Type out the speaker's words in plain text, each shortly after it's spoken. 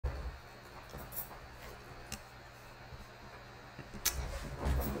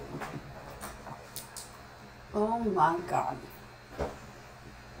Oh my God.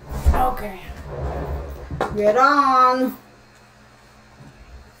 Okay. We're on.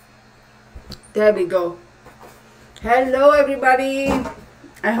 There we go. Hello, everybody.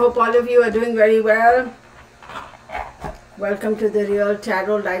 I hope all of you are doing very well. Welcome to the Real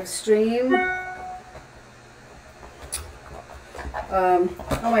Tarot live stream. Oh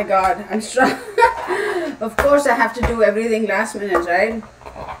my God, I'm strong. Of course, I have to do everything last minute, right?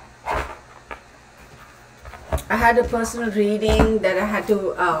 I had a personal reading that I had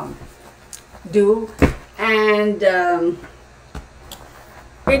to do, and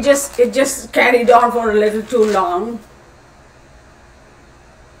it just carried on for a little too long.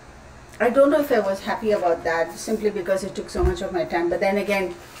 I don't know if I was happy about that, simply because it took so much of my time. But then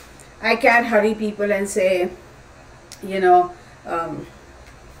again, I can't hurry people and say, you know,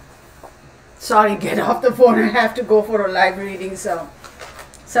 sorry, get off the phone, I have to go for a live reading. So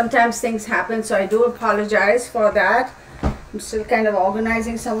sometimes things happen, so I do apologize for that. I'm still kind of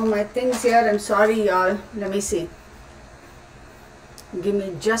organizing some of my things here. I'm sorry, y'all. Let me see. Give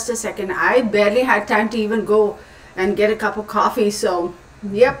me just a second. I barely had time to even go and get a cup of coffee, so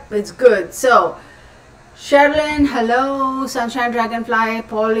yep, it's good. So Sherilyn, hello. Sunshine Dragonfly,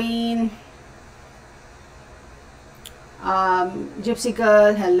 Pauline, Gypsy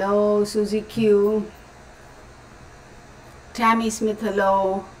Girl, hello. Susie Q, Tammy Smith,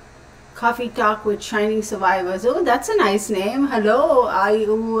 hello. Coffee Talk with Shining Survivors. Oh, that's a nice name. Hello. Are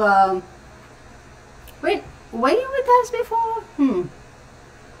you wait, were you with us before?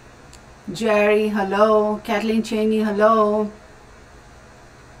 Jerry, hello. Kathleen Cheney, hello.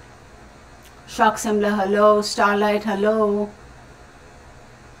 Shock Simla, hello. Starlight, hello.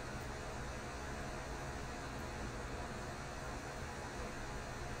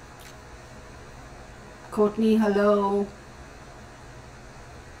 Courtney, hello.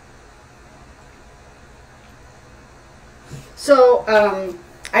 So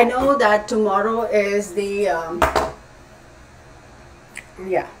I know that tomorrow is the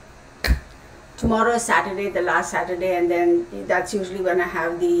tomorrow is Saturday, the last Saturday, and then that's usually when I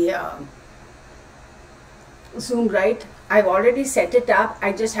have the Zoom, right? I've already set it up.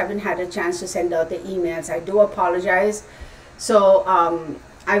 I just haven't had a chance to send out the emails. I do apologize. So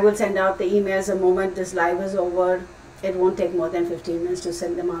I will send out the emails the moment this live is over. It won't take more than 15 minutes to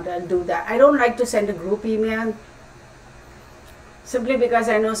send them out. I'll do that. I don't like to send a group email, simply because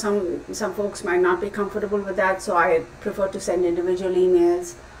I know some folks might not be comfortable with that, so I prefer to send individual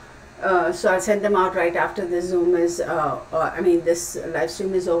emails. So I'll send them out right after the Zoom is, this live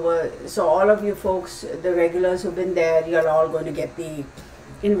stream is over. So all of you folks, the regulars who've been there, you're all going to get the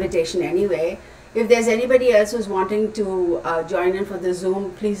invitation anyway. If there's anybody else who's wanting to join in for the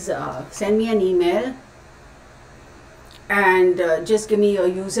Zoom, please send me an email and just give me your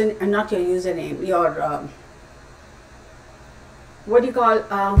not your username, your what do you call,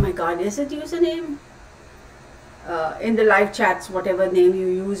 oh my God, is it username? In the live chats, whatever name you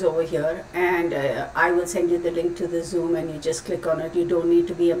use over here, and I will send you the link to the Zoom, and you just click on it. You don't need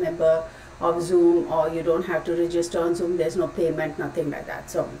to be a member of Zoom, or you don't have to register on Zoom. There's no payment, nothing like that.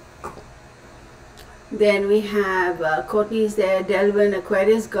 So then we have Courtney's there, Delvin,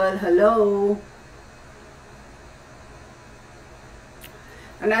 Aquarius Girl, hello.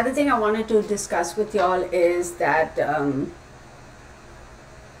 Another thing I wanted to discuss with y'all is that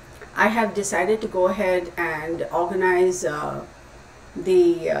I have decided to go ahead and organize or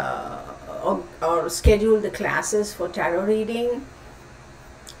schedule the classes for tarot reading.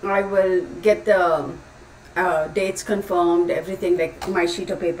 I will get the dates confirmed, everything, like my sheet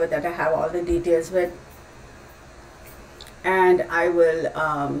of paper that I have all the details with, and I will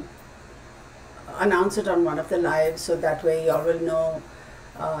announce it on one of the lives, so that way y'all will know,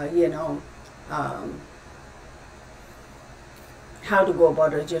 how to go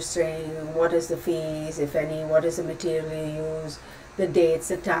about registering, what is the fees, if any, what is the material you use, the dates,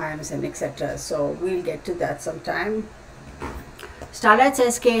 the times, and etc. So we'll get to that sometime. Starlight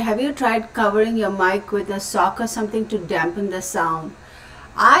says, Kay, have you tried covering your mic with a sock or something to dampen the sound?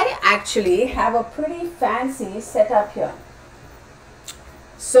 I actually have a pretty fancy setup here.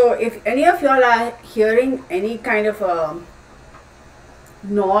 So if any of y'all are hearing any kind of a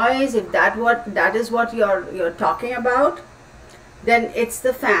noise, if that is what you're talking about, then it's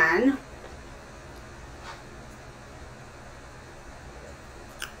the fan,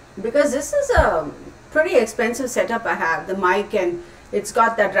 because this is a pretty expensive setup I have, the mic, and it's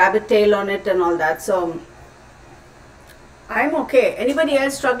got that rabbit tail on it and all that, so I'm okay. Anybody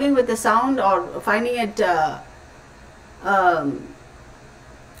else struggling with the sound or finding it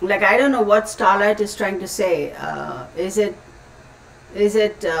like, I don't know what Starlight is trying to say. Is it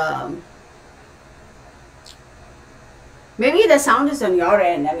Maybe the sound is on your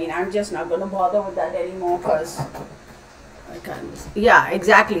end. I mean, I'm just not going to bother with that anymore because I can't. Yeah,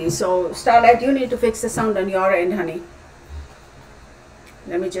 exactly. So, Starlight, you need to fix the sound on your end, honey.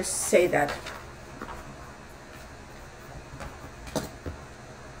 Let me just say that.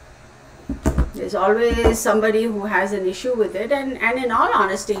 There's always somebody who has an issue with it, and in all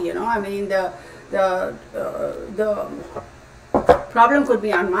honesty, you know, I mean, the problem could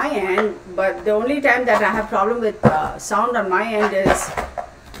be on my end, but the only time that I have problem with sound on my end is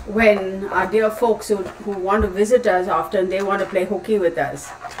when our dear folks who want to visit us often, they want to play hooky with us,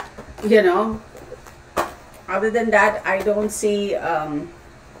 you know. Other than that, I don't see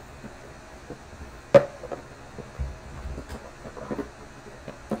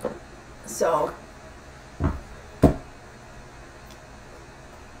so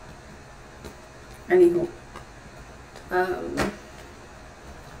anywho,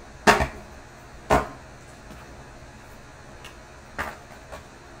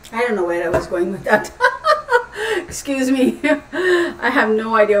 I don't know where I was going with that. Excuse me. I have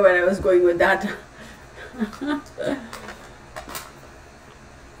no idea where I was going with that.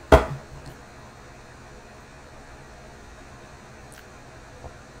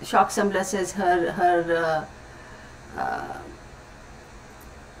 Shock Sambla says her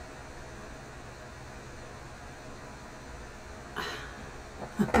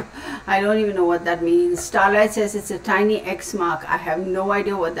I don't even know what that means. Starlight says it's a tiny X mark. I have no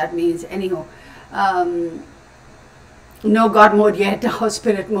idea what that means. Anyhow, no God mode yet, or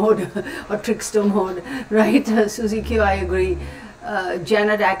spirit mode, or trickster mode, right? Susie Q, I agree.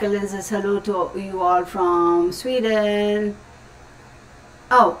 Janet Ackerlin says hello to you all from Sweden.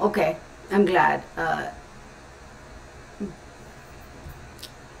 Oh, okay. I'm glad.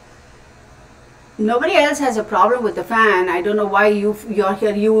 Nobody else has a problem with the fan. I don't know why you're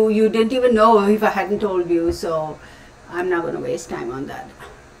here. You didn't even know if I hadn't told you, so I'm not going to waste time on that.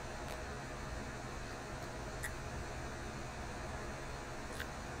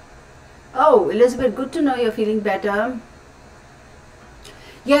 Oh, Elizabeth, good to know you're feeling better.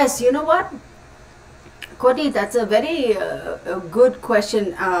 Yes, you know what, Courtney, that's a very good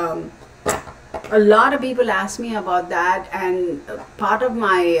question. A lot of people ask me about that, and part of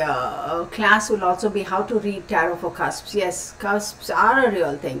my class will also be how to read tarot for cusps. Yes, cusps are a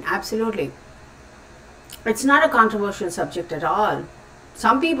real thing, absolutely. It's not a controversial subject at all.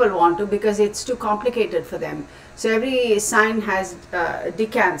 Some people want to because it's too complicated for them. So every sign has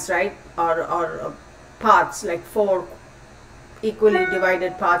decans, right, or parts, like 4 equally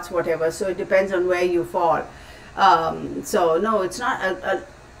divided parts, whatever. So it depends on where you fall. So no, it's not.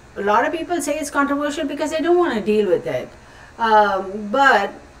 A lot of people say it's controversial because they don't want to deal with it.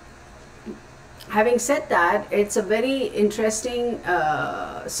 But having said that, it's a very interesting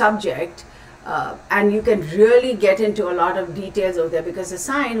subject, and you can really get into a lot of details over there because the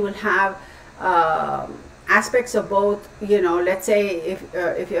sign will have aspects of both. You know, let's say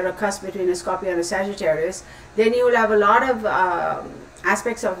if you're a cusp between a Scorpio and a Sagittarius, then you will have a lot of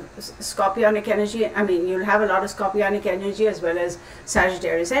aspects of Scorpionic energy. I mean, you'll have a lot of Scorpionic energy as well as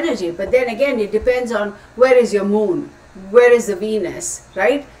Sagittarius energy. But then again, it depends on where is your moon, where is the Venus,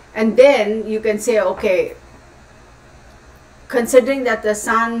 right? And then you can say, okay, considering that the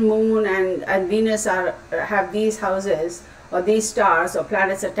sun, moon, and Venus have these houses or these stars or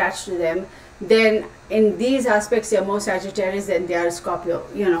planets attached to them, then in these aspects they're more Sagittarius than they are Scorpio,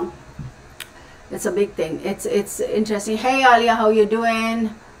 you know. It's a big thing. It's interesting. Hey Alia, how you doing?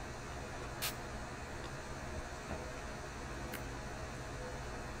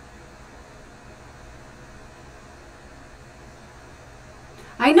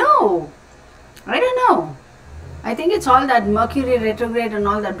 I know. I don't know. I think it's all that Mercury retrograde and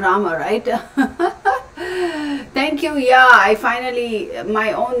all that drama, right? Thank you. Yeah, I finally,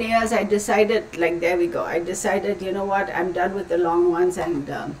 my own nails, I decided, like, there we go. I decided, you know what, I'm done with the long ones, and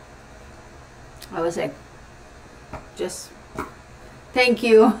I was like, just thank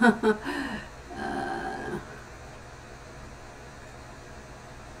you.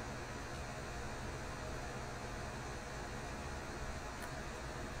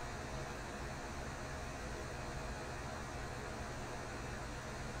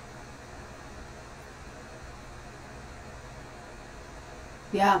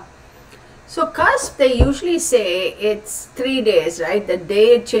 Yeah. So cusp, they usually say it's 3 days, right? The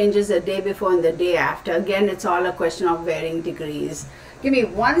day changes the day before and the day after. Again, it's all a question of varying degrees. Give me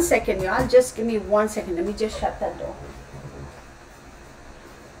 1 second, y'all. Just give me 1 second. Let me just shut that door.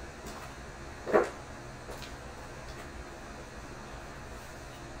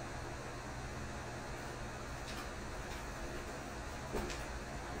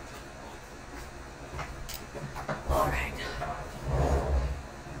 All right.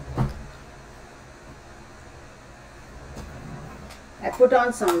 I put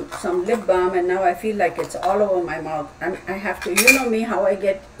on some lip balm and now I feel like it's all over my mouth. I have to, you know me, how I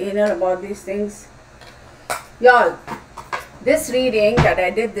get inner about these things. Y'all, this reading that I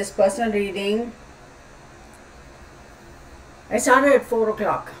did, this personal reading, I started at 4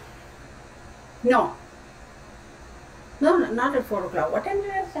 o'clock. No, not at 4 o'clock. What time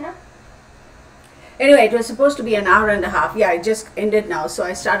did I start? Anyway, it was supposed to be an hour and a half. Yeah, it just ended now, so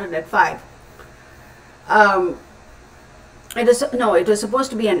I started at 5. It was supposed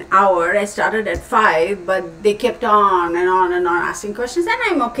to be an hour. I started at 5, but they kept on and on and on asking questions, and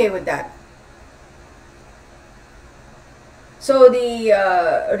I'm okay with that. So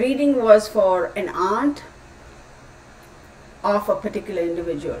the reading was for an aunt of a particular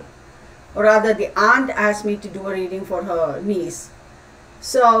individual, or rather the aunt asked me to do a reading for her niece.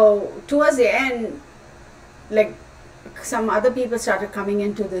 So towards the end, like some other people started coming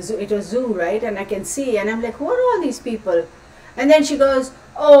into the Zoom. It was Zoom, right? And I can see, and I'm like, who are all these people? And then she goes,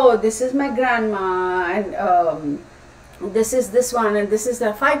 oh, this is my grandma, and this is this one, and this is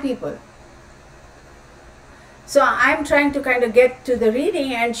the 5 people. So I'm trying to kind of get to the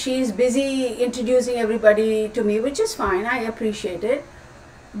reading, and she's busy introducing everybody to me, which is fine. I appreciate it.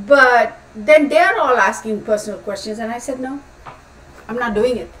 But then they're all asking personal questions, and I said, no, I'm not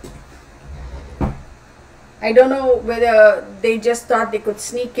doing it. I don't know whether they just thought they could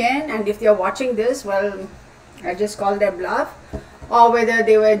sneak in, and if they're watching this, well, I just called their bluff, or whether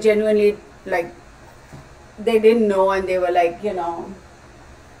they were genuinely like, they didn't know and they were like, you know.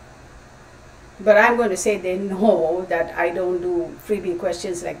 But I'm going to say they know that I don't do freebie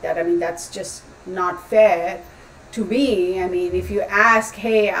questions like that. I mean, that's just not fair to me. I mean, if you ask,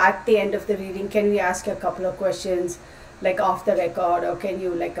 hey, at the end of the reading, can we ask a couple of questions, like off the record, or can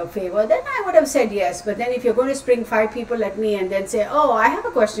you like a favor, then I would have said yes. But then if you're going to spring 5 people at me and then say, oh, I have a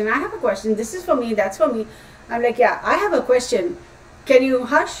question, this is for me, that's for me, I'm like, yeah, I have a question, can you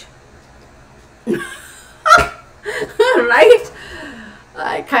hush? Right?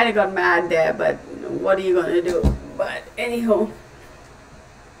 I kind of got mad there, but what are you going to do? But anyhow,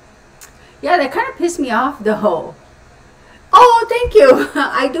 yeah, that kind of pissed me off though. Oh, thank you.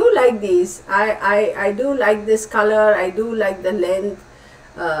 I do like these. I do like this color. I do like the length.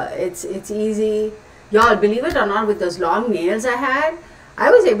 It's easy. Y'all, believe it or not, with those long nails I had, I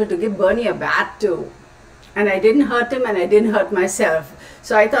was able to give Bernie a bath too. And I didn't hurt him and I didn't hurt myself.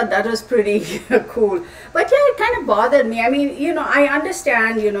 So I thought that was pretty cool. But yeah, it kind of bothered me. I mean, you know, I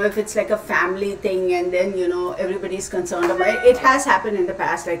understand, you know, if it's like a family thing and then, you know, everybody's concerned about it. It has happened in the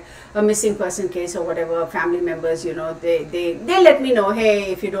past, like a missing person case or whatever. Family members, you know, they let me know,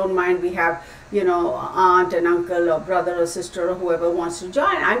 hey, if you don't mind, we have, you know, aunt and uncle or brother or sister or whoever wants to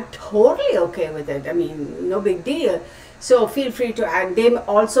join. I'm totally okay with it. I mean, no big deal. So feel free to add. They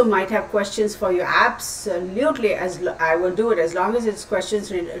also might have questions for you. Absolutely, I will do it as long as it's questions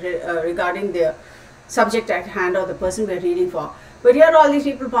regarding the subject at hand or the person we're reading for. But here all these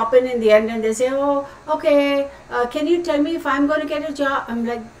people pop in the end and they say, oh, okay, can you tell me if I'm going to get a job? I'm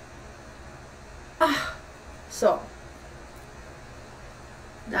like, ah. So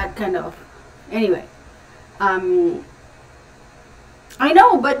that kind of, anyway. I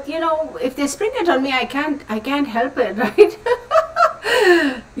know, but you know, if they spring it on me, I can't help it, right?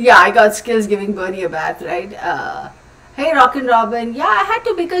 Yeah, I got skills giving Bernie a bath, right? Hey, Rockin' Robin. Yeah, I had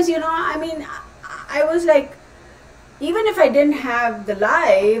to, because, you know, I mean, I was like, even if I didn't have the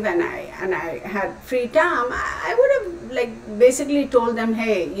live and I had free time, I would have like basically told them,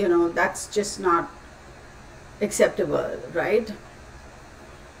 hey, you know, that's just not acceptable, right?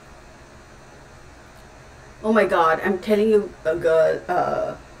 Oh my God, I'm telling you, girl,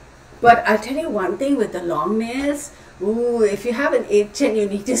 but I'll tell you one thing with the long nails. Ooh, if you have an 8-10, you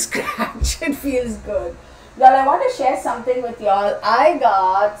need to scratch. It feels good. Well, I want to share something with y'all. I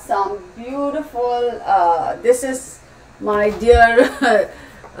got some beautiful, this is my dear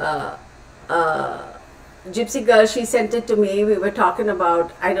gypsy girl. She sent it to me. We were talking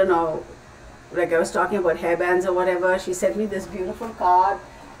about, I don't know, like I was talking about hairbands or whatever. She sent me this beautiful card.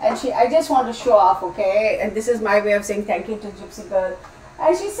 And I just want to show off, okay? And this is my way of saying thank you to Gypsy Girl.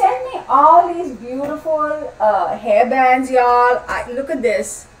 And she sent me all these beautiful hairbands, y'all. Look at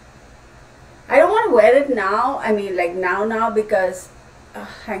this. I don't want to wear it now. I mean, like now, because,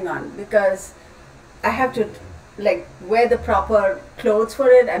 hang on, because I have to like wear the proper clothes for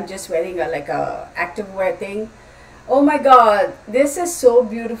it. I'm just wearing like a active wear thing. Oh my God, this is so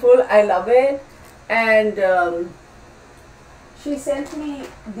beautiful. I love it. And she sent me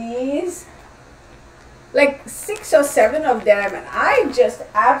these, like 6 or 7 of them, and I just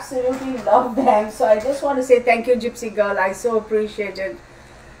absolutely love them. So I just want to say thank you, Gypsy Girl. I so appreciate it.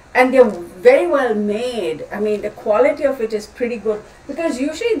 and they're very well made. I mean, the quality of it is pretty good, because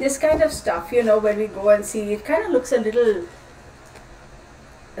usually this kind of stuff, you know, when we go and see, it kind of looks a little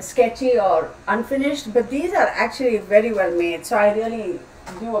sketchy or unfinished, but these are actually very well made, so I really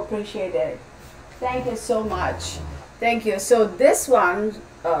do appreciate it. Thank you so much. Thank you. So this one,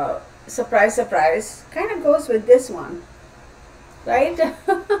 surprise, surprise, kind of goes with this one, right?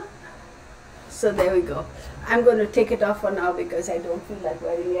 So there we go. I'm going to take it off for now because I don't feel like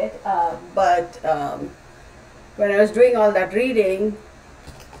wearing it. But when I was doing all that reading,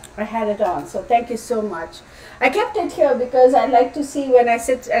 I had it on. So thank you so much. I kept it here because I like to see when I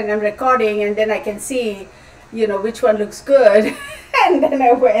sit and I'm recording, and then I can see, you know, which one looks good, and then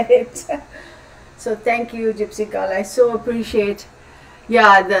I wear it. So thank you, Gypsy Girl. I so appreciate.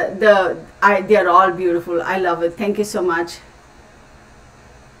 Yeah, they're all beautiful. I love it. Thank you so much.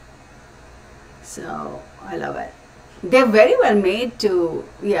 So I love it. They're very well made too.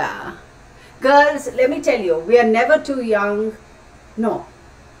 Yeah, girls, let me tell you, we are never too young. No,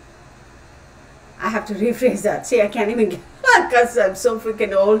 I have to rephrase that. See, I can't even get, because I'm so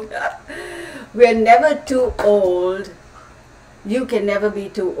freaking old. We are never too old. You can never be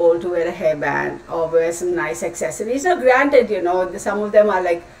too old to wear a hairband or wear some nice accessories. Now, granted, you know, some of them are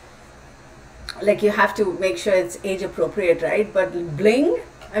like you have to make sure it's age appropriate, right? But bling,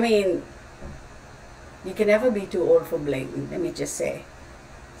 I mean, you can never be too old for bling, let me just say.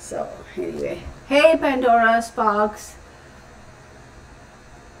 So, anyway. Hey, Pandora, Sparks.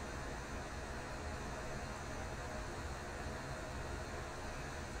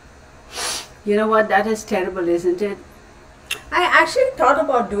 You know what? That is terrible, isn't it? I actually thought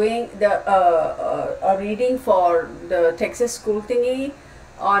about doing a reading for the Texas school thingy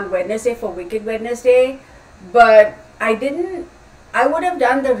on Wednesday, for Wicked Wednesday, but I didn't. I would have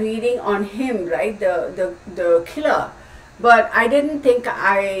done the reading on him, right, the killer, but I didn't think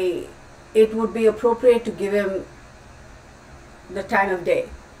it would be appropriate to give him the time of day,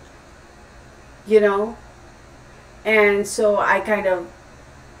 you know, and so I kind of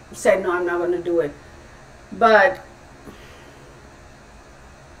said, no, I'm not going to do it. But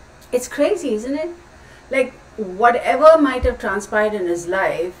it's crazy, isn't it? Like, whatever might have transpired in his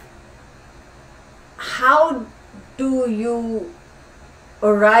life, how do you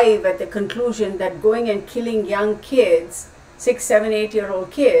arrive at the conclusion that going and killing young kids, 6, 7,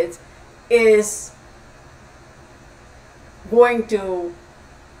 8-year-old kids, is going to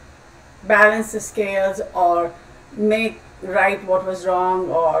balance the scales or make right what was wrong,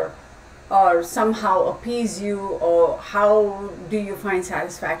 or somehow appease you, or how do you find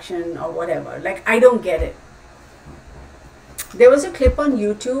satisfaction, or whatever? Like, I don't get it. There was a clip on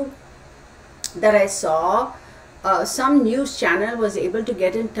YouTube that I saw. Some news channel was able to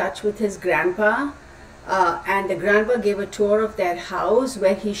get in touch with his grandpa, and the grandpa gave a tour of their house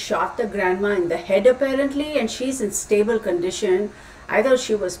where he shot the grandma in the head apparently, and she's in stable condition. I thought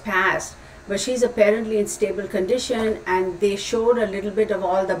she was passed, but she's apparently in stable condition, and they showed a little bit of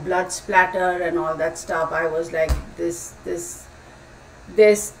all the blood splatter and all that stuff. I was like, this,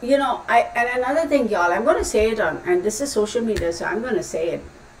 you know, and another thing, y'all, I'm going to say it on, and this is social media, so I'm going to say it.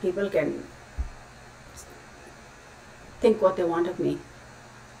 People can think what they want of me.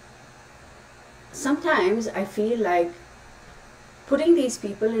 Sometimes I feel like putting these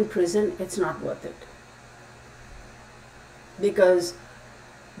people in prison, it's not worth it. Because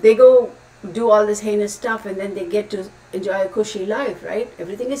they go do all this heinous stuff, and then they get to enjoy a cushy life, right?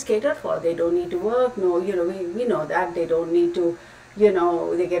 Everything is catered for. They don't need to work. No, you know, we know that. They don't need to, you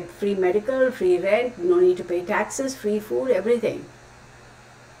know, they get free medical, free rent, no need to pay taxes, free food, everything.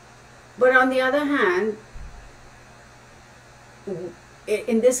 But on the other hand,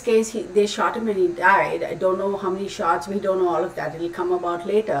 in this case, they shot him and he died. I don't know how many shots. We don't know all of that. It'll come about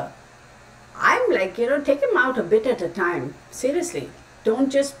later. I'm like, you know, take him out a bit at a time. Seriously.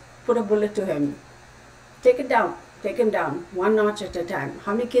 Don't just put a bullet to him. Take it down. Take him down. One notch at a time.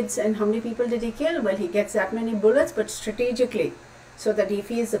 How many kids and how many people did he kill? Well, he gets that many bullets, but strategically, so that he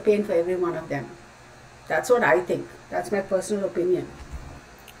feels the pain for every one of them. That's what I think. That's my personal opinion.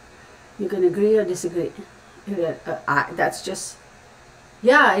 You can agree or disagree. That's just,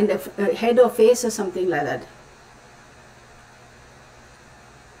 yeah, in the head or face or something like that.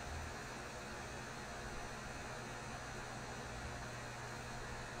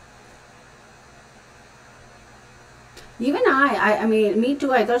 Even I mean, me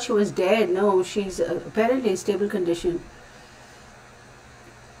too, I thought she was dead. No, she's apparently in stable condition.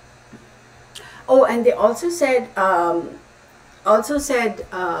 Oh, and they also said,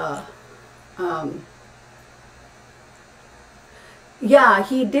 yeah,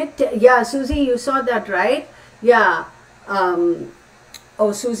 he did, yeah, Susie, you saw that, right? Yeah.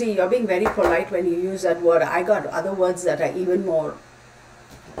 Oh, Susie, you're being very polite when you use that word. I got other words that are even more,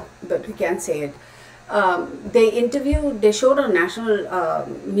 but we can't say it. They showed on national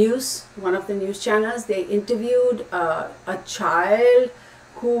news, one of the news channels, they interviewed a child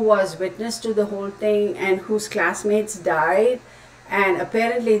who was witness to the whole thing and whose classmates died. And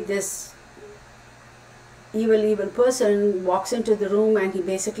apparently this evil person walks into the room and he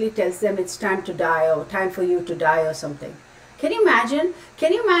basically tells them it's time to die, or time for you to die, or something. Can you imagine?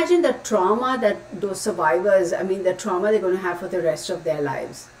 Can you imagine the trauma that those survivors, I mean, the trauma they're going to have for the rest of their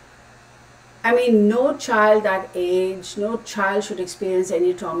lives? I mean, no child that age, no child should experience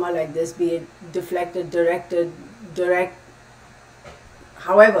any trauma like this, be it deflected, direct,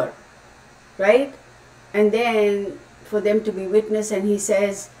 however, right? And then for them to be witness, and he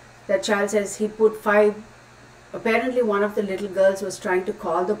says, that child says he put 5, apparently one of the little girls was trying to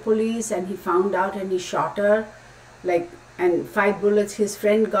call the police and he found out and he shot her, like, and 5 bullets, his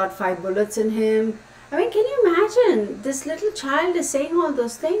friend got 5 bullets in him. I mean, can you imagine? This little child is saying all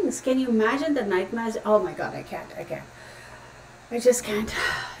those things. Can you imagine the nightmares? Oh my God, I can't. I just can't.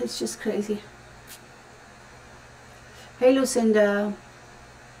 It's just crazy. Hey, Lucinda.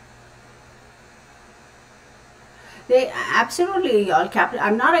 They absolutely, y'all,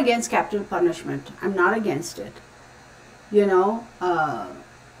 I'm not against capital punishment. I'm not against it. You know,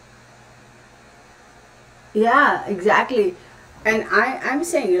 yeah, exactly. And I'm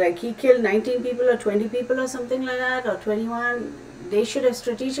saying, like, he killed 19 people or 20 people or something like that, or 21. They should have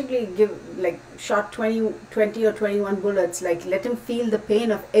strategically shot 20 or 21 bullets. Like, let him feel the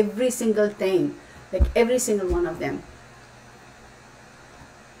pain of every single thing, like every single one of them.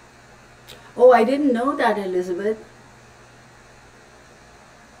 Oh, I didn't know that, Elizabeth.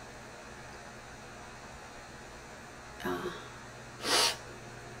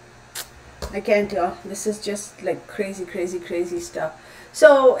 I can't, y'all. This is just like crazy stuff.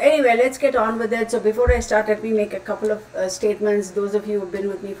 So anyway, let's get on with it. So before I start, let me make a couple of statements. Those of you who've been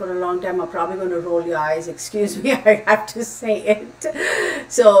with me for a long time are probably going to roll your eyes. Excuse me, I have to say it.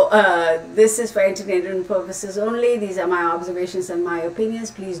 So this is for entertainment purposes only. These are my observations and my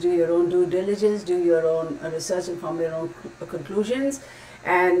opinions. Please do your own due diligence, do your own research, and form your own conclusions.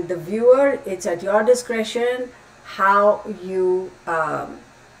 And the viewer, it's at your discretion how you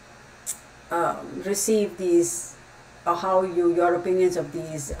receive these, or how your opinions of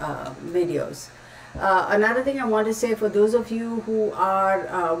these videos. Another thing I want to say, for those of you who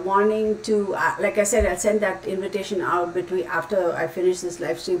are wanting to, like I said, I'll send that invitation out after I finish this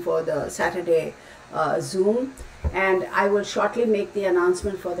live stream for the Saturday Zoom, and I will shortly make the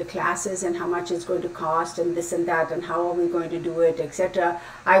announcement for the classes and how much it's going to cost and this and that and how are we going to do it, etc.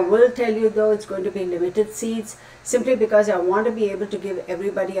 I will tell you though, it's going to be limited seats, simply because I want to be able to give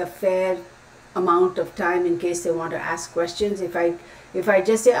everybody a fair amount of time in case they want to ask questions. If I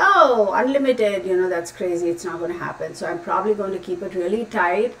just say, oh, unlimited, you know, that's crazy, it's not going to happen. So I'm probably going to keep it really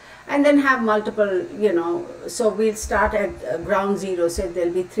tight and then have multiple, you know, so we'll start at ground zero. So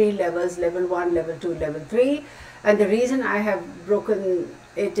there'll be 3 levels, level 1, level 2, level 3. And the reason I have broken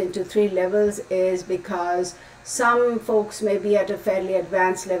it into 3 levels is because some folks may be at a fairly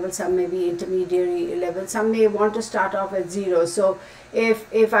advanced level, some may be intermediary level, some may want to start off at 0. So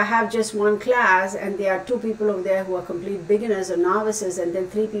if I have just one class and there are 2 people over there who are complete beginners or novices, and then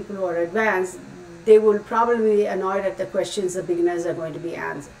 3 people who are advanced, they will probably be annoyed at the questions the beginners are going to be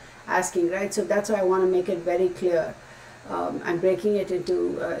asking, right? So that's why I want to make it very clear. I'm breaking it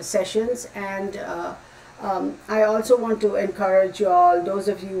into sessions, and I also want to encourage you all, those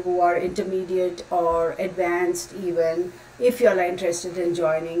of you who are intermediate or advanced even, if you are interested in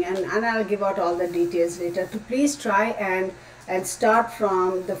joining, and I'll give out all the details later, to please try and start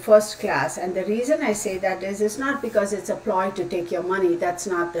from the first class. And the reason I say that is, it's not because it's a ploy to take your money. That's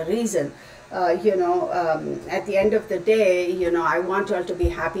not the reason. You know, at the end of the day, you know, I want you all to be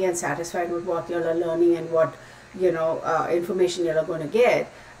happy and satisfied with what you all are learning and what, you know, information you all are going to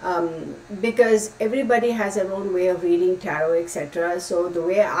get. Because everybody has their own way of reading tarot, etc. So the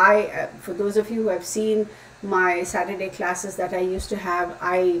way for those of you who have seen my Saturday classes that I used to have,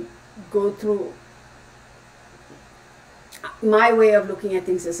 I go through, my way of looking at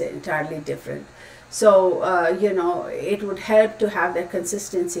things is entirely different. So, you know, it would help to have that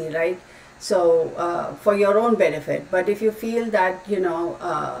consistency, right? So, for your own benefit. But if you feel that, you know,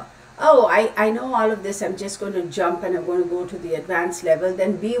 oh, I know all of this, I'm just going to jump and I'm going to go to the advanced level,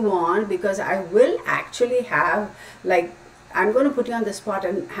 then be warned, because I will actually have, like, I'm going to put you on the spot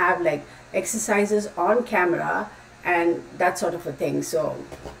and have like exercises on camera and that sort of a thing. So,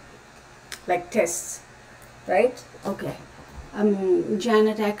 like tests, right? Okay.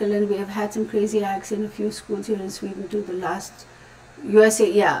 Janet Ackerland, we have had some crazy acts in a few schools here in Sweden too. The last USA,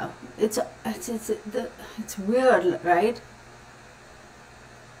 yeah. It's weird, right?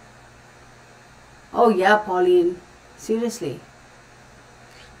 Oh yeah, Pauline. Seriously.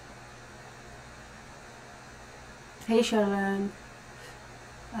 Hey, Charlene.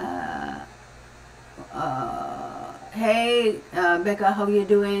 Hey, Becca, how you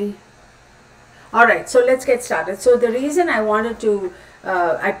doing? All right, so let's get started. So the reason I wanted to,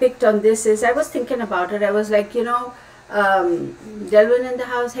 I picked on this is I was thinking about it. I was like, Delvin in the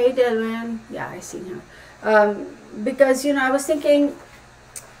house. Hey, Delvin. Yeah, I see him. Because, I was thinking,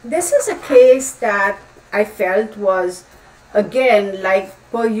 this is a case that I felt was, again, like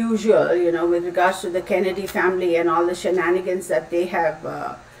per usual, with regards to the Kennedy family and all the shenanigans that they have,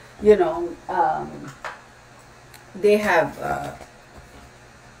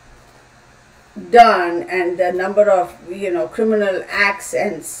 done, and the number of criminal acts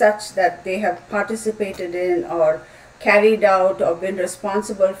and such that they have participated in or carried out or been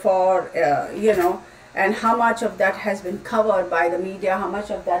responsible for, and how much of that has been covered by the media, how much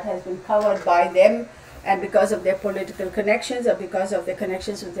of that has been covered by them, and because of their political connections or because of their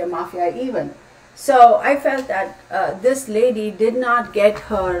connections with their mafia even. So I felt that this lady did not get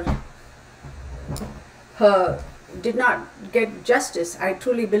did not get justice. I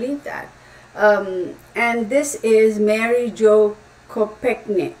truly believe that. And this is Mary Jo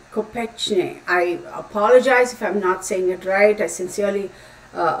Kopechne. I apologize if I'm not saying it right. I sincerely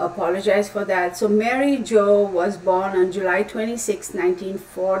apologize for that. So Mary Jo was born on July 26,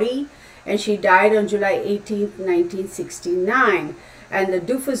 1940, and she died on July 18, 1969. And the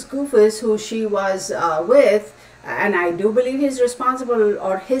doofus goofus who she was with, and I do believe he's responsible,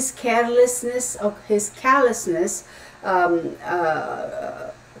 or his carelessness or his callousness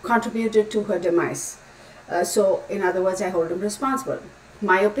contributed to her demise. So in other words, I hold him responsible.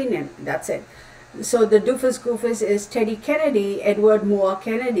 My opinion, that's it. So the doofus goofus is Teddy Kennedy, Edward Moore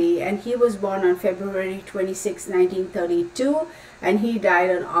Kennedy, and he was born on February 26, 1932, and he died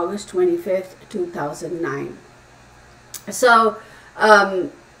on August 25th, 2009. So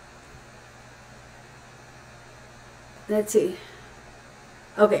let's see.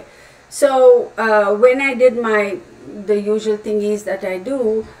 Okay, so when I did the usual thingies that I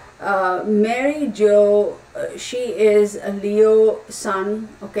do, Mary Jo, she is a Leo sun,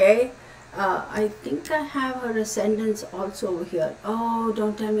 okay. I think I have her ascendants also over here. Oh,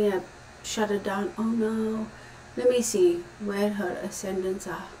 don't tell me I shut it down. Oh no. Let me see where her ascendants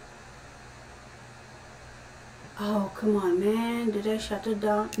are. Oh, come on, man. Did I shut it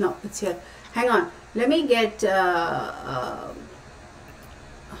down? No, it's here. Hang on. Let me get... so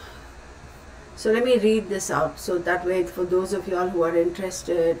let me read this out. So that way, for those of y'all who are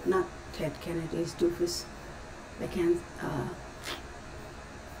interested... Not Ted Kennedy's doofus. I can't...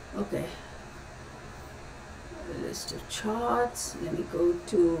 okay. List of charts. Let me go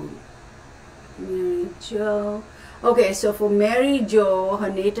to Mary Jo. Okay, so for Mary Jo, her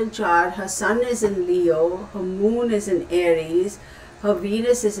natal chart, her sun is in Leo, her moon is in Aries, her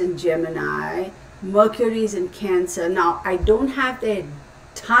Venus is in Gemini, Mercury is in Cancer. Now, I don't have their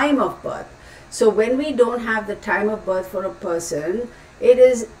time of birth. So when we don't have the time of birth for a person, it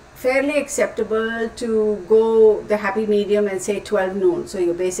is fairly acceptable to go the happy medium and say 12 noon. So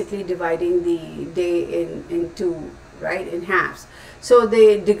you're basically dividing the day in two, right, in halves. So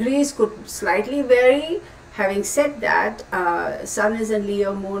the degrees could slightly vary. Having said that, Sun is in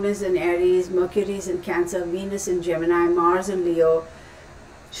Leo, Moon is in Aries, Mercury is in Cancer, Venus in Gemini, Mars in Leo.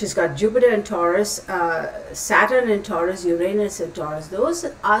 She's got Jupiter in Taurus, Saturn in Taurus, Uranus in Taurus. Those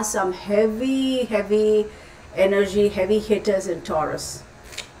are some heavy energy, heavy hitters in Taurus.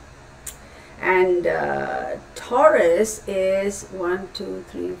 And Taurus is 1, 2,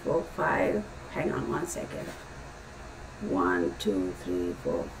 3, 4, 5. Hang on one second. 1, 2, 3,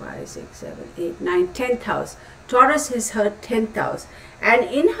 4, 5, 6, 7, 8, 9, 10th house. Taurus is her 10th house. And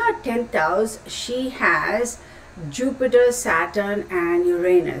in her 10th house, she has Jupiter, Saturn, and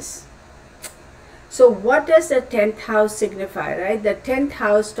Uranus. So what does the 10th house signify, right? The 10th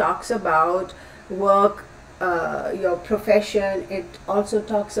house talks about work, your profession. It also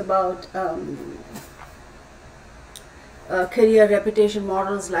talks about career, reputation,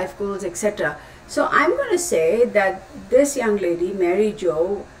 morals, life goals, etc. So I'm going to say that this young lady, Mary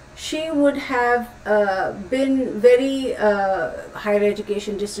Jo, she would have been very higher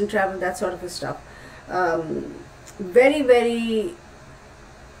education, distant travel, that sort of stuff. Very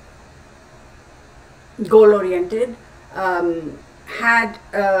goal-oriented. Had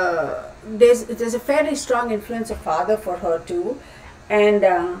there's a fairly strong influence of father for her too, and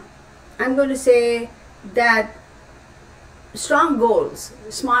I'm going to say that strong goals,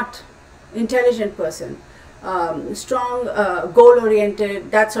 smart, intelligent person, strong,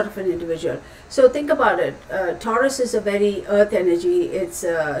 goal-oriented, that sort of an individual. So think about it. Taurus is a very earth energy. It's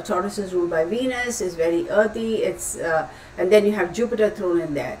Taurus is ruled by Venus, is very earthy. It's and then you have Jupiter thrown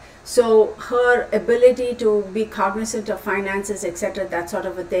in there. So her ability to be cognizant of finances, etc., that sort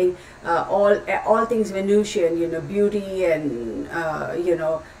of a thing, all things Venusian, you know, beauty and you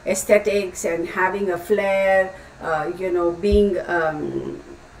know, aesthetics and having a flair, you know, being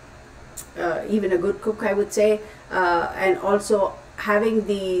even a good cook, I would say, and also having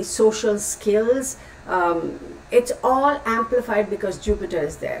the social skills. It's all amplified because Jupiter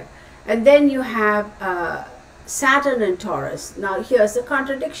is there. And then you have Saturn and Taurus. Now here's the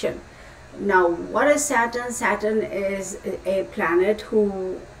contradiction. Now what is Saturn? Saturn is a planet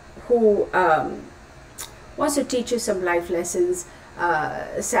who wants to teach you some life lessons.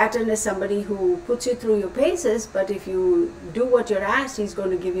 Saturn is somebody who puts you through your paces, but if you do what you're asked, he's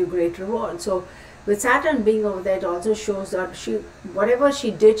going to give you great reward. So with Saturn being over there, it also shows that whatever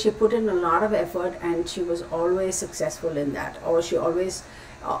she did, she put in a lot of effort, and she was always successful in that, or she always,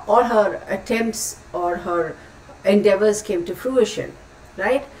 all her attempts or her endeavors came to fruition,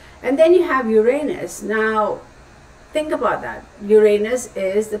 right? And then you have Uranus. Now think about that. Uranus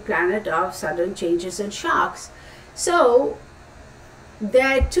is the planet of sudden changes and shocks. So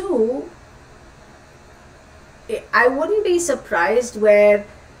there too, I wouldn't be surprised where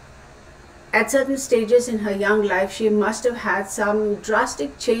at certain stages in her young life she must have had some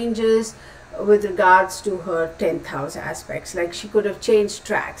drastic changes with regards to her 10th house aspects. Like she could have changed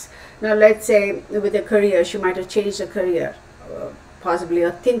tracks. Now let's say with a career, she might have changed her career, possibly,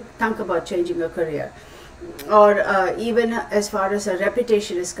 or think about changing her career. Or even as far as her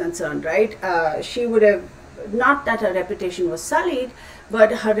reputation is concerned, right? She would have, not that her reputation was sullied,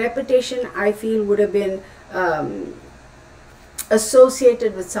 but her reputation, I feel, would have been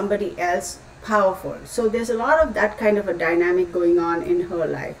associated with somebody else powerful. So there's a lot of that kind of a dynamic going on in her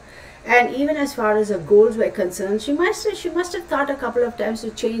life. And even as far as her goals were concerned, she must have thought a couple of times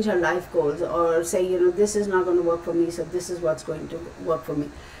to change her life goals, or say, you know, this is not going to work for me, so this is what's going to work for me.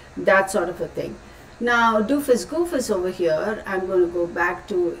 That sort of a thing. Now Doofus Goofus over here, I'm going to go back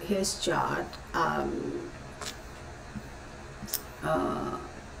to his chart.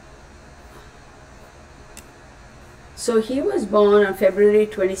 So he was born on February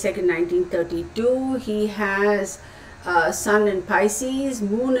 22nd, 1932. He has Sun in Pisces,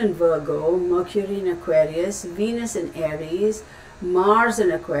 Moon in Virgo, Mercury in Aquarius, Venus in Aries, Mars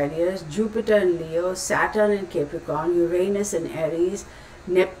in Aquarius, Jupiter in Leo, Saturn in Capricorn, Uranus in Aries,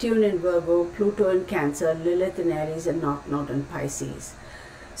 Neptune in Virgo, Pluto in Cancer, Lilith in Aries, and North in Pisces.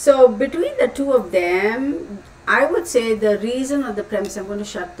 So between the two of them, I would say the reason or the premise, I'm going to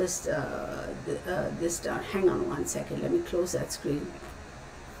shut this this down. Hang on one second. Let me close that screen.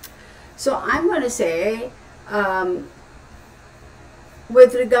 So I'm going to say,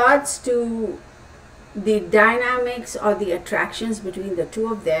 with regards to the dynamics or the attractions between the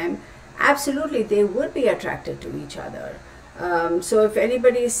two of them, absolutely they would be attracted to each other. So if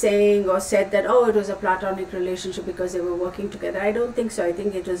anybody is saying or said that, oh, it was a platonic relationship because they were working together, I don't think so. I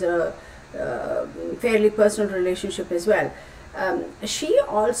think it was a fairly personal relationship as well. She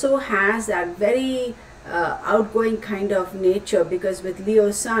also has that very outgoing kind of nature, because with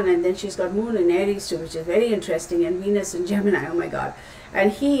Leo's Sun, and then she's got Moon in Aries too, which is very interesting, and Venus in Gemini, oh my God.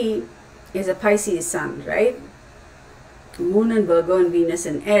 And he is a Pisces Sun, right? Moon in Virgo and Venus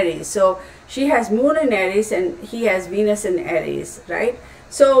in Aries. So she has Moon in Aries and he has Venus in Aries, right?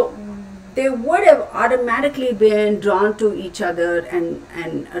 So they would have automatically been drawn to each other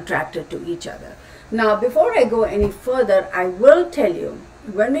and attracted to each other. Now, before I go any further, I will tell you,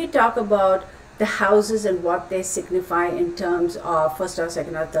 when we talk about the houses and what they signify in terms of first house,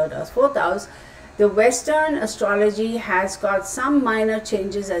 second house, third house, fourth house, the Western astrology has got some minor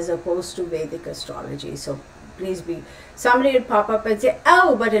changes as opposed to Vedic astrology. So please be, somebody will pop up and say,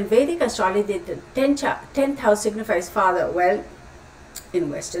 oh, but in Vedic astrology, the 10th house signifies father. Well, in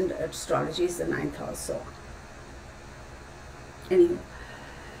Western astrology is the 9th house. So anyway,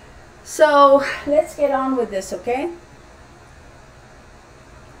 so let's get on with this, okay?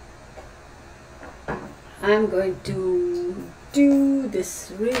 I'm going to do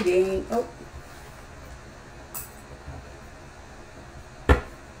this reading. Oh.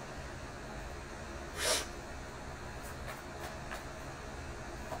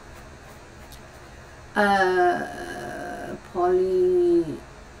 Polly,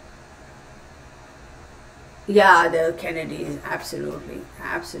 yeah, the Kennedys, absolutely,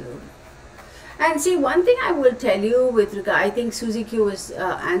 absolutely. And see, one thing I will tell you with regard, I think Susie Q was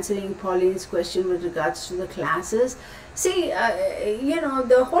answering Pauline's question with regards to the classes. See,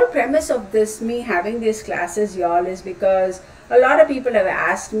 the whole premise of this, me having these classes, y'all, is because a lot of people have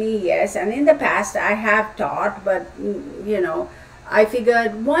asked me, yes, and in the past I have taught, but, I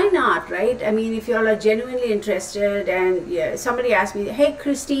figured, why not, right? I mean, if y'all are genuinely interested, and yeah, somebody asked me, hey,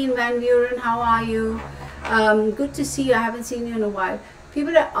 Christine Van Buren, how are you? Good to see you. I haven't seen you in a while.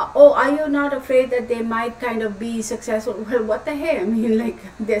 People are, oh, are you not afraid that they might kind of be successful? Well, what the heck? I mean, like,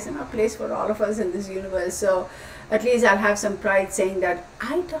 there's enough place for all of us in this universe. So at least I'll have some pride saying that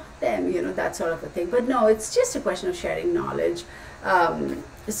I taught them, that sort of a thing. But no, it's just a question of sharing knowledge.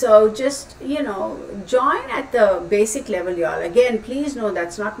 So just, join at the basic level, y'all. Again, please know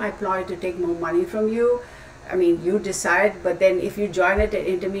that's not my ploy to take more money from you. I mean, you decide. But then if you join at an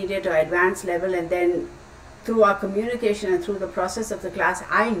intermediate or advanced level, and then through our communication and through the process of the class,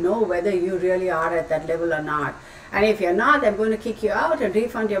 I know whether you really are at that level or not. And if you're not, I'm going to kick you out and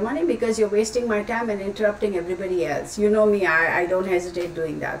refund your money because you're wasting my time and interrupting everybody else. You know me, I don't hesitate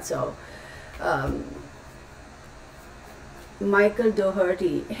doing that. So, Michael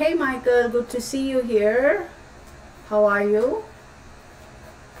Doherty. Hey, Michael, good to see you here. How are you?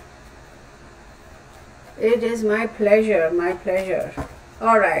 It is my pleasure, my pleasure.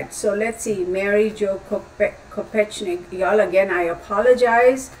 All right, so let's see. Mary Jo Kopechne. Y'all, again, I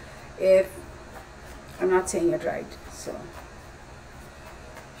apologize if I'm not saying it right. So,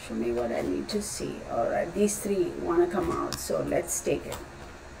 show me what I need to see. All right, these three want to come out. So, let's take it.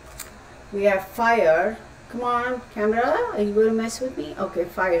 We have fire. Come on, camera. Are you going to mess with me? Okay,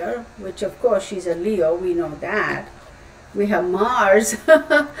 fire, which, of course, she's a Leo. We know that. We have Mars,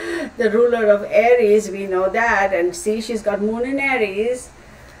 the ruler of Aries, we know that, and see, she's got moon in Aries.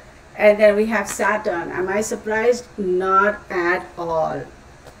 And then we have Saturn. Am I surprised? Not at all.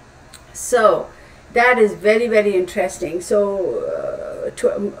 So that is very, very interesting. So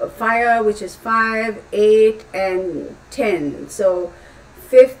fire, which is 5, 8, and 10. So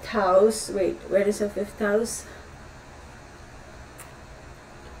 5th house, wait, where is her 5th house?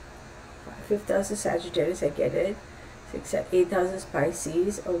 5th house is Sagittarius, I get it. 8th house is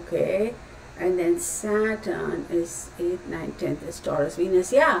Pisces, okay. And then Saturn is 8, 9, 10th is Taurus.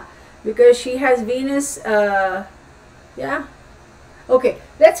 Venus, yeah, because she has Venus, yeah. Okay,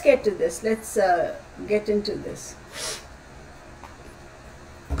 let's get to this. Let's get into this.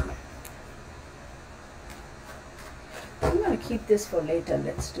 I'm going to keep this for later.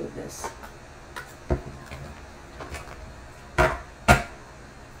 Let's do this.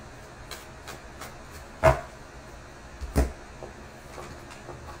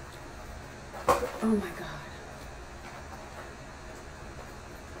 Oh my God.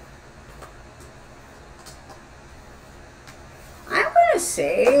 I'm going to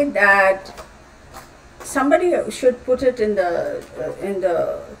say that somebody should put it in the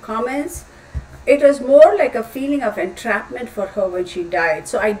comments. It was more like a feeling of entrapment for her when she died.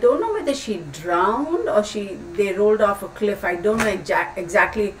 So I don't know whether she drowned or they rolled off a cliff. I don't know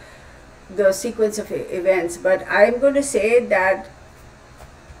exactly the sequence of events, but I'm going to say that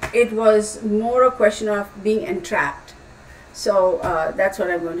it was more a question of being entrapped. So that's what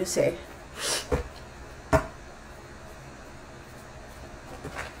I'm going to say.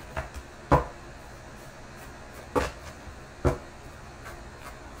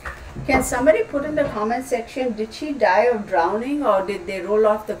 Can somebody put in the comment section, did she die of drowning or did they roll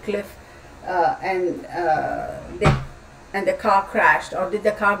off the cliff and the car crashed, or did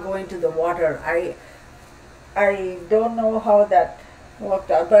the car go into the water? I don't know how that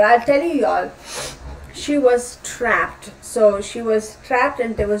worked out, but I'll tell you all, she was trapped. So she was trapped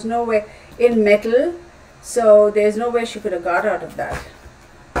and there was no way in metal, so there's no way she could have got out of that.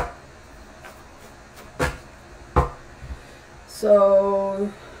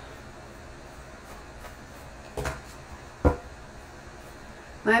 So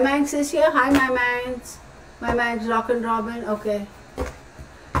my Manx is here. Hi, my Manx. My Manx, Rock and Robin. Okay.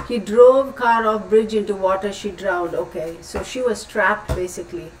 He drove car off bridge into water. She drowned. Okay. So she was trapped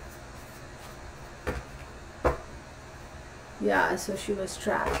basically. Yeah, so she was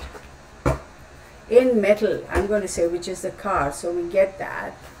trapped. In metal, I'm going to say, which is the car. So we get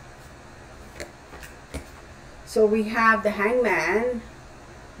that. So we have the Hangman.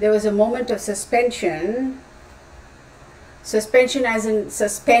 There was a moment of suspension. Suspension as in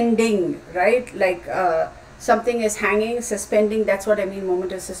suspending, right? Like something is hanging, suspending, that's what I mean,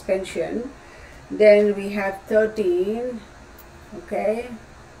 moment of suspension. Then we have 13, okay.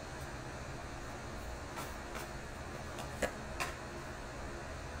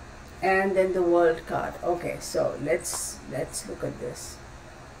 And then the World card. Okay, so let's look at this.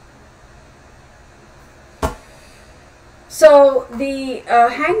 So the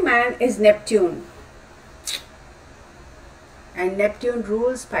hangman is Neptune, and Neptune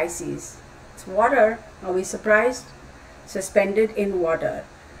rules Pisces. It's water. Are we surprised? Suspended in water.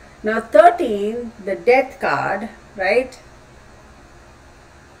 Now 13, the death card, right?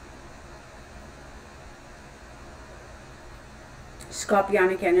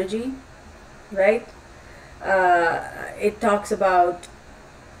 Scorpionic energy, right? It talks about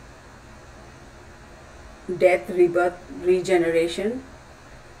death, rebirth, regeneration.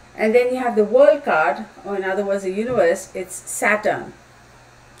 And then you have the world card, or in other words the universe. It's Saturn.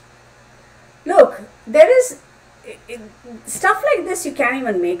 Look, there is stuff like this you can't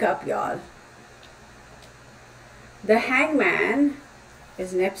even make up, y'all. The hangman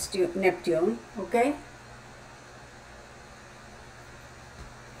is Neptune, okay?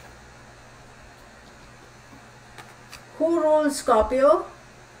 Who rules Scorpio?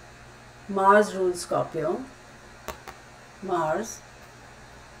 Mars rules Scorpio. Mars.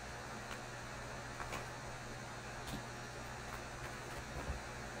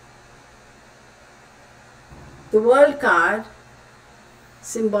 The world card,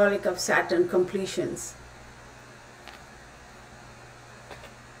 symbolic of Saturn, completions.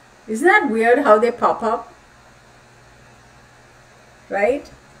 Isn't that weird how they pop up?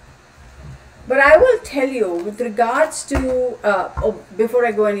 Right? But I will tell you, with regards to, before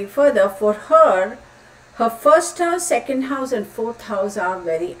I go any further, for her, her first house, second house, and fourth house are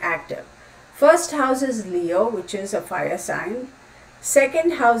very active. First house is Leo, which is a fire sign.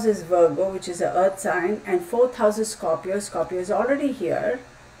 Second house is Virgo, which is an earth sign. And fourth house is Scorpio. Scorpio is already here,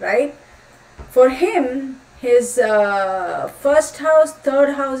 right? For him, his first house,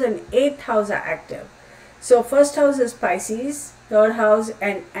 third house, and eighth house are active. So first house is Pisces, third house,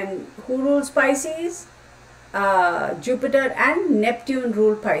 and who rules Pisces? Jupiter and Neptune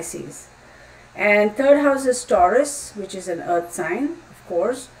rule Pisces. And third house is Taurus, which is an earth sign, of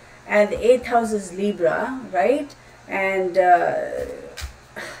course. And the eighth house is Libra, right? And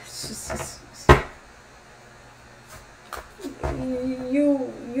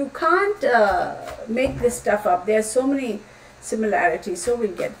you can't make this stuff up. There are so many similarities, so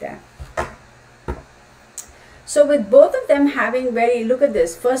we'll get there. So with both of them having very, look at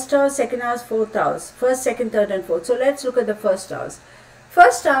this, first house, second house, fourth house, first, second, third, and fourth. So let's look at the first house.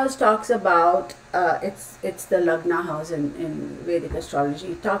 First house talks about, it's the Lagna house in Vedic astrology.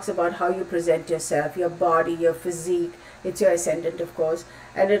 It talks about how you present yourself, your body, your physique. It's your ascendant, of course.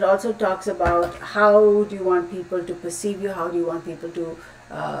 And it also talks about how do you want people to perceive you, how do you want people to,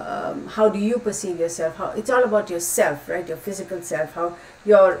 how do you perceive yourself. It's all about yourself, right? Your physical self, how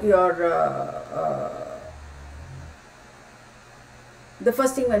the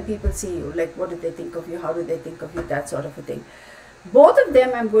first thing when people see you, like what do they think of you, how do they think of you, that sort of a thing. Both of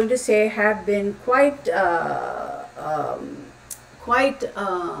them, I'm going to say, have been quite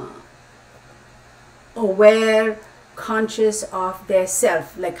aware, conscious of their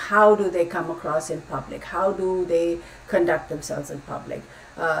self, like how do they come across in public, how do they conduct themselves in public,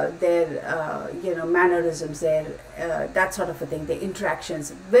 their mannerisms, their that sort of a thing, their interactions,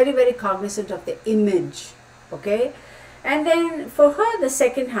 very, very cognizant of the image, okay? And then for her, the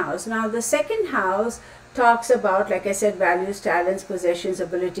second house. Now the second house talks about, like I said, values, talents, possessions,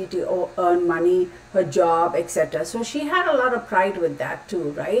 ability to earn money, her job, etc. So she had a lot of pride with that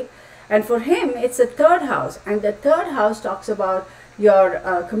too, right? And for him, it's the third house. And the third house talks about your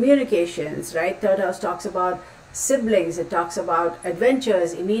communications, right? Third house talks about siblings. It talks about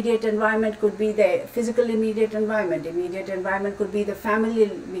adventures. Immediate environment could be the physical immediate environment. Immediate environment could be the family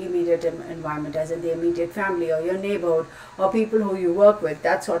immediate environment, as in the immediate family or your neighborhood or people who you work with,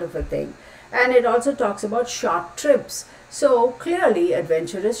 that sort of a thing. And it also talks about short trips. So clearly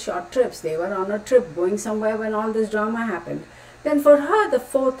adventurous short trips. They were on a trip going somewhere when all this drama happened. Then for her, the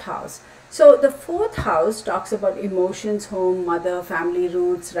fourth house. So the fourth house talks about emotions, home, mother, family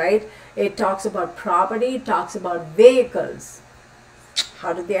roots, right? It talks about property, it talks about vehicles.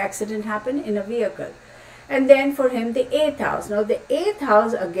 How did the accident happen? In a vehicle. And then for him, the eighth house. Now the eighth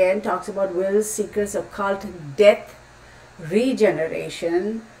house again talks about wills, secrets, occult, death,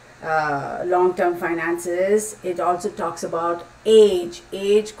 regeneration, long-term finances. It also talks about age.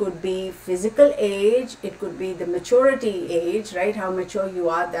 Age could be physical age, it could be the maturity age, right? How mature you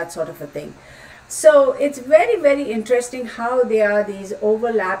are, that sort of a thing. So it's very, very interesting how there are these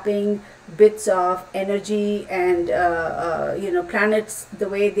overlapping bits of energy and planets, the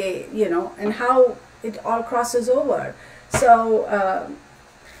way they, and how it all crosses over. So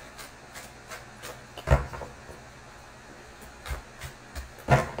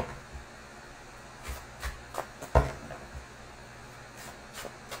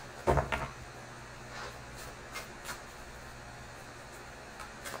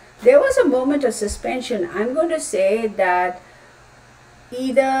there was a moment of suspension. I'm going to say that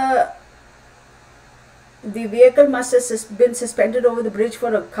either the vehicle must have been suspended over the bridge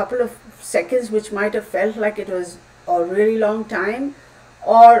for a couple of seconds, which might have felt like it was a really long time,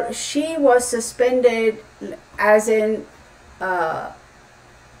 or she was suspended as in, oh,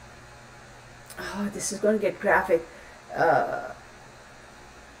 this is going to get graphic,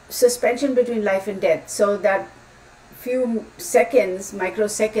 suspension between life and death. So that few seconds,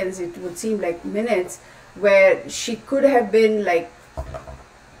 microseconds, it would seem like minutes, where she could have been like,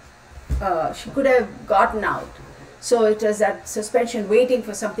 she could have gotten out. So it was that suspension, waiting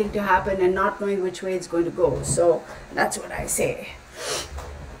for something to happen and not knowing which way it's going to go. So that's what I say.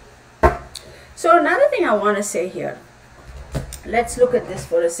 So another thing I want to say here, let's look at this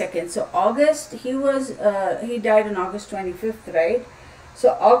for a second. So August, he died on August 25th, right?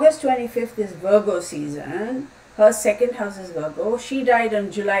 So August 25th is Virgo season. Her second house is Virgo. She died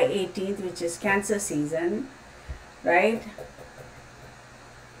on July 18th, which is Cancer season, right?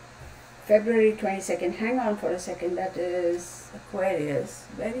 February 22nd, hang on for a second, that is Aquarius.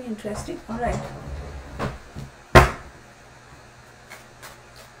 Very interesting. All right.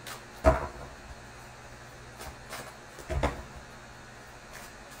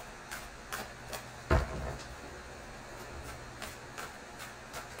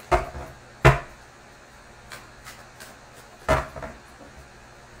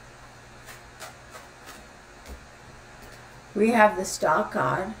 We have the star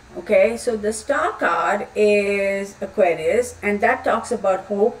card. Okay, so the star card is Aquarius, and that talks about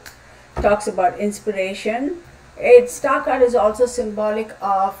hope, talks about inspiration. Star card is also symbolic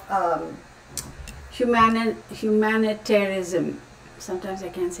of humanitarianism. Sometimes I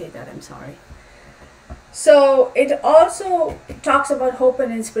can't say that, I'm sorry. So it also talks about hope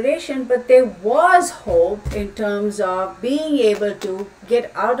and inspiration, but there was hope in terms of being able to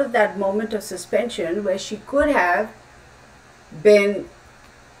get out of that moment of suspension where she could have been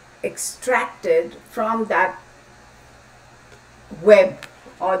extracted from that web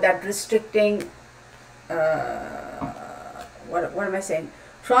or that restricting, what am I saying?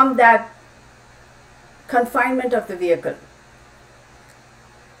 From that confinement of the vehicle.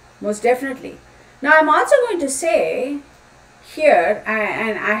 Most definitely. Now I'm also going to say here,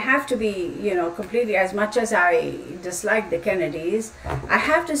 and I have to be, completely, as much as I dislike the Kennedys, I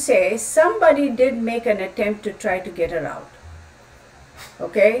have to say somebody did make an attempt to try to get her out.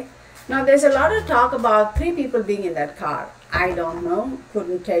 Okay, now there's a lot of talk about 3 people being in that car. I don't know,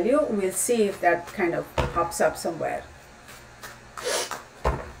 couldn't tell you. We'll see if that kind of pops up somewhere.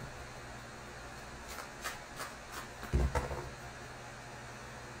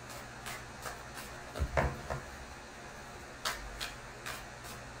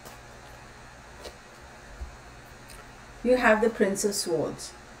 You have the Prince of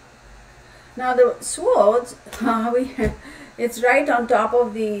Swords. Now the swords, it's right on top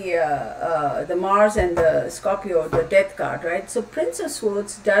of the Mars and the Scorpio, the death card, right? So Prince of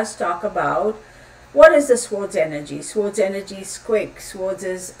Swords does talk about what is the swords energy. Swords energy is quick. Swords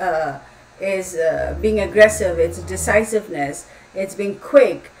is being aggressive. It's decisiveness. It's being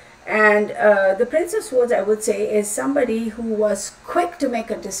quick. And the Prince of Swords, I would say, is somebody who was quick to make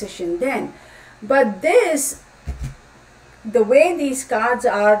a decision then. But this, the way these cards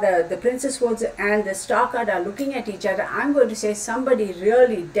are, the Prince of Swords and the Star card are looking at each other, I'm going to say somebody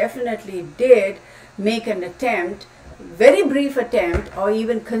really definitely did make an attempt, very brief attempt, or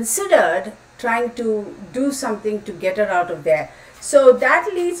even considered trying to do something to get her out of there. So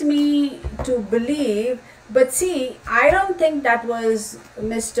that leads me to believe, but see, I don't think that was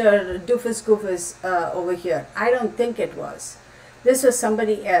Mr. Doofus Goofus over here. I don't think it was. This was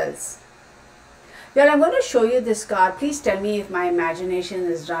somebody else. Well, I'm going to show you this card. Please tell me if my imagination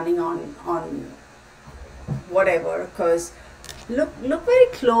is running on whatever, because look very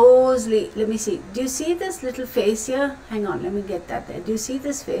closely. Let me see. Do you see this little face here? Hang on, let me get that there. Do you see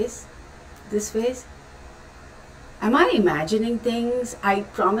this face? This face? Am I imagining things? I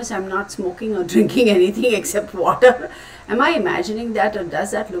promise I'm not smoking or drinking anything except water. Am I imagining that, or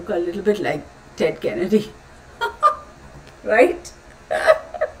does that look a little bit like Ted Kennedy? Right?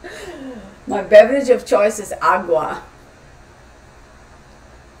 My beverage of choice is agua.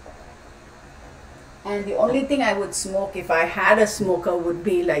 And the only thing I would smoke if I had a smoker would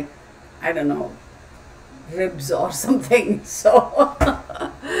be like, I don't know, ribs or something. So,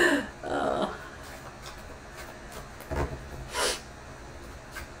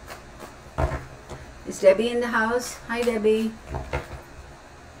 is Debbie in the house? Hi, Debbie.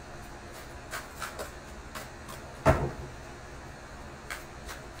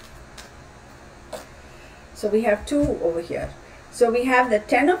 So we have 2 over here. So we have the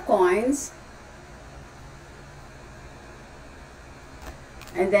 10 of coins,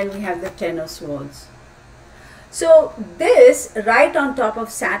 and then we have the 10 of swords. So this right on top of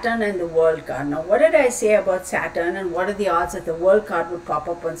Saturn and the World card. Now what did I say about Saturn, and what are the odds that the World card would pop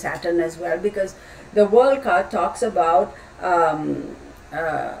up on Saturn as well? Because the World card talks about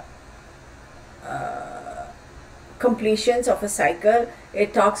completions of a cycle.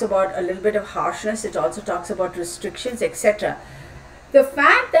 It talks about a little bit of harshness. It also talks about restrictions, etc. The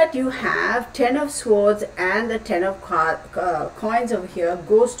fact that you have 10 of swords and the 10 of coins over here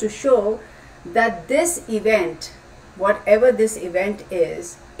goes to show that this event, whatever this event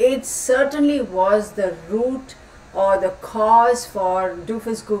is, it certainly was the root or the cause for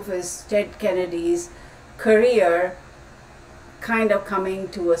Doofus Goofus Ted Kennedy's career kind of coming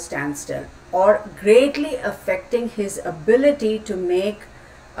to a standstill, or greatly affecting his ability to make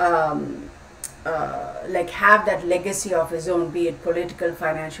like have that legacy of his own, be it political,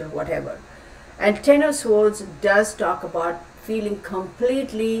 financial, whatever. And 10 of swords does talk about feeling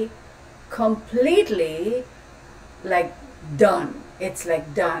completely like done. It's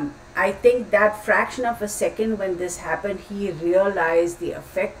like done. I think that fraction of a second when this happened, he realized the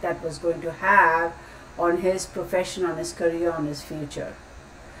effect that was going to have on his profession, on his career, on his future.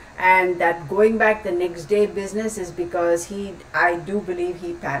 And that going back the next day business is because I do believe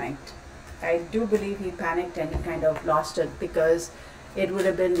he panicked. I do believe he panicked and he kind of lost it, because it would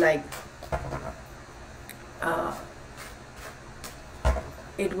have been like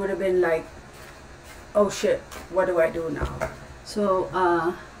oh shit, what do I do now? So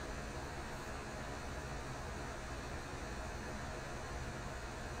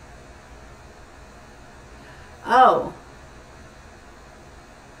oh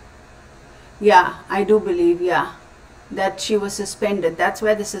yeah, I do believe, yeah, that she was suspended. That's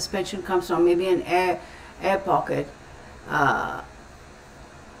where the suspension comes from, maybe an air pocket.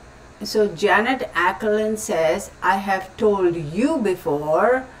 So Janet Ackerlin says, I have told you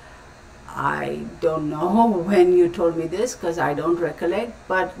before. I don't know when you told me this, because I don't recollect,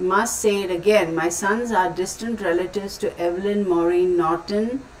 but must say it again. My sons are distant relatives to Evelyn Maureen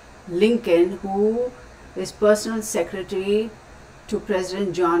Norton Lincoln, who is personal secretary to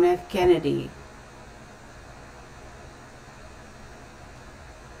President John F. Kennedy.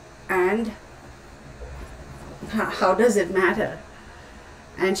 And how does it matter?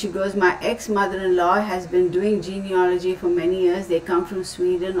 And she goes, my ex-mother-in-law has been doing genealogy for many years. They come from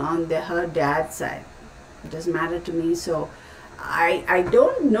Sweden on her dad's side. It doesn't matter to me. So I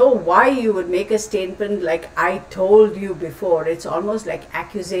don't know why you would make a statement like, I told you before. It's almost like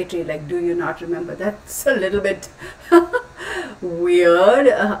accusatory, like, do you not remember? That's a little bit weird.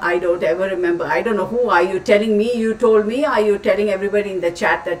 I don't ever remember. I don't know, who are you telling me you told me? Are you telling everybody in the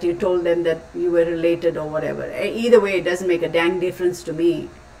chat that you told them that you were related or whatever? Either way, it doesn't make a dang difference to me.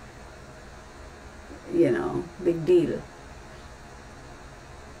 You know, big deal.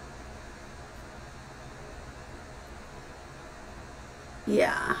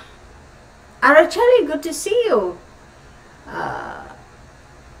 Yeah. Arachali, good to see you.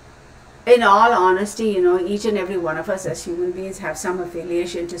 In all honesty, you know, each and every one of us as human beings have some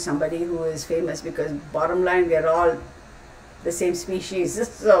affiliation to somebody who is famous, because bottom line, we are all the same species.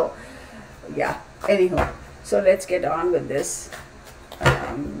 So, yeah. Anyhow, so let's get on with this.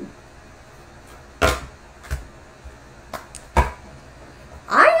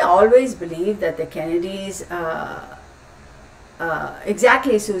 I always believe that the Kennedys,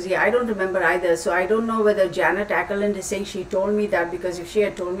 exactly, Susie, I don't remember either. So I don't know whether Janet Ackerland is saying she told me that, because if she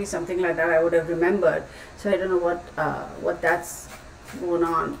had told me something like that, I would have remembered. So I don't know what that's going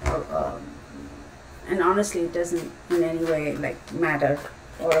on. And honestly, it doesn't in any way like matter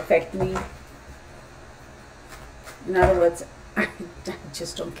or affect me. In other words, I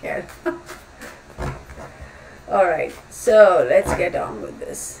just don't care. All right, so let's get on with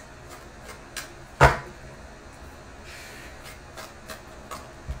this.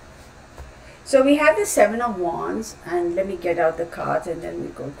 So we have the Seven of Wands, and let me get out the cards and then we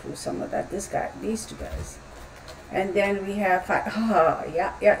go through some of that. These two guys. And then we have Five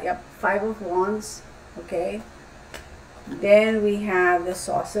of Wands, okay. Then we have the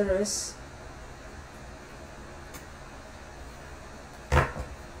Sorceress.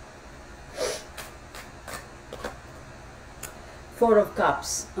 Four of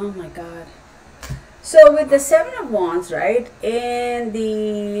Cups. Oh my God. So with the Seven of Wands, right, in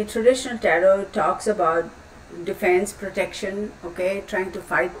the traditional tarot, it talks about defense, protection, okay, trying to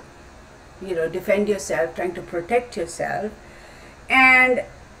fight, you know, defend yourself, trying to protect yourself. And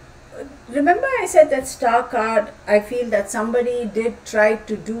remember I said that Star card, I feel that somebody did try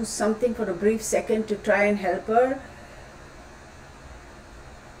to do something for a brief second to try and help her.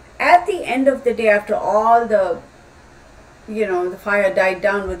 at the end of the day, after all the, the fire died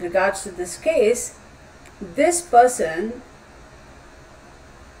down with regards to this case, this person,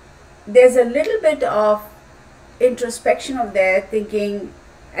 there's a little bit of introspection of there, thinking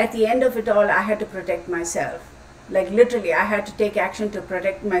at the end of it all, I had to protect myself. Like literally, I had to take action to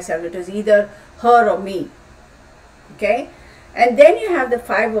protect myself. It was either her or me. Okay? And then you have the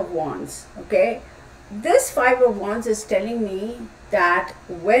Five of Wands. Okay? This Five of Wands is telling me that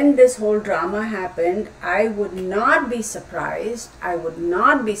when this whole drama happened, I would not be surprised. I would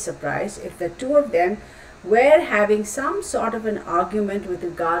not be surprised if the two of them were having some sort of an argument with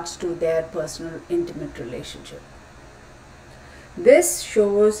regards to their personal intimate relationship. This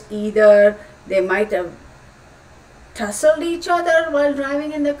shows either they might have tussled each other while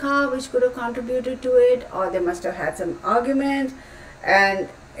driving in the car, which could have contributed to it, or they must have had some argument, and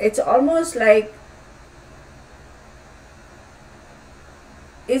it's almost like,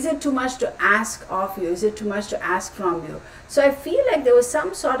 is it too much to ask of you? Is it too much to ask from you? So I feel like there was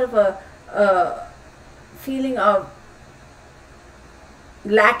some sort of a feeling of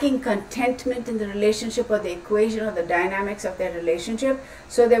lacking contentment in the relationship, or the equation or the dynamics of their relationship.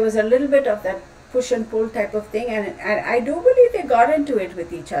 So there was a little bit of that push and pull type of thing, and I do believe they got into it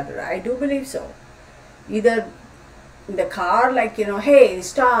with each other. I do believe so. Either in the car, like, hey,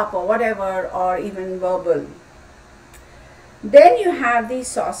 stop, or whatever, or even verbal. Then you have the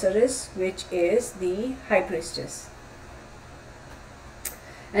Sorceress, which is the High Priestess.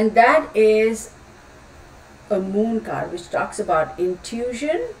 And that is a moon card, which talks about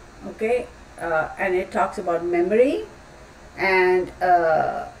intuition, okay, and it talks about memory, and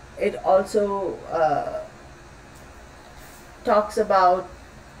it also talks about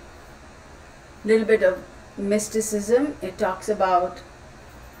a little bit of mysticism. It talks about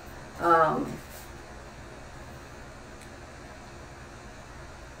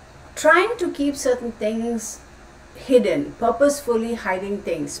trying to keep certain things hidden, purposefully hiding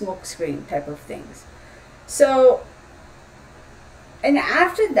things, smoke screen type of things. So, and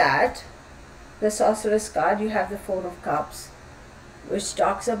after that, the Sorceress card, you have the Four of Cups, which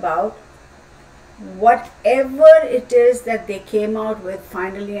talks about whatever it is that they came out with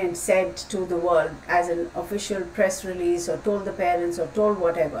finally and said to the world as an official press release, or told the parents, or told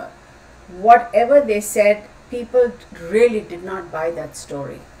whatever they said, people really did not buy that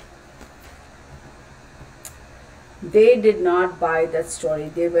story. They did not buy that story.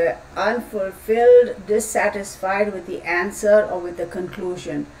 They were unfulfilled, dissatisfied with the answer or with the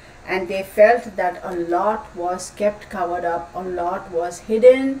conclusion. And they felt that a lot was kept covered up, a lot was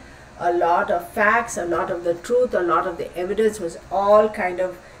hidden, a lot of facts, a lot of the truth, a lot of the evidence was all kind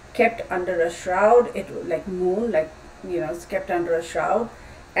of kept under a shroud. It was like moon, like, it's kept under a shroud.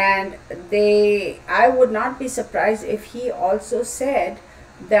 And I would not be surprised if he also said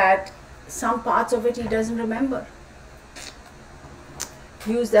that some parts of it he doesn't remember.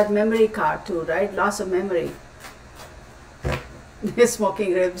 Use that memory card too, right? Loss of memory.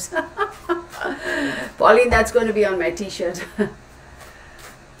 Smoking ribs. Pauline, that's going to be on my t-shirt.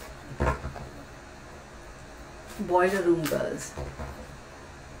 Boiler Room Girls.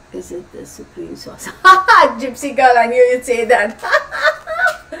 Is it the supreme sauce? Gypsy girl, I knew you'd say that.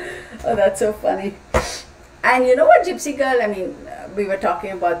 Oh, that's so funny. And you know what, Gypsy girl, I mean, we were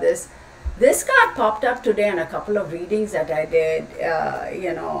talking about this. This card popped up today on a couple of readings that I did.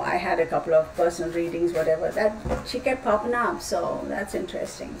 I had a couple of personal readings, whatever. That she kept popping up, so that's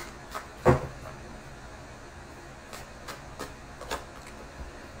interesting.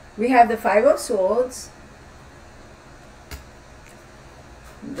 We have the Five of Swords.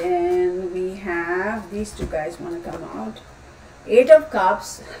 Then we have, these two guys want to come out. Eight of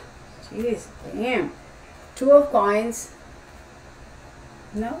Cups. Jeez, damn. Two of Coins.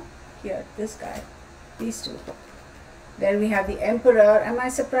 No? Here, this guy, these two. Then we have the Emperor. Am I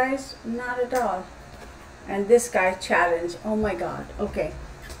surprised? Not at all. And this guy, Challenge. Oh my God. Okay.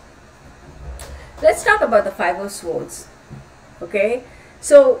 Let's talk about the Five of Swords. Okay.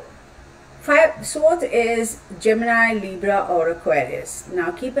 So, Five Swords is Gemini, Libra, or Aquarius. Now,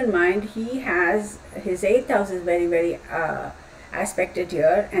 keep in mind, he has his 8th house is very, very aspected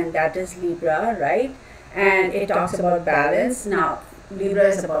here, and that is Libra, right? And it talks about balance. Now, Libra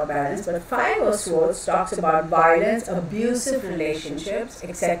is about balance, but Five of Swords talks about violence, abusive relationships,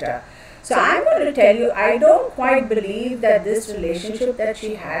 etc. So I'm going to tell you, I don't quite believe that this relationship that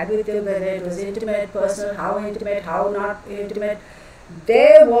she had with him, whether it was intimate, personal, how intimate, how not intimate,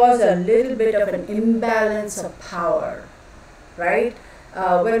 there was a little bit of an imbalance of power, right?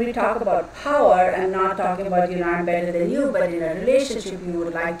 when we talk about power, I'm not talking about, I'm better than you, but in a relationship, you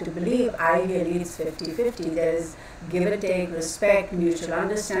would like to believe ideally it's 50-50. There is give and take, respect, mutual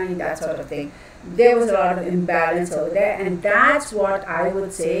understanding, that sort of thing. There was a lot of imbalance over there, and that's what I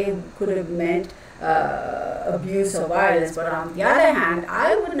would say could have meant abuse or violence. But on the other hand,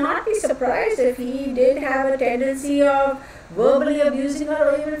 I would not be surprised if he did have a tendency of verbally abusing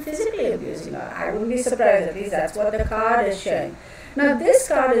her or even physically abusing her. I wouldn't be surprised. At least that's what the card is showing. Now, this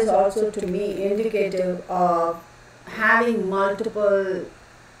card is also, to me, indicative of having multiple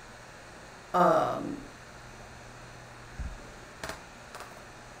how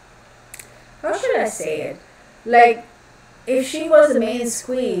should I say it? Like, if she was the main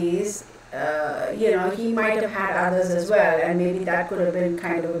squeeze, he might have had others as well, and maybe that could have been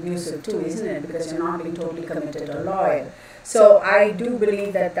kind of abusive too, isn't it? Because you're not being totally committed or loyal. So I do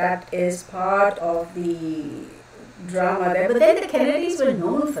believe that that is part of the drama there. But then the Kennedys were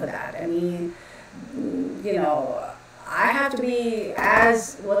known for that. I mean, I have to be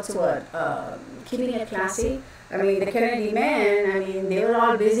keeping it classy. I mean, the Kennedy men, they were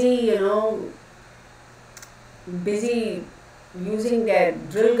all busy, busy using their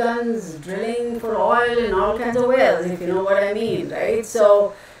drill guns, drilling for oil in all kinds of wells, if you know what I mean, right?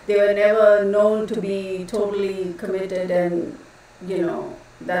 So they were never known to be totally committed and,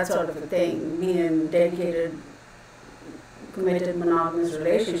 that sort of a thing, being in dedicated, committed, monogamous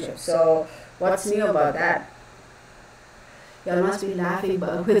relationships. So what's new about that? Y'all must be laughing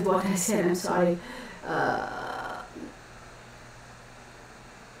with what I said, I'm sorry.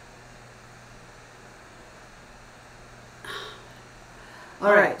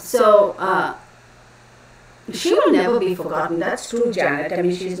 All right, so she will never be forgotten. That's true, Janet. I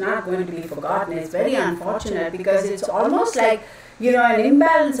mean, she's not going to be forgotten. It's very unfortunate because it's almost like, an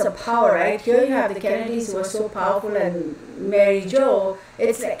imbalance of power, right? Here you have the Kennedys who are so powerful and Mary Jo.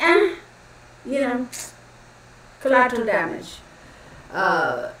 It's like, collateral damage.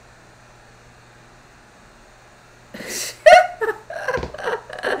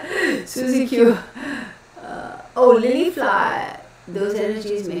 Susie Q. Lily Fly. Those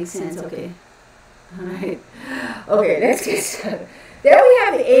energies make sense, okay. Alright. Okay, let's get started. There we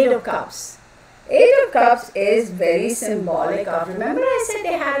have the Eight of Cups. Eight of Cups is very symbolic of, remember I said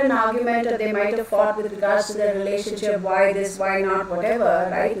they had an argument or they might have fought with regards to their relationship, why this, why not, whatever,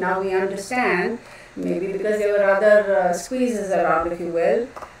 right? Now we understand, maybe because there were other squeezes around, if you will.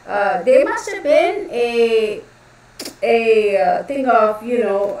 There must have been a thing of,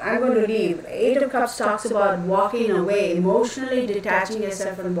 I'm going to leave. Eight of Cups talks about walking away, emotionally detaching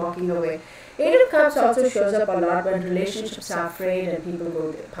yourself and walking away. Eight of Cups also shows up a lot when relationships are frayed and people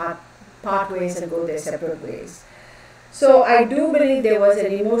go part ways and go their separate ways. So I do believe there was an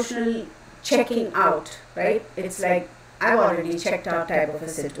emotional checking out, right? It's like, I've already checked out type of a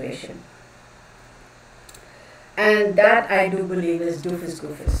situation. And that I do believe is doofus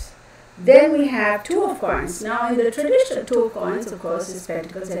goofus. Then we have Two of Coins. Now in the traditional Two of Coins, of course, is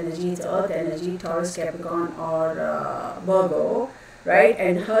Pentacles energy, it's Earth energy, Taurus, Capricorn, or Virgo, right?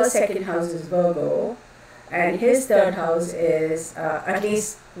 And her second house is Virgo, and his third house is, at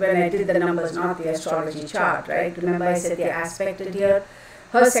least when I did the numbers, not the astrology chart, right? Remember I said they're aspected here.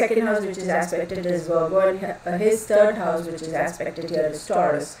 Her second house, which is aspected, is Virgo, and his third house, which is aspected here, is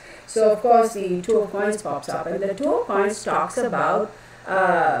Taurus. So of course the Two of Coins pops up, and the Two of Coins talks about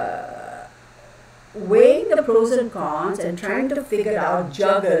weighing the pros and cons and trying to figure out,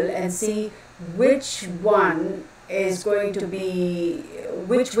 juggle and see which one is going to be,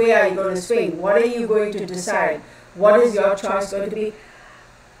 which way are you going to swing, what are you going to decide, what is your choice going to be.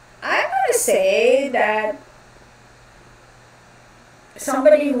 I'm going to say that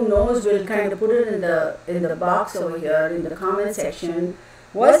somebody who knows will kind of put it in the box over here in the comment section.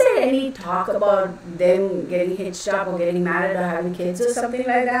 Was there any talk about them getting hitched up or getting married or having kids or something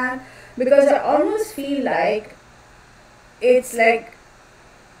like that? Because I almost feel like it's like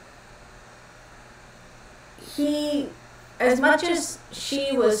he, as much as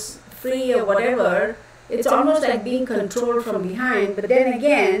she was free or whatever, it's almost like being controlled from behind, but then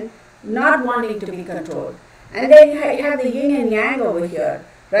again, not wanting to be controlled. And then you have the yin and yang over here,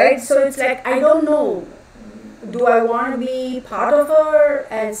 right? So it's like, I don't know. Do I want to be part of her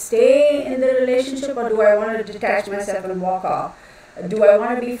and stay in the relationship, or do I want to detach myself and walk off? Do I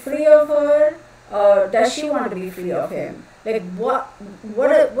want to be free of her, or does she want to be free of him? Like,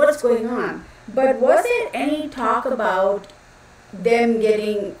 what's going on? But was there any talk about them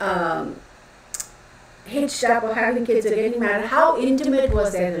getting hitched up or having kids or getting married? How intimate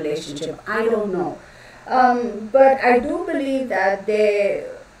was their relationship? I don't know. But I do believe that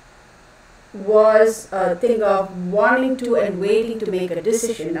was a thing of wanting to and waiting to make a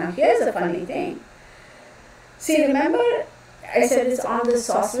decision. Now, here's the funny thing. See, remember I said it's on the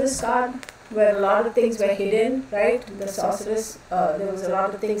sorceress card where a lot of things were hidden, right? The sorceress, there was a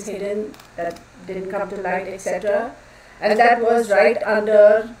lot of things hidden that didn't come to light, etc. And that was right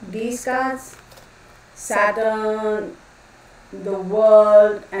under these cards: Saturn, the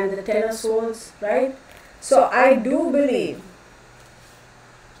world, and the Ten of Swords, right? So I do believe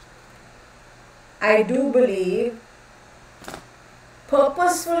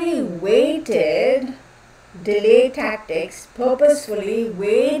purposefully waited, delay tactics, purposefully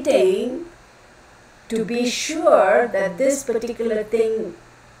waiting to be sure that this particular thing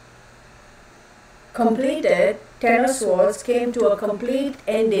completed. Ten of Swords came to a complete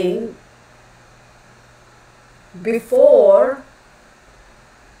ending before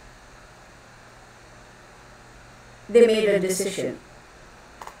they made a decision.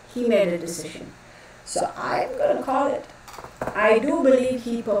 He made a decision. So I'm going to call it. I do believe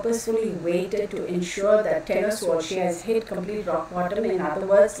he purposefully waited to ensure that Ten of Swords, she has hit complete rock bottom. In other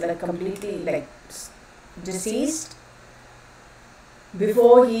words, like completely like deceased,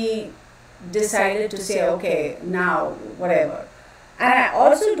 before he decided to say, okay, now whatever. And I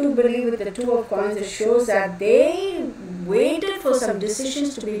also do believe with the Two of Coins, it shows that they waited for some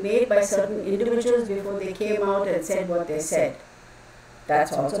decisions to be made by certain individuals before they came out and said what they said.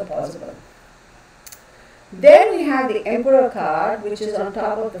 That's also possible. Then we have the Emperor card, which is on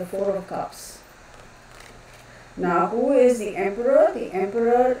top of the Four of Cups. Now, who is the Emperor? The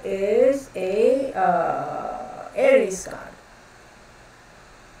Emperor is a Aries card.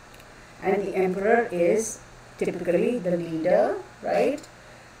 And the Emperor is typically the leader, right?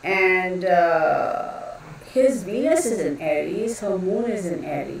 And his Venus is in Aries, her moon is in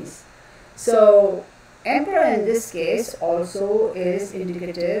Aries. So Emperor in this case also is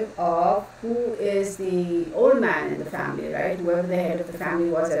indicative of who is the old man in the family, right? Whoever the head of the family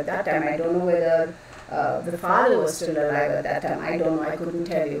was at that time. I don't know whether the father was still alive at that time. I don't know, I couldn't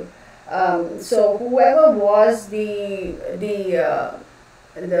tell you. So whoever was the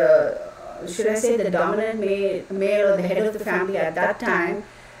should I say the dominant male or the head of the family at that time,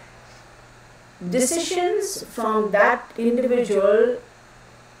 decisions from that individual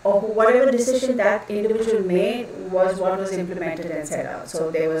or whatever decision that individual made was what was implemented and set out.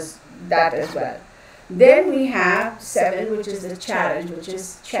 So there was that as well. Then we have 7, which is the challenge, which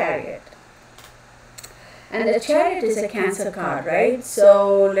is Chariot. And the Chariot is a Cancer card, right?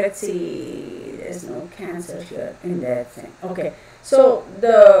 So let's see, there's no Cancer here in that thing. Okay. So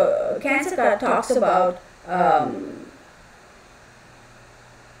the Cancer card talks about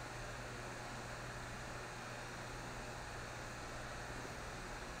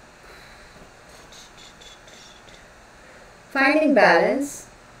finding balance,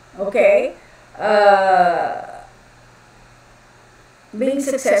 okay, being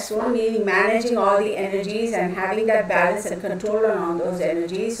successful, meaning managing all the energies and having that balance and control on those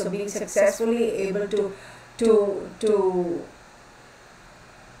energies. So being successfully able to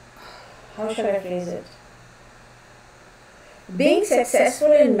how should I phrase it? Being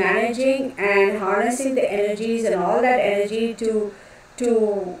successful in managing and harnessing the energies and all that energy to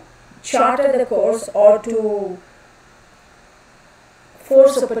charter the course or to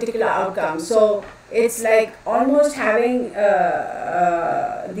force a particular outcome. So it's like almost having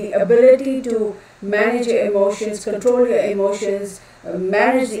the ability to manage your emotions, control your emotions,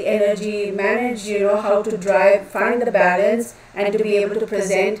 manage the energy, manage, how to drive, find the balance, and to be able to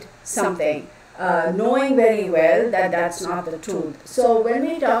present something, knowing very well that that's not the truth. So when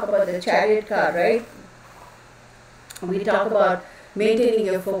we talk about the Chariot card, right, we talk about maintaining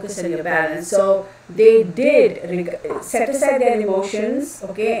your focus and your balance. So they did set aside their emotions,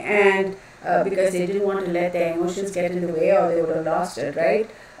 okay, and because they didn't want to let their emotions get in the way or they would have lost it, right?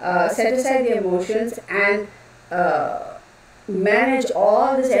 Set aside their emotions and manage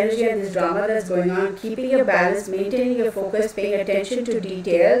all this energy and this drama that's going on, keeping your balance, maintaining your focus, paying attention to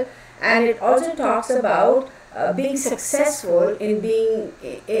detail. And it also talks about being successful in being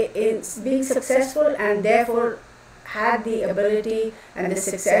successful and therefore had the ability and the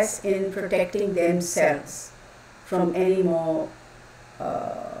success in protecting themselves from any more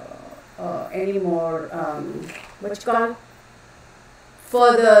what you call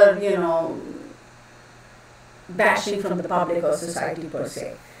further, bashing from the public or society per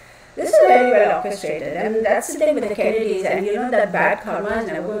se. This is very well orchestrated, and that's the thing with the Kennedys, and that bad karma is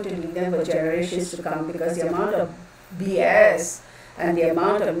never going to leave them for generations to come, because the amount of BS and the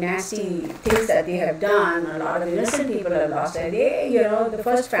amount of nasty things that they have done, a lot of innocent people have lost. And they, the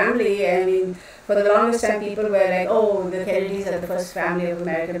first family, I mean, for the longest time people were like, oh, the Kennedys are the first family of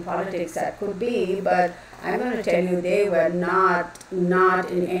American politics. That could be, but I'm going to tell you, they were not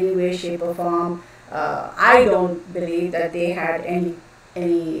in any way, shape or form. I don't believe that they had any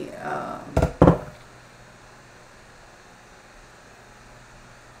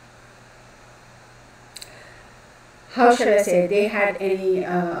how shall I say, they had any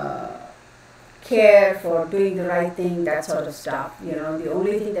care for doing the right thing, that sort of stuff. The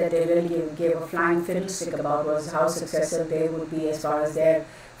only thing that they really gave a flying fiddlestick about was how successful they would be as far as their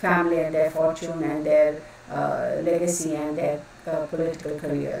family and their fortune and their legacy and their political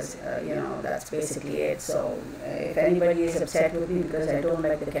careers. That's basically it. So if anybody is upset with me because I don't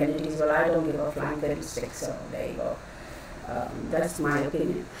like the Kennedys, well, I don't give a flying fiddlestick. So there you go. That's my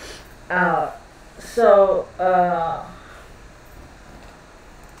opinion.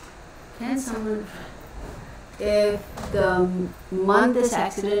 Can someone, if the month this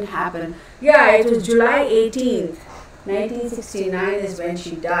accident happened, yeah, it was July 18th, 1969 is when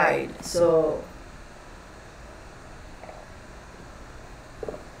she died. So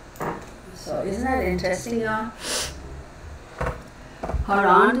isn't that interesting? Her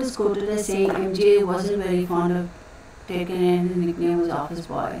aunt is quoted as saying MJ wasn't very fond of taking in, his nickname was office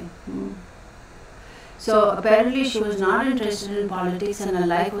boy. So apparently she was not interested in politics and her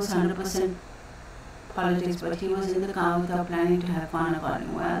life was 100% politics, but he was in the car without planning to have fun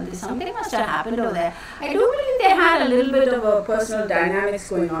according. Well, something must have happened over there. I do believe they had a little bit of a personal dynamics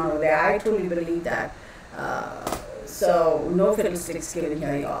going on over there. I truly believe that. So no fiddlesticks given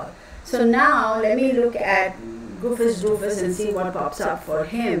here, y'all. So now let me look at Goofus Doofus and see what pops up for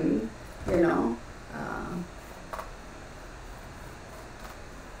him,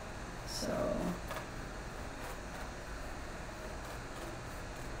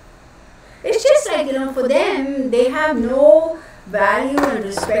 It's just like, for them, they have no value and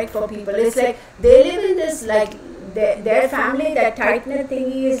respect for people. It's like they live in this, like, their family, that tight-knit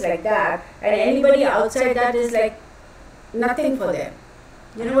thingy is like that, and anybody outside that is like nothing for them.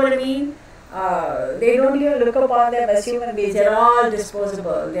 You know what I mean? They don't even look upon them as human beings. They're all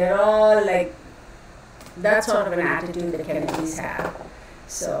disposable. They're all like, that sort of an attitude the Kennedys have.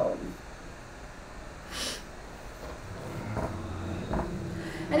 So,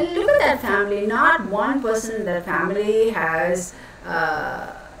 and look at that family. Not one person in that family has,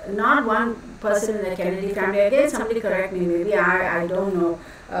 not one person in the Kennedy family, again somebody correct me, maybe I don't know,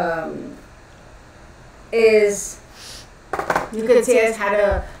 is, you could say, has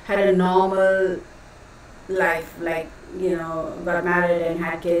had a normal life, like, got married and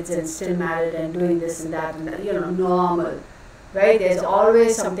had kids and still married and doing this and that, and normal, right? There's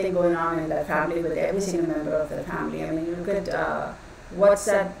always something going on in that family with every single member of the family. I mean, you look at what's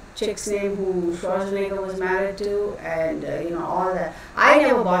that chick's name who Schwarzenegger was married to, and all that. I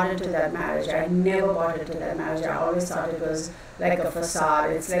never bought into that marriage. I always thought it was like a facade.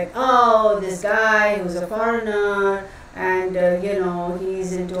 It's like, oh, this guy who's a foreigner, and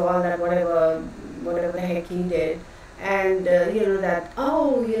he's into all that, whatever the heck he did, and that,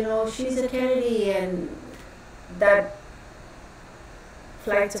 oh, she's a Kennedy, and that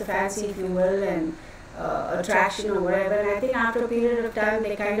flights of fancy, if you will, and attraction or whatever. And I think after a period of time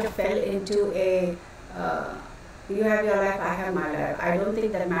they kind of fell into a you have your life, I have my life. I don't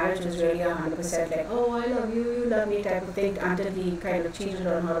think that marriage was really 100% like, oh, I love you, you love me type of thing, until he kind of cheated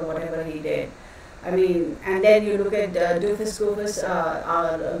on her or whatever he did. I mean, and then you look at Doofus Goofus,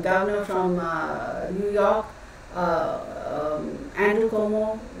 our governor from New York, Andrew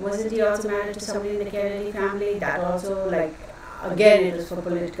Cuomo, wasn't he also married to somebody in the Kennedy family? That also, like, again, it was for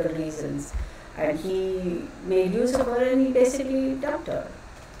political reasons. And he made use of her and he basically dumped her.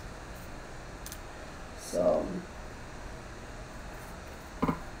 So,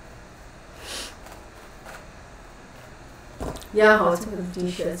 yeah, also with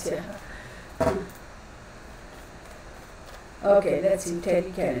t-shirts, yeah. Okay, let's see,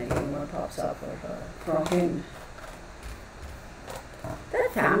 Teddy Kennedy, what pops up for her, from him.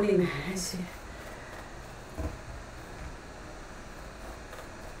 That family, man, I see.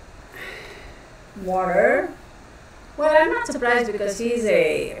 Water. Well, I'm not surprised because he's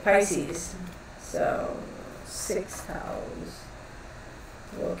a Pisces. So, 6th house,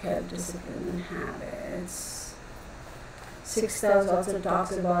 work, health, discipline, and habits. 6th house also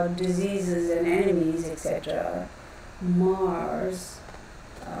talks about diseases and enemies, etc. Mars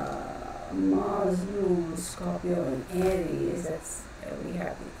rules Scorpio and Aries. That's, we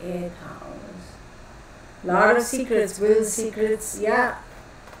have the 8th house. Lot of secrets, will secrets, yeah.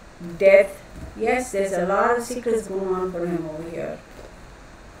 death. Yes, there's a lot of secrets going on for him over here.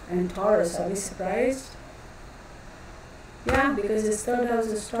 And Taurus, are we surprised? Yeah, because his third house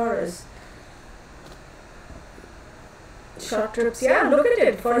is Taurus. Short trips, yeah, look at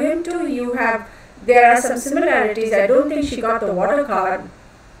it. For him too, there are some similarities. I don't think she got the water card,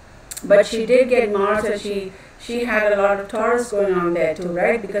 but she did get Mars, and she had a lot of Taurus going on there too,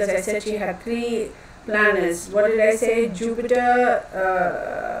 right? Because I said she had 3 planets. What did I say? Jupiter,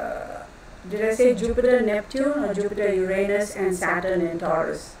 did I say Jupiter, Neptune, or Jupiter, Uranus, and Saturn in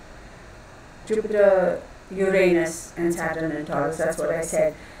Taurus? Jupiter, Uranus, and Saturn in Taurus, that's what I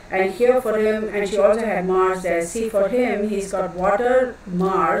said. And here for him, and she also had Mars there. See, for him, he's got water,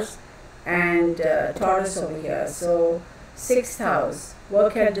 Mars, and Taurus over here. So, 6th house,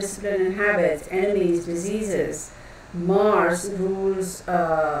 work, health, discipline, and habits, enemies, diseases. Mars rules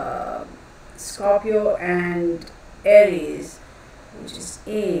Scorpio and Aries, which is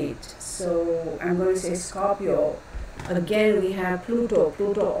 8. So, I'm going to say Scorpio. Again, we have Pluto.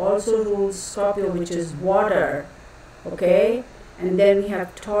 Pluto also rules Scorpio, which is water. Okay? And then we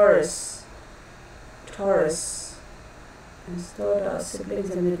have Taurus. Taurus. And third are siblings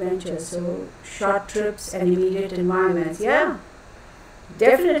and adventures. So, short trips and immediate environments. Yeah.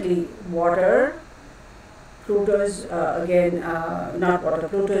 Definitely water. Pluto's, again, not water.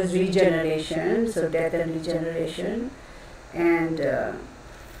 Pluto's regeneration. So, death and regeneration. And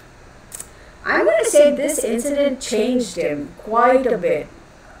I'm going to say this incident changed him quite a bit.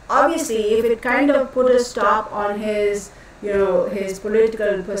 Obviously, if it kind of put a stop on his, his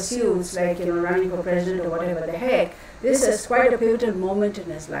political pursuits, like, running for president or whatever the heck, this is quite a pivotal moment in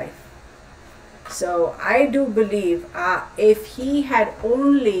his life. So I do believe if he had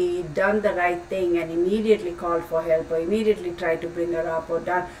only done the right thing and immediately called for help, or immediately tried to bring her up, or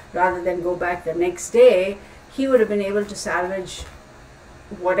done, rather than go back the next day, he would have been able to salvage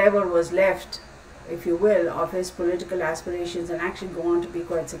whatever was left, if you will, of his political aspirations and actually go on to be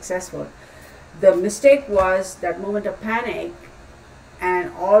quite successful. The mistake was that moment of panic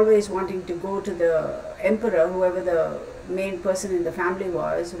and always wanting to go to the emperor, whoever the main person in the family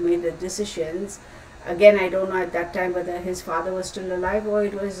was, who made the decisions. Again, I don't know at that time whether his father was still alive or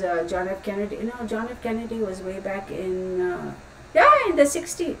it was John F. Kennedy. John F. Kennedy was way back in, in the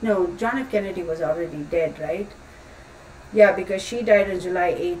 60s. No, John F. Kennedy was already dead, right? Yeah, because she died in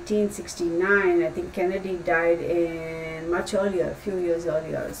July 1869. I think Kennedy died in much earlier, a few years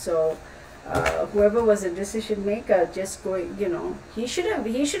earlier. So whoever was the decision maker, just going, he should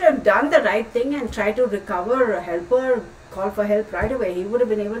have done the right thing and tried to recover, help her, call for help right away. He would have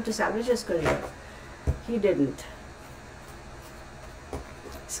been able to salvage his career. He didn't.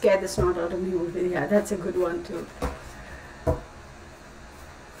 Scared the snot out of me. Yeah, that's a good one too.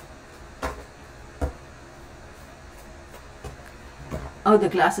 Oh, the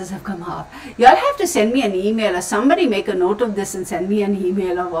glasses have come off. Y'all have to send me an email, or somebody make a note of this and send me an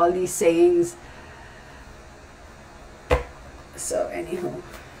email of all these sayings. So anyhow,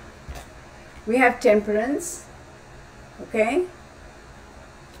 we have temperance. Okay,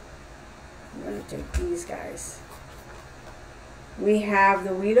 I'm going to take these guys. We have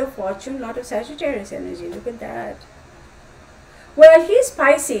the Wheel of Fortune, lot of Sagittarius energy. Look at that. Well, he's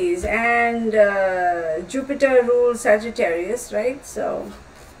Pisces, and Jupiter rules Sagittarius, right? So,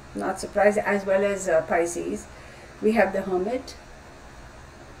 not surprised, as well as Pisces. We have the Hermit.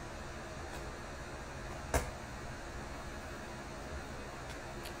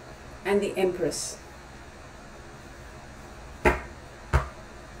 And the Empress.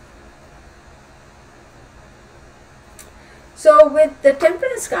 So, with the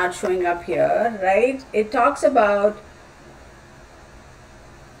Temperance card showing up here, right, it talks about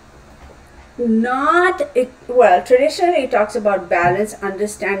traditionally it talks about balance,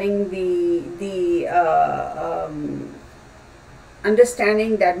 understanding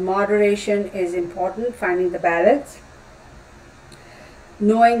understanding that moderation is important, finding the balance,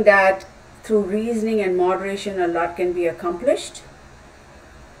 knowing that through reasoning and moderation a lot can be accomplished.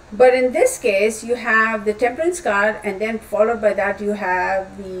 But in this case, you have the Temperance card, and then followed by that you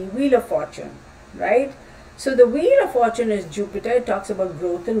have the Wheel of Fortune, right? So the Wheel of Fortune is Jupiter. It talks about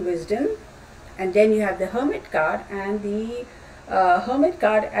growth and wisdom. And then you have the Hermit card, and the Hermit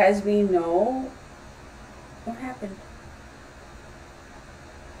card, as we know, what happened?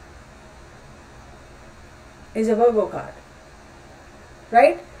 Is a Virgo card,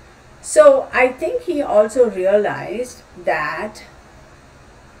 right? So I think he also realized that,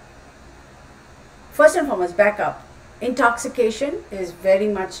 first and foremost, back up, intoxication is very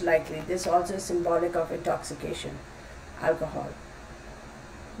much likely. This also is symbolic of intoxication, alcohol.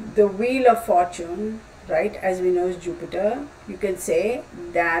 The Wheel of Fortune, right, as we know is Jupiter, you can say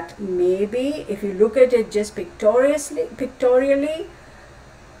that maybe if you look at it just pictorially,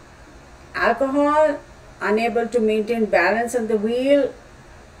 alcohol, unable to maintain balance on the wheel,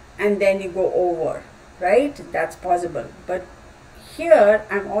 and then you go over, right? That's possible. But here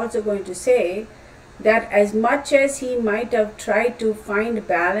I'm also going to say that as much as he might have tried to find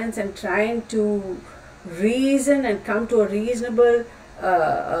balance and trying to reason and come to a reasonable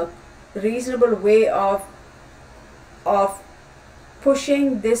way of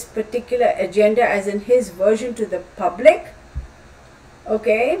pushing this particular agenda, as in his version, to the public,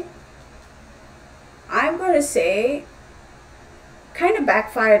 okay, I'm going to say kind of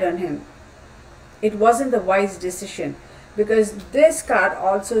backfired on him. It wasn't the wise decision, because this card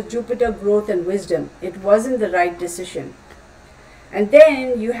also, Jupiter, growth and wisdom, it wasn't the right decision. And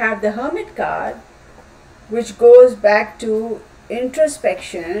then you have the Hermit card, which goes back to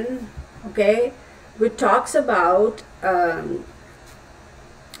introspection, okay, which talks about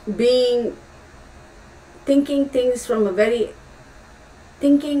thinking things from a very,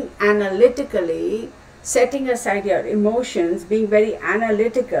 thinking analytically, setting aside your emotions, being very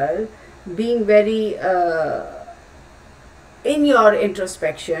analytical, being very in your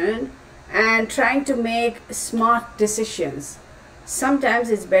introspection, and trying to make smart decisions. Sometimes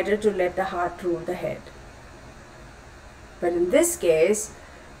it's better to let the heart rule the head. But in this case,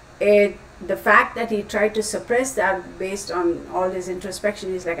 the fact that he tried to suppress that based on all his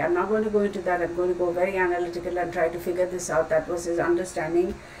introspection, he's like, I'm not going to go into that, I'm going to go very analytical and try to figure this out. That was his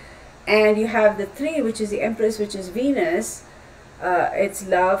understanding. And you have the 3, which is the Empress, which is Venus. It's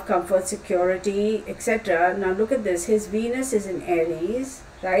love, comfort, security, etc. Now look at this. His Venus is in Aries,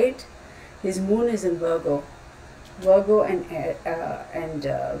 right? His moon is in Virgo. Virgo and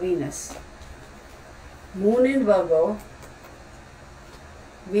Venus. Moon in Virgo,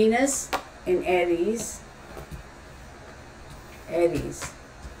 Venus in Aries.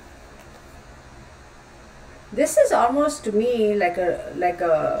 This is almost to me like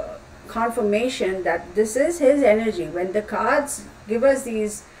a confirmation that this is his energy. When the cards give us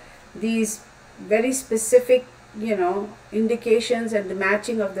these very specific, you know, indications, and the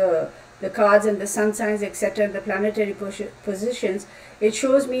matching of the cards and the sun signs, etc., the planetary positions, it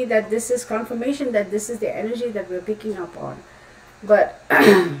shows me that this is confirmation that this is the energy that we're picking up on. But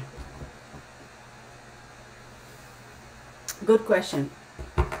good question.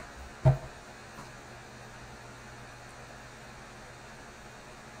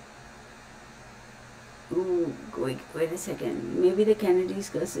 Ooh, wait a second. Maybe the Kennedy's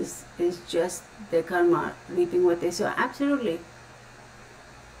curse is just their karma reaping what they sow. Absolutely.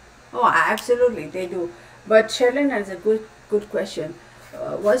 Oh, absolutely, they do. But Sherlyn has a good question.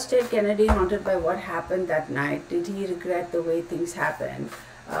 Was Ted Kennedy haunted by what happened that night? Did he regret the way things happened?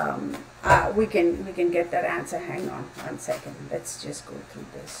 We can get that answer. Hang on 1 second. Let's just go through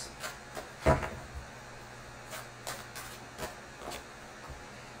this.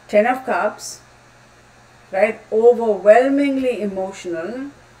 Ten of Cups, right? Overwhelmingly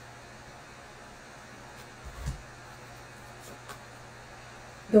emotional.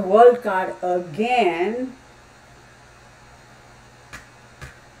 The World card again.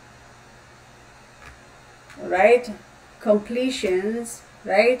 Right? Completions,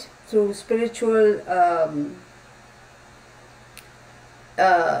 right? Through spiritual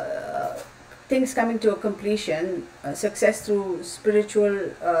things coming to a completion, success through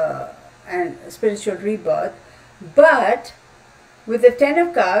spiritual and spiritual rebirth. But with the Ten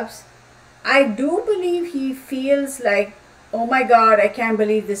of Cups, I do believe he feels like, oh my God, I can't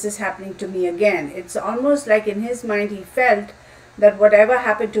believe this is happening to me again. It's almost like in his mind he felt that whatever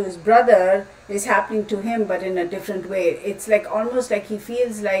happened to his brother is happening to him, but in a different way. It's like almost like he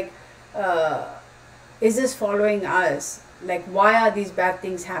feels like, is this following us? Like, why are these bad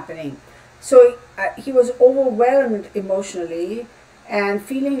things happening? So he was overwhelmed emotionally and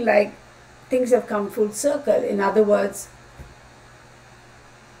feeling like things have come full circle. In other words,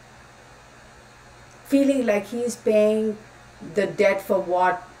 feeling like he's paying the debt for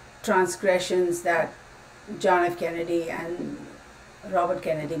what transgressions that John F. Kennedy and Robert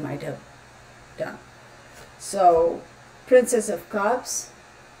Kennedy might have done. So, Princess of Cups,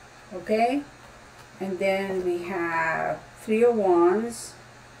 okay, and then we have Three of Wands.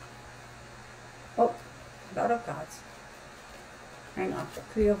 Oh, a lot of cards. Hang on,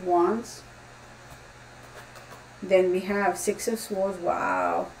 Three of Wands. Then we have Six of Swords.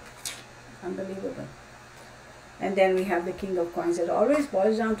 Wow, unbelievable. And then we have the King of Coins. It always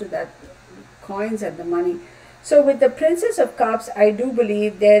boils down to that coins and the money. So with the Princess of Cups, I do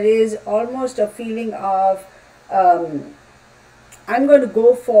believe there is almost a feeling of I'm going to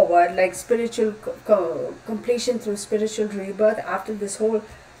go forward like spiritual completion through spiritual rebirth after this whole,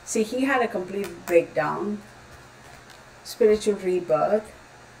 see, he had a complete breakdown, spiritual rebirth,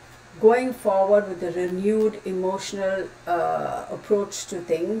 going forward with a renewed emotional approach to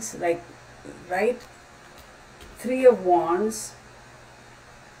things, like, right? Three of Wands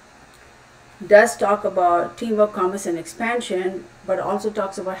does talk about teamwork, commerce, and expansion, but also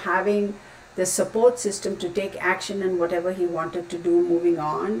talks about having the support system to take action in whatever he wanted to do moving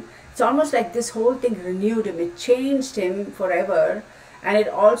on. It's almost like this whole thing renewed him. It changed him forever, and it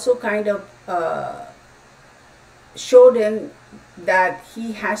also kind of showed him that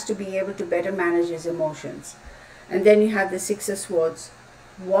he has to be able to better manage his emotions. And then you have the Six of Swords,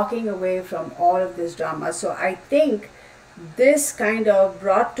 walking away from all of this drama. So I think this kind of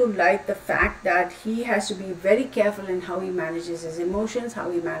brought to light the fact that he has to be very careful in how he manages his emotions,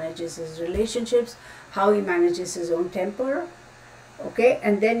 how he manages his relationships, how he manages his own temper. Okay,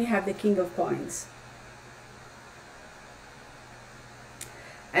 and then you have the King of Coins.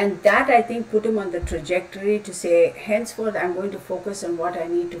 And that, I think, put him on the trajectory to say, henceforth, I'm going to focus on what I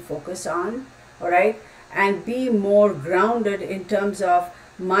need to focus on, all right? And be more grounded in terms of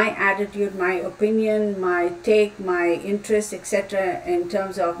my attitude, my opinion, my take, my interest, etc., in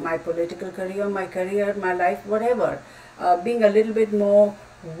terms of my political career, my life, whatever. Being a little bit more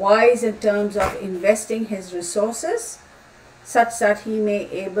wise in terms of investing his resources such that he may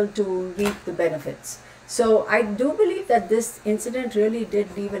able to reap the benefits. So I do believe that this incident really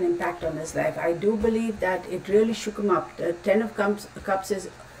did leave an impact on his life. I do believe that it really shook him up. The Ten of Cups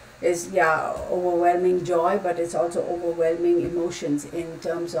is yeah, overwhelming joy, but it's also overwhelming emotions in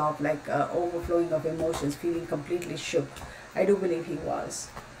terms of like overflowing of emotions, feeling completely shook. I do believe he was.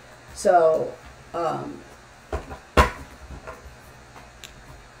 So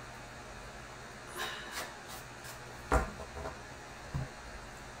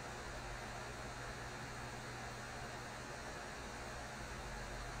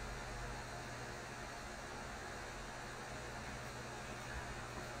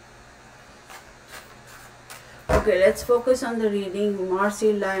okay, let's focus on the reading.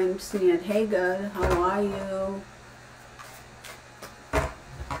 Marcy Limes, hey girl, how are you?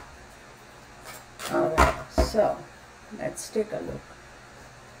 Alright, so let's take a look.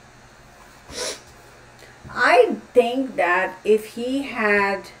 I think that if he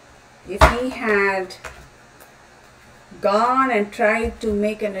had gone and tried to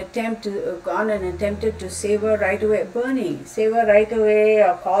make an attempt to, attempted to save her right away, Bernie, save her right away,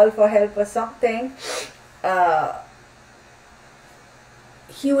 or call for help or something,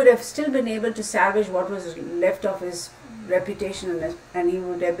 he would have still been able to salvage what was left of his reputation, and he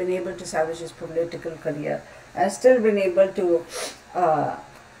would have been able to salvage his political career and still been able to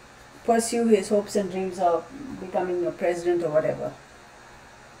pursue his hopes and dreams of becoming a president or whatever.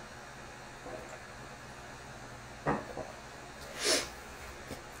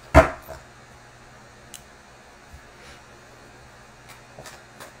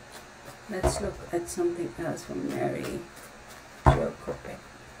 Let's look at something else from Mary Jo Kopechne.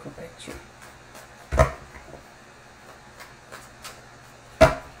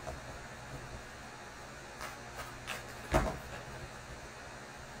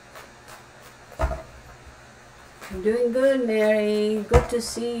 I'm doing good, Mary. Good to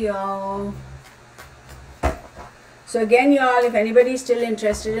see y'all. So again, y'all, if anybody is still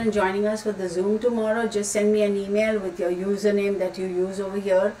interested in joining us for the Zoom tomorrow, just send me an email with your username that you use over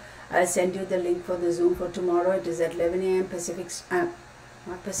here. I'll send you the link for the Zoom for tomorrow. It is at 11 a.m. Pacific,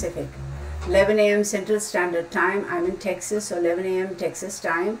 not Pacific, 11 a.m. Central Standard Time. I'm in Texas, so 11 a.m. Texas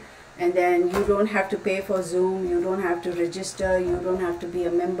time. And then you don't have to pay for Zoom. You don't have to register. You don't have to be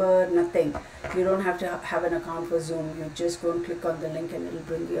a member, nothing. You don't have to have an account for Zoom. You just go and click on the link and it'll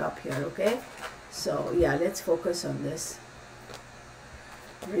bring you up here, okay? So yeah, let's focus on this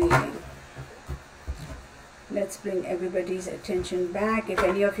reading. Let's bring everybody's attention back. If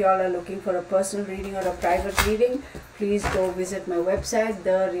any of y'all are looking for a personal reading or a private reading, please go visit my website,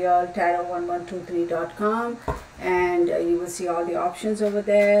 therealtarot1123.com, and you will see all the options over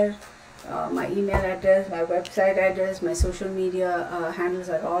there. My email address, my website address, my social media handles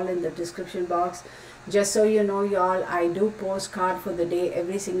are all in the description box. Just so you know, y'all, I do post card for the day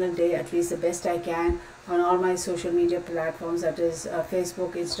every single day, at least the best I can, on all my social media platforms, that is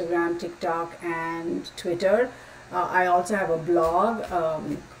Facebook, Instagram, TikTok, and Twitter. I also have a blog,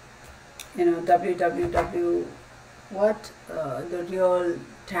 you know, the Real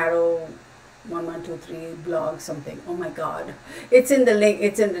Tarot 1123 blog something. Oh my god, it's in the link,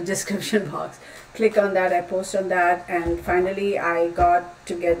 it's in the description box. Click on that, I post on that. And finally I got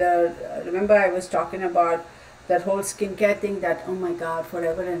together, remember I was talking about that whole skincare thing, that, oh my God,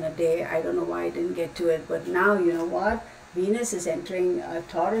 forever and a day, I don't know why I didn't get to it. But now, you know what? Venus is entering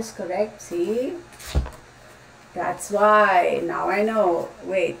Taurus, correct? See? That's why. Now I know.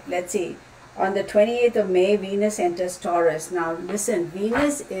 Wait, let's see. On the 28th of May, Venus enters Taurus. Now listen,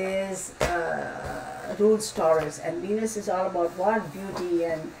 Venus is rules Taurus, and Venus is all about what? Beauty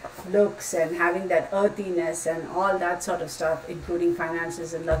and looks and having that earthiness and all that sort of stuff, including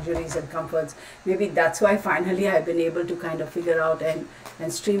finances and luxuries and comforts. Maybe that's why finally I've been able to kind of figure out and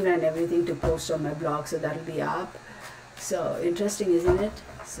streamline everything to post on my blog, so that'll be up. So interesting, isn't it?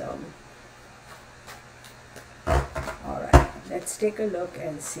 So alright, let's take a look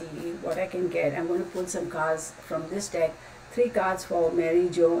and see what I can get. I'm going to pull some cards from this deck. 3 cards for Mary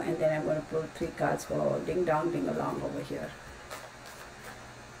Jo, and then I'm going to pull 3 cards for Ding Dong Ding Along over here.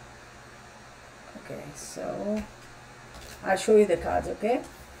 Okay, so I'll show you the cards, okay?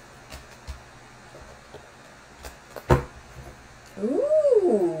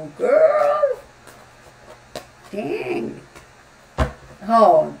 Ooh, girl! Dang!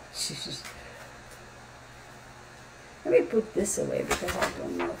 Oh, Jesus. Let me put this away because I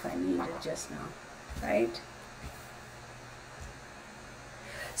don't know if I need it just now, right?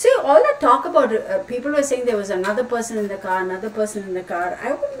 See, all that talk about, people were saying there was another person in the car, another person in the car.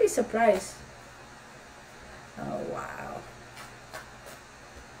 I wouldn't be surprised. Oh, wow.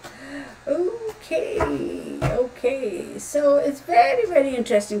 Okay, okay. So it's very, very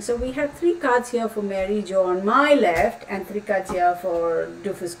interesting. So we have 3 cards here for Mary Jo on my left and 3 cards here for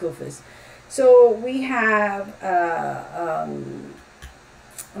Doofus Goofus. So we have,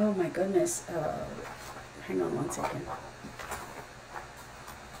 oh my goodness, hang on one second.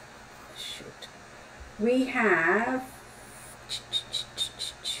 Shoot. We have,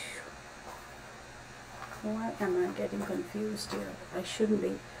 why am I getting confused here? I shouldn't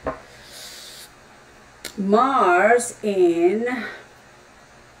be. Mars in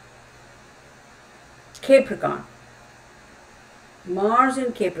Capricorn. Mars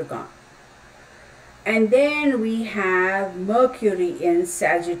in Capricorn. And then we have Mercury in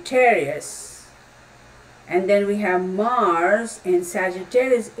Sagittarius. And then we have Mars in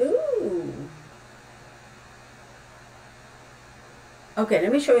Sagittarius. Ooh. Okay,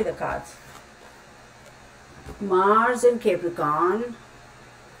 let me show you the cards. Mars in Capricorn.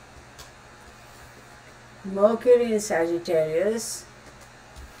 Mercury in Sagittarius.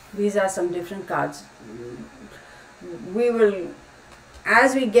 These are some different cards. We will,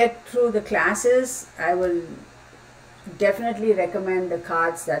 as we get through the classes, I will definitely recommend the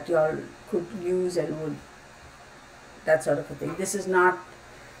cards that you all could use and would, that sort of a thing. This is not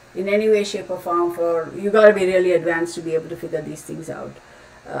in any way, shape or form for, you got to be really advanced to be able to figure these things out.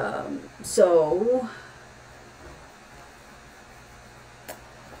 So,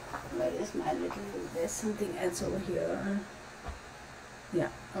 where is my little, there's something else over here. Yeah,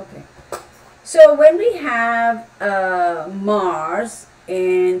 okay. So when we have Mars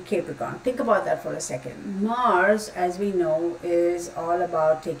in Capricorn, think about that for a second. Mars, as we know, is all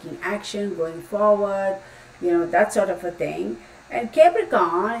about taking action, going forward, you know, that sort of a thing. And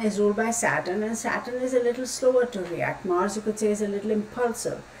Capricorn is ruled by Saturn, and Saturn is a little slower to react. Mars, you could say, is a little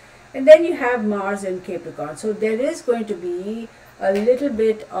impulsive. And then you have Mars in Capricorn. So there is going to be a little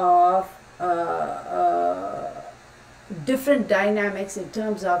bit of different dynamics in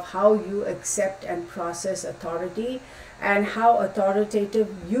terms of how you accept and process authority and how authoritative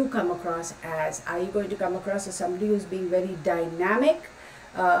you come across as. Are you going to come across as somebody who's being very dynamic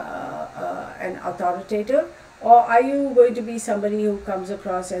and authoritative, or are you going to be somebody who comes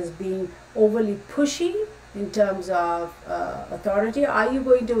across as being overly pushy in terms of authority? Are you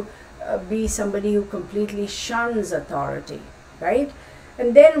going to be somebody who completely shuns authority, right?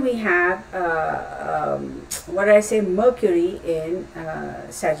 And then we have, what I say, Mercury in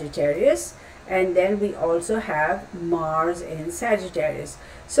Sagittarius. And then we also have Mars in Sagittarius.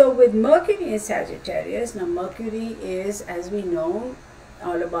 So with Mercury in Sagittarius, now Mercury is, as we know,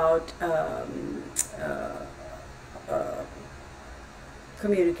 all about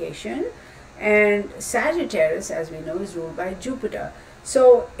communication. And Sagittarius, as we know, is ruled by Jupiter.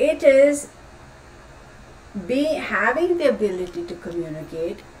 So it is having the ability to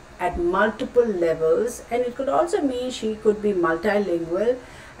communicate at multiple levels, and it could also mean she could be multilingual,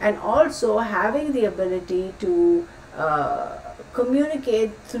 and also having the ability to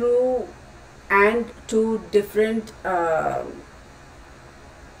communicate through and to different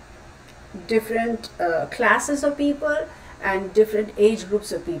classes of people, and different age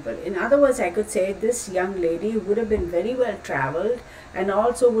groups of people. In other words, I could say this young lady would have been very well traveled and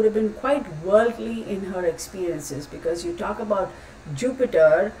also would have been quite worldly in her experiences, because you talk about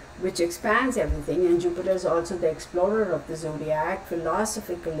Jupiter, which expands everything, and Jupiter is also the explorer of the zodiac,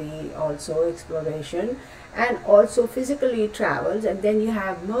 philosophically also exploration, and also physically travels. And then you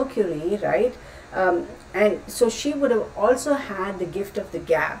have Mercury, right? And so she would have also had the gift of the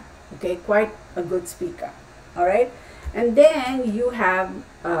gab, okay, quite a good speaker, all right? And then you have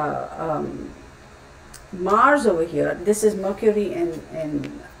Mars over here. This is Mercury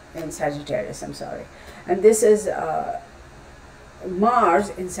in Sagittarius, I'm sorry. And this is Mars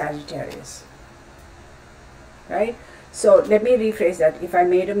in Sagittarius, right? So let me rephrase that if I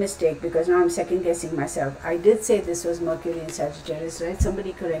made a mistake, because now I'm second guessing myself. I did say this was Mercury in Sagittarius, right?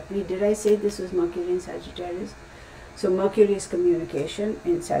 Somebody correct me. Did I say this was Mercury in Sagittarius? So Mercury is communication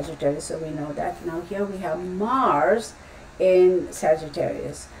in Sagittarius, so we know that. Now here we have Mars in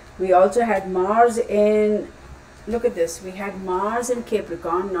Sagittarius. We also had Mars in, look at this, we had Mars in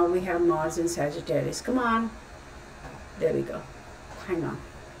Capricorn, now we have Mars in Sagittarius. Come on. There we go. Hang on.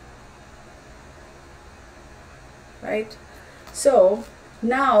 Right? So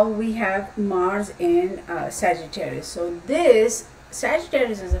now we have Mars in Sagittarius. So this,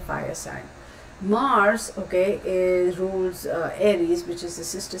 Sagittarius is a fire sign. Mars, okay, rules Aries, which is the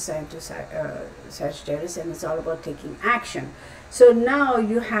sister sign to Sagittarius, and it's all about taking action. So now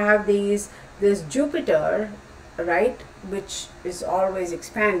you have this Jupiter, right, which is always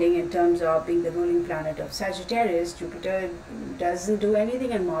expanding in terms of being the ruling planet of Sagittarius. Jupiter doesn't do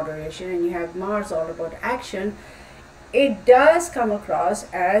anything in moderation, and you have Mars all about action. It does come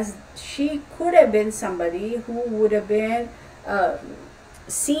across as she could have been somebody who would have been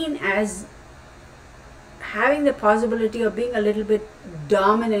seen as having the possibility of being a little bit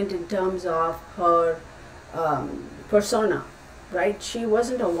dominant in terms of her persona, right? She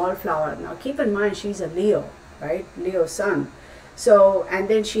wasn't a wallflower. Now keep in mind, she's a Leo, right? Leo sun. So, and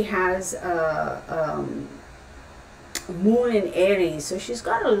then she has moon in Aries, so she's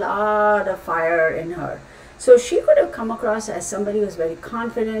got a lot of fire in her. So she could have come across as somebody who's very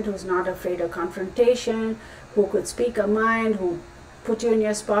confident, who's not afraid of confrontation, who could speak her mind, who put you in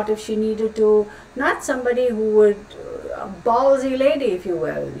your spot if she needed to. Not somebody who would, a ballsy lady, if you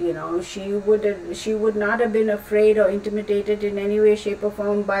will. You know, she would not have been afraid or intimidated in any way, shape, or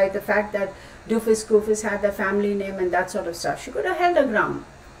form by the fact that Doofus Goofus had the family name and that sort of stuff. She could have held her ground.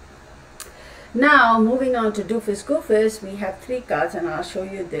 Now, moving on to Doofus Goofus, we have 3 cards, and I'll show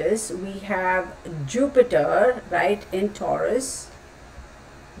you this. We have Jupiter, right, in Taurus.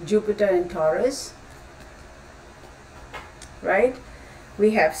 Jupiter in Taurus, right?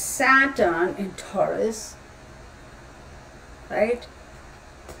 We have Saturn in Taurus, right?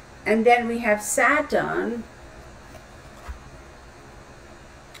 And then we have Saturn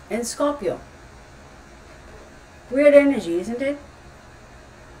in Scorpio. Weird energy, isn't it?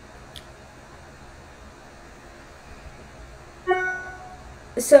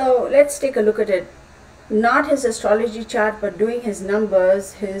 So let's take a look at it. Not his astrology chart, but doing his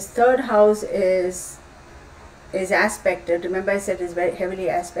numbers. His 3rd house is aspected. Remember I said it's very heavily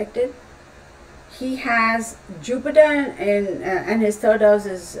aspected. He has Jupiter and his 3rd house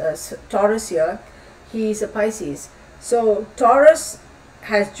is Taurus here. He's a Pisces. So Taurus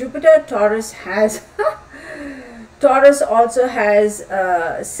has Jupiter. Taurus has Taurus also has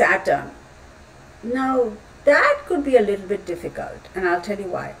Saturn. Now that could be a little bit difficult, and I'll tell you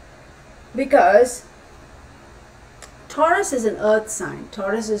why. Because Taurus is an earth sign.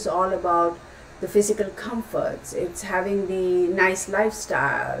 Taurus is all about the physical comforts. It's having the nice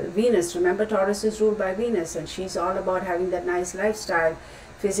lifestyle. Venus, remember Taurus is ruled by Venus, and she's all about having that nice lifestyle,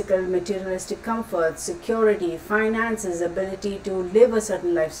 physical materialistic comforts, security, finances, ability to live a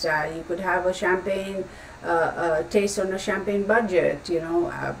certain lifestyle. You could have a champagne taste on a champagne budget, you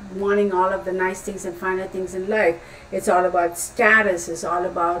know, wanting all of the nice things and finer things in life. It's all about status. It's all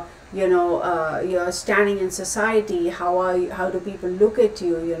about, you know, your standing in society. How do people look at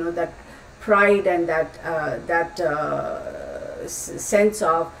you? You know, that pride and that sense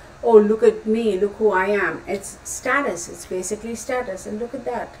of, oh, look at me, look who I am. It's status. It's basically status, and look at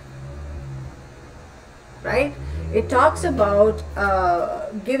that, right? It talks about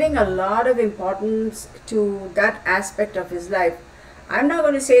giving a lot of importance to that aspect of his life. I'm not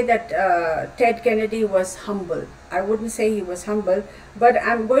going to say that Ted Kennedy was humble. I wouldn't say he was humble, but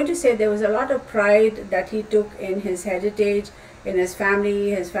I'm going to say there was a lot of pride that he took in his heritage, in his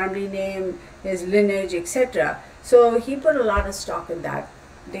family name, his lineage, etc. So he put a lot of stock in that.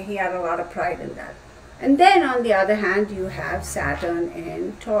 He had a lot of pride in that. And then on the other hand, you have Saturn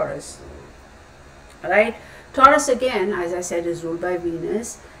in Taurus, right? Taurus again, as I said, is ruled by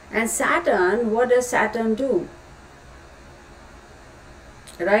Venus. And Saturn, what does Saturn do?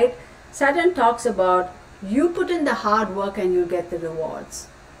 Right? Saturn talks about you put in the hard work and you get the rewards.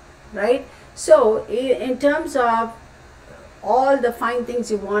 Right? So in terms of all the fine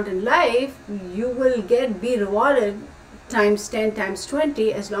things you want in life, you will be rewarded times 10 times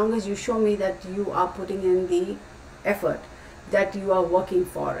 20 as long as you show me that you are putting in the effort, that you are working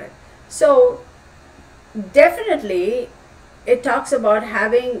for it. So definitely it talks about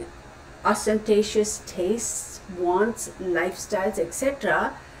having ostentatious tastes, wants, lifestyles,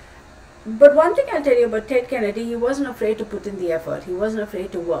 etc. But one thing I'll tell you about Ted Kennedy, he wasn't afraid to put in the effort. He wasn't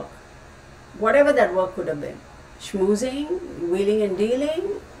afraid to work. Whatever that work could have been. Schmoozing, wheeling and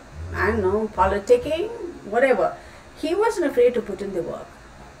dealing, I don't know, politicking, whatever. He wasn't afraid to put in the work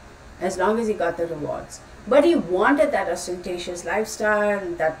as long as he got the rewards. But he wanted that ostentatious lifestyle,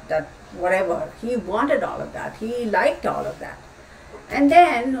 that whatever. He wanted all of that. He liked all of that. And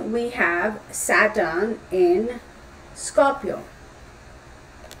then we have Saturn in Scorpio.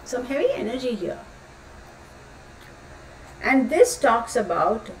 Some heavy energy here. And this talks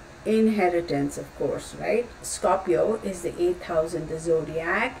about inheritance, of course, right? Scorpio is the 8th house in the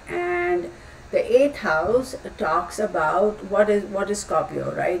zodiac, and the 8th house talks about what is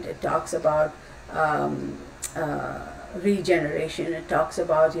Scorpio, right? It talks about regeneration. It talks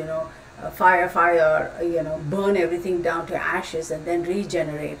about, fire, burn everything down to ashes and then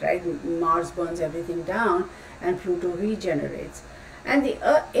regenerate, right? Mars burns everything down and Pluto regenerates. And the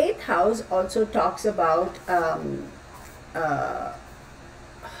 8th house also talks about what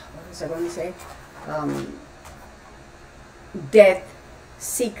was I going to say? Death,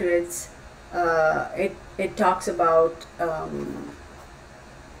 secrets. It talks about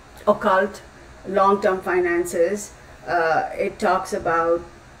occult, long-term finances. It talks about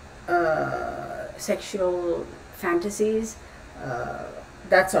sexual fantasies,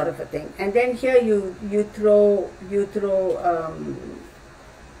 that sort of a thing. And then here you throw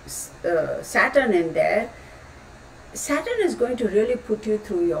Saturn in there. Saturn is going to really put you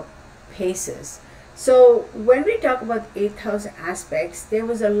through your paces. So when we talk about 8th house aspects, there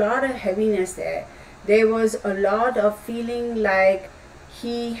was a lot of heaviness there. There was a lot of feeling like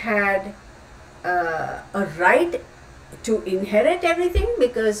he had a right to inherit everything,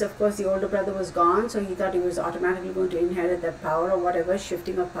 because of course the older brother was gone, so he thought he was automatically going to inherit that power or whatever,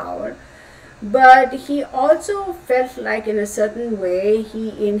 shifting of power. But he also felt like in a certain way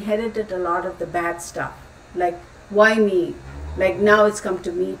he inherited a lot of the bad stuff, like why me, like now it's come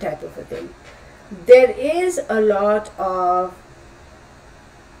to me type of a thing. There is a lot of,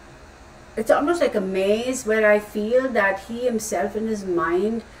 it's almost like a maze where I feel that he himself in his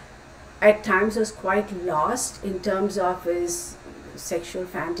mind at times was quite lost in terms of his sexual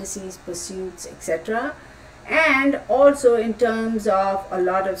fantasies, pursuits, etc. And also in terms of a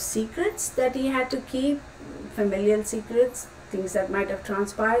lot of secrets that he had to keep, familial secrets, things that might have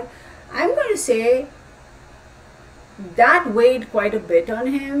transpired. I'm going to say that weighed quite a bit on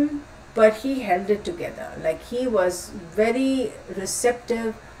him, but he held it together. Like he was very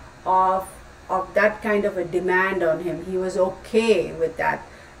receptive of that kind of a demand on him. He was okay with that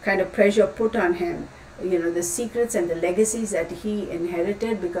kind of pressure put on him, the secrets and the legacies that he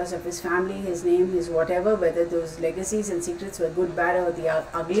inherited because of his family, his name, his whatever, whether those legacies and secrets were good, bad, or the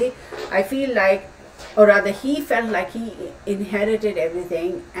ugly. I feel like, or rather he felt like he inherited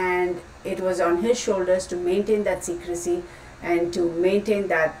everything, and it was on his shoulders to maintain that secrecy and to maintain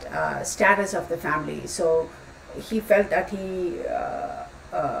that status of the family. So he felt that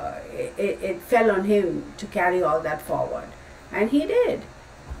it fell on him to carry all that forward, and he did.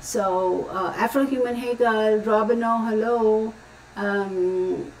 So Afro-Human Hegel, Robino, hello.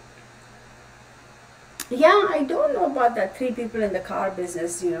 Yeah, I don't know about that 3 people in the car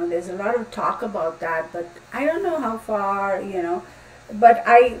business. There's a lot of talk about that, but I don't know how far, but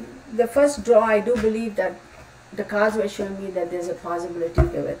the first draw, I do believe that the cards were showing me that there's a possibility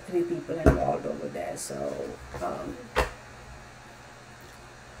there were 3 people involved over there. So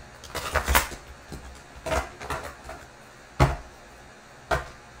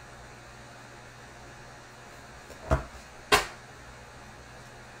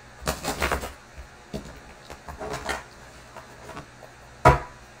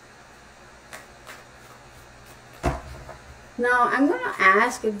now I'm going to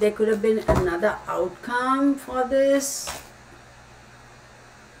ask if there could have been another outcome for this.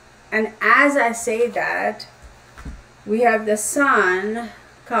 And as I say that, we have the Sun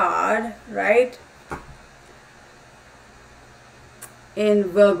card, right? In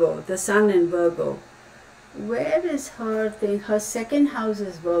Virgo, the Sun in Virgo. Where is her thing? Her second house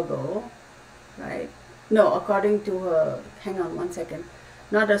is Virgo, right? No, according to her, hang on one second,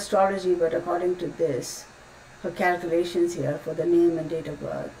 not astrology, but according to this, her calculations here for the name and date of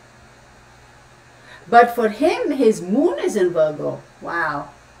birth. But for him, his moon is in Virgo. Wow.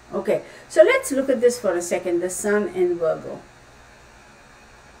 Okay, so let's look at this for a second. The sun in Virgo,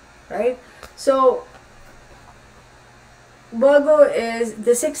 right? So Virgo is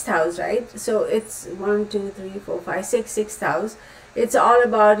the sixth house, right? So it's 1, 2, 3, 4, 5, 6, sixth house. It's all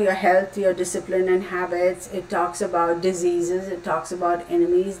about your health, your discipline and habits. It talks about diseases. It talks about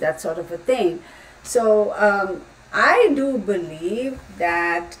enemies, that sort of a thing. So I do believe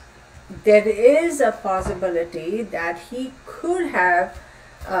that there is a possibility that he could have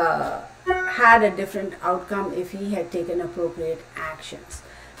had a different outcome if he had taken appropriate actions.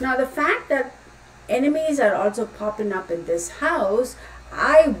 Now, the fact that enemies are also popping up in this house,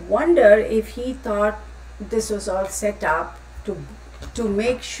 I wonder if he thought this was all set up to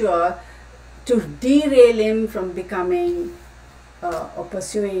make sure to derail him from becoming or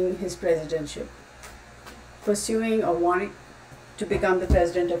pursuing his presidentship, pursuing or wanting to become the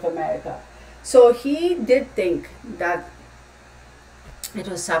president of America. So he did think that it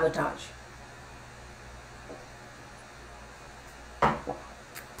was sabotage.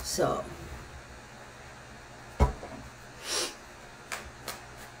 So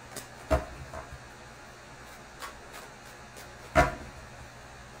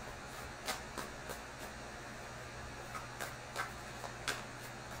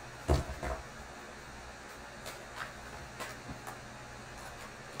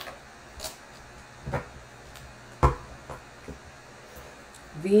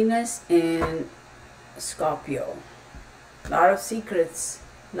Venus in Scorpio. Lot of secrets.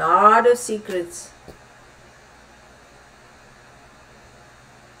 Lot of secrets.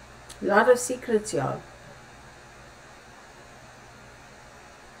 Lot of secrets, y'all.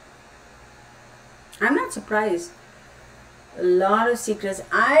 I'm not surprised. A lot of secrets.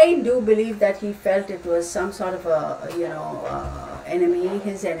 I do believe that he felt it was some sort of a enemy,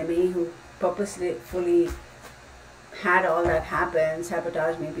 his enemy, who purposely fully had all that happen,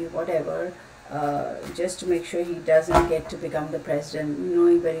 sabotage maybe, whatever, just to make sure he doesn't get to become the president,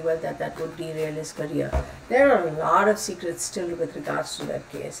 knowing very well that that would derail his career. There are a lot of secrets still with regards to that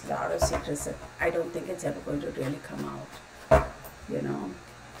case, a lot of secrets that I don't think it's ever going to really come out, you know.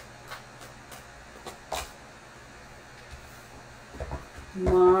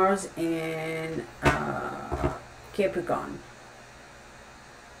 Mars in Capricorn.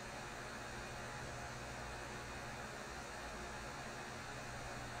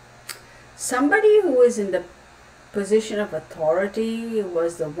 Somebody who is in the position of authority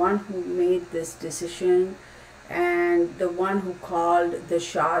was the one who made this decision and the one who called the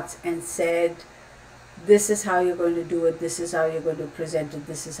shots and said, this is how you're going to do it, this is how you're going to present it,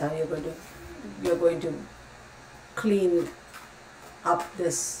 this is how you're going to clean up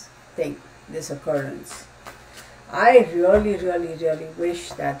this thing, this occurrence. I really, really, really wish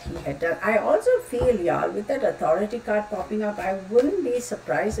that he had done. I also feel, y'all, with that authority card popping up, I wouldn't be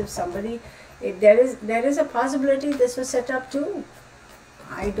surprised if somebody, if there is a possibility this was set up too.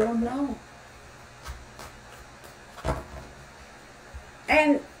 I don't know.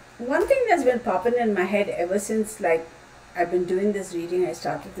 And one thing that's been popping in my head ever since, like, I've been doing this reading, I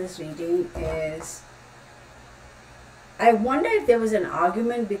started this reading, is I wonder if there was an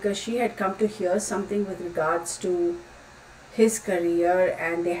argument because she had come to hear something with regards to his career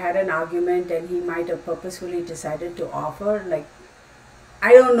and they had an argument and he might have purposefully decided to offer, like,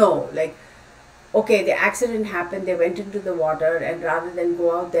 I don't know, like, okay, the accident happened, they went into the water, and rather than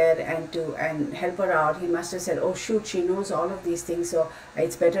go out there and help her out, he must have said, oh shoot, she knows all of these things, so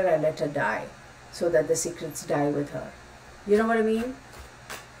it's better I let her die so that the secrets die with her. You know what I mean?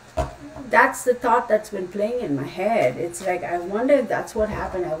 That's the thought that's been playing in my head. It's like, I wonder if that's what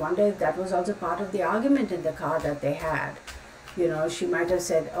happened. I wonder if that was also part of the argument in the car that they had. You know, she might have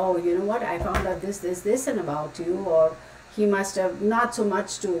said, oh, you know what, I found out this and about you, or he must have, not so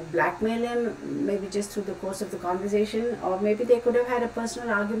much to blackmail him, maybe just through the course of the conversation, or maybe they could have had a personal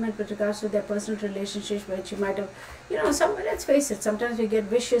argument with regards to their personal relationship where she might have, you know, let's face it, sometimes we get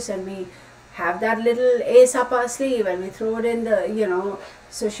vicious and we have that little ace up our sleeve and we throw it in the, you know,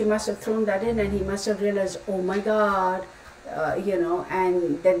 so she must have thrown that in and he must have realized, oh my God, you know,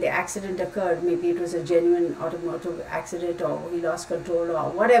 and then the accident occurred. Maybe it was a genuine automotive accident or he lost control or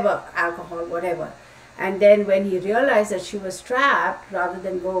whatever, alcohol, whatever. And then when he realized that she was trapped, rather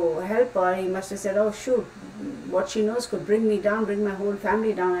than go help her, he must have said, oh shoot, what she knows could bring me down, bring my whole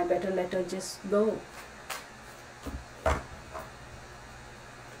family down, I better let her just go.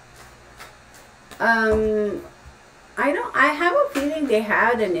 I have a feeling they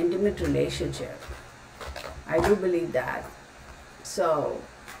had an intimate relationship. I do believe that. So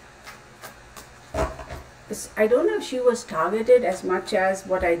I don't know if she was targeted as much as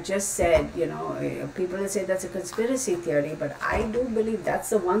what I just said. You know, people will say that's a conspiracy theory, but I do believe that's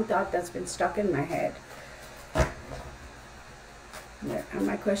the one thought that's been stuck in my head. Yeah, and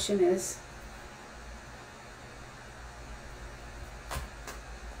my question is,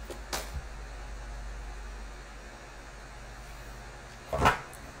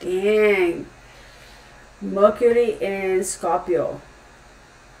 dang, Mercury in Scorpio.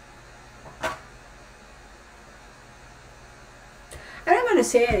 I'm not going to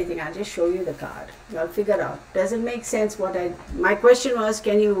say anything. I'll just show you the card. You'll figure out. Does it make sense what my question was,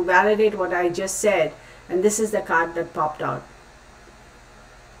 can you validate what I just said? And this is the card that popped out.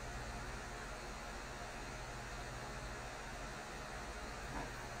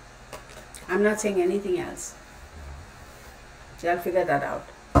 I'm not saying anything else. You'll figure that out.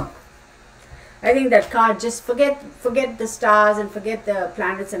 I think that card, just forget the stars and forget the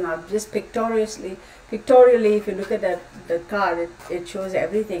planets and all. Just pictorially, if you look at the card, it shows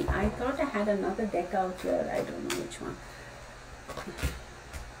everything. I thought I had another deck out here. I don't know which one.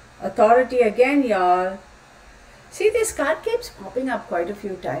 Authority again, y'all. See, this card keeps popping up quite a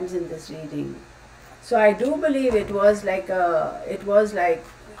few times in this reading. So I do believe it was like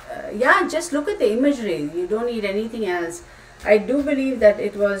yeah, just look at the imagery. You don't need anything else. I do believe that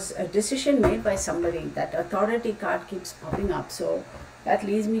it was a decision made by somebody. That authority card keeps popping up. So that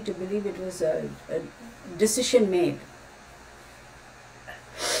leads me to believe it was a decision made.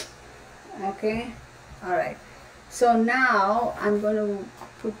 Okay. All right. So now I'm going to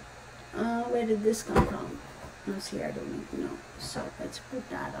put, where did this come from? Oh, see, I don't even know. So let's put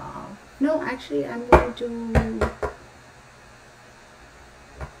that off. No, actually I'm going to,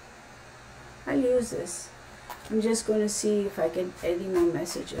 I'll use this. I'm just going to see if I get any more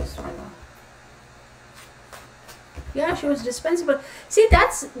messages. Yeah, she was dispensable. See,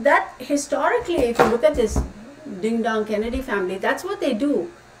 that historically, if you look at this Ding Dong Kennedy family, that's what they do.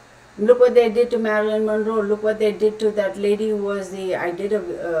 Look what they did to Marilyn Monroe. Look what they did to that lady who was I did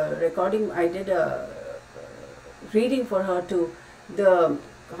a recording, I did a reading for her too.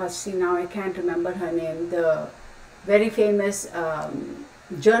 See, now I can't remember her name. The very famous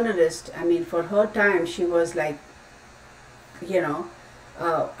journalist. I mean, for her time, she was like, you know,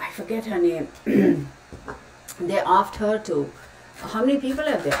 I forget her name. They offed her too. How many people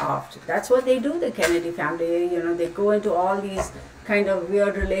have they offed? That's what they do, the Kennedy family. You know, they go into all these kind of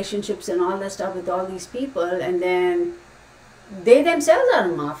weird relationships and all that stuff with all these people, and then they themselves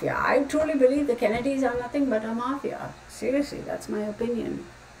are a mafia. I truly believe the Kennedys are nothing but a mafia. Seriously, that's my opinion.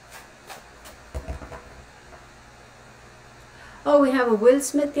 Oh, we have a Will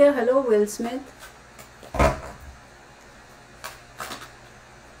Smith here. Hello, Will Smith.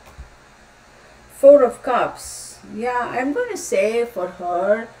 Four of Cups. Yeah, I'm going to say for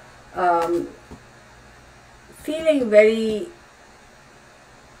her, feeling very,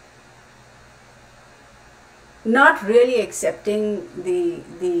 not really accepting the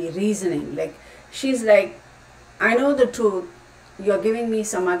reasoning. Like, she's like, I know the truth. You're giving me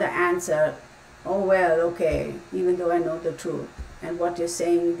some other answer. Oh, well, okay, even though I know the truth. And what you're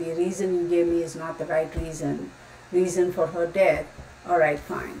saying, the reason you gave me is not the right reason for her death. All right,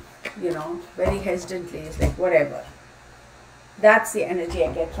 fine. You know, very hesitantly, it's like, whatever. That's the energy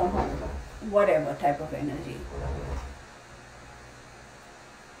I get from her. Whatever type of energy.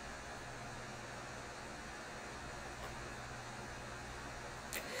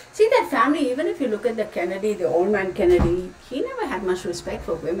 See, that family, even if you look at the Kennedy, the old man Kennedy, he never had much respect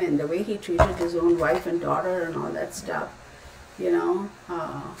for women. The way he treated his own wife and daughter and all that stuff, you know.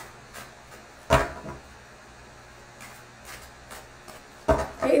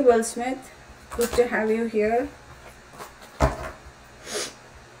 Hey, Will Smith, good to have you here.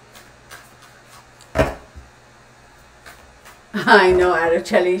 I know,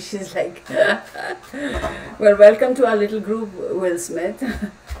 Araceli, she's like, well, welcome to our little group, Will Smith.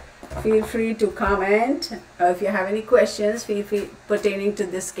 Feel free to comment. If you have any questions pertaining to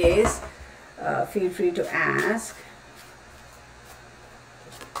this case, feel free to ask.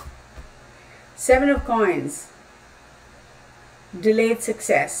 Seven of Coins. Delayed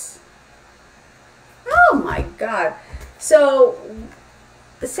success. Oh my God. So,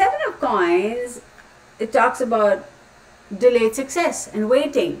 the Seven of Coins, it talks about delayed success and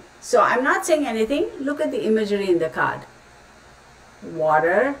waiting. So, I'm not saying anything. Look at the imagery in the card.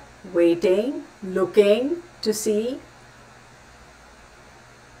 Water, waiting, looking to see.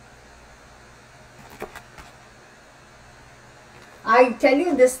 I tell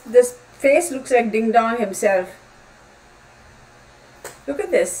you, this face looks like Ding Dong himself. Look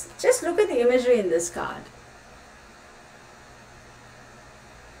at this. Just look at the imagery in this card.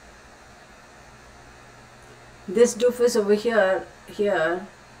 this doofus over here,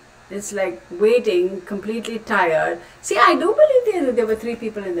 it's like waiting, completely tired. See, I do believe there were 3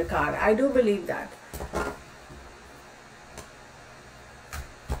 people in the car. I do believe that.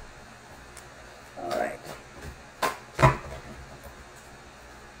 All right.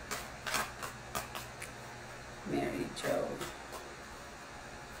 Mary Jo.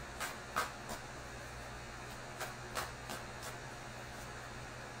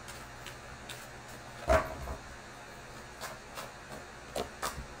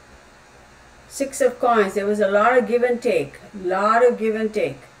 Six of coins. There was a lot of give and take.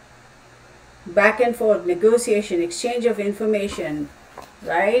 Back and forth, negotiation, exchange of information,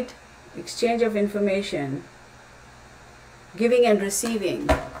 right? Exchange of information. Giving and receiving.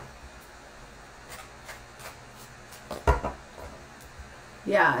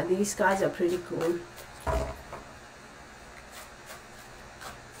 Yeah, these cards are pretty cool.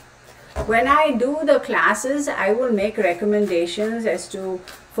 When I do the classes, I will make recommendations as to,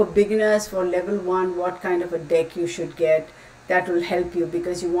 for beginners, for level 1, what kind of a deck you should get. That will help you,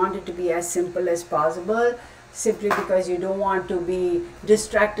 because you want it to be as simple as possible, simply because you don't want to be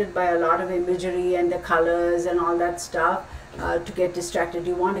distracted by a lot of imagery and the colors and all that stuff. To get distracted,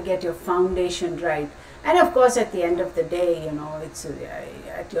 you want to get your foundation right. And of course, at the end of the day, you know, it's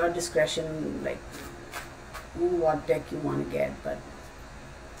at your discretion, like what deck you want to get. But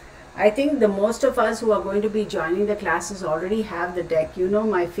I think the most of us who are going to be joining the classes already have the deck. You know,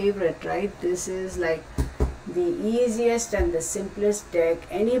 my favorite, right? This is like the easiest and the simplest deck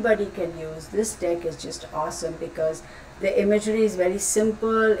anybody can use. This deck is just awesome because the imagery is very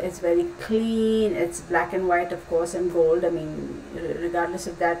simple, it's very clean, it's black and white, of course, and gold. I mean, regardless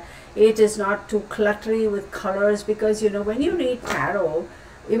of that, it is not too cluttery with colors, because, you know, when you read tarot,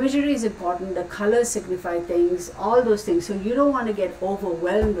 imagery is important, the colors signify things, all those things. So you don't want to get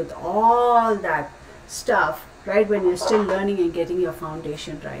overwhelmed with all that stuff, right, when you're still learning and getting your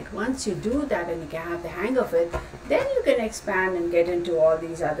foundation right. Once you do that and you can have the hang of it, then you can expand and get into all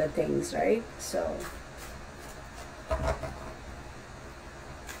these other things, right? So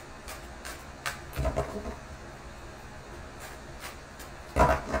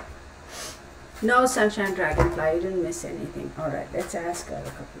no, Sunshine Dragonfly, you didn't miss anything. All right, let's ask her a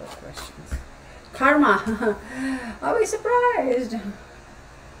couple of questions. Karma, are we surprised?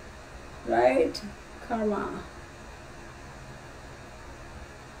 Right? Karma.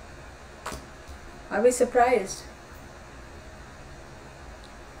 Are we surprised?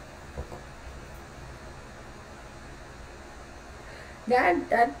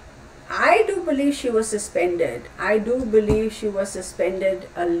 That I do believe she was suspended. I do believe she was suspended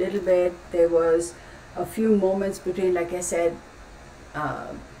a little bit. There was a few moments between, like I said,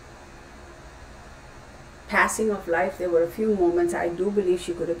 passing of life. There were a few moments. I do believe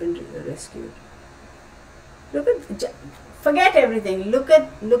she could have been rescued. Look at, forget everything. Look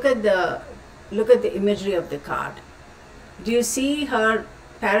at the imagery of the card. Do you see her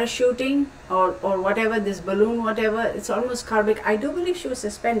parachuting or whatever, this balloon, whatever? It's almost karmic. I do believe she was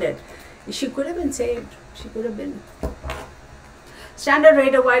suspended. She could have been saved. She could have been. Standard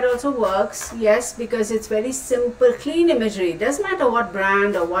Raider White also works, yes, because it's very simple, clean imagery. Doesn't matter what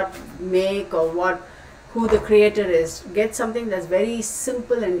brand or what make or who the creator is. Get something that's very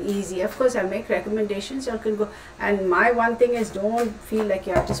simple and easy. Of course, I'll make recommendations. You can go. And my one thing is, don't feel like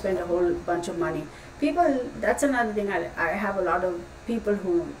you have to spend a whole bunch of money. People, that's another thing. I have a lot of people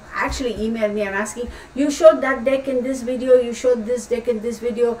who actually email me and asking, you showed that deck in this video, you showed this deck in this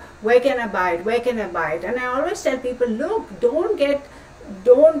video, where can I buy it, where can I buy it? And I always tell people, look,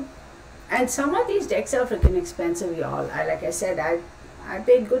 and some of these decks are freaking expensive, y'all. Like I said, I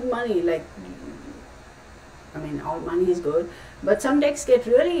paid good money, like, I mean, all money is good, but some decks get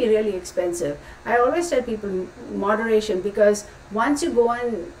really, really expensive. I always tell people moderation, because once you go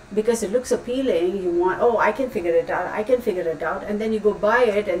on, because it looks appealing, you want, oh, I can figure it out, and then you go buy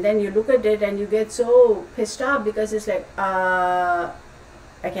it, and then you look at it, and you get so pissed off, because it's like, I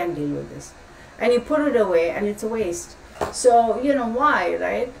can't deal with this. And you put it away, and it's a waste. So, you know why,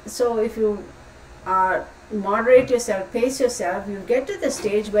 right? So if you moderate yourself, pace yourself, you get to the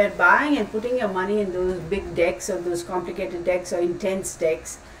stage where buying and putting your money in those big decks or those complicated decks or intense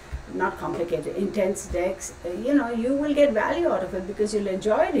decks, not complicated, intense decks, you know, you will get value out of it because you'll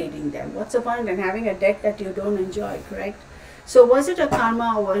enjoy reading them. What's the point in having a deck that you don't enjoy, correct? So was it a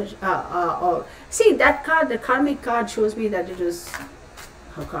karma or see, that card, the karmic card, shows me that it was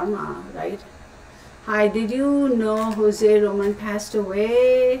her karma, right? Hi, did you know Jose Roman passed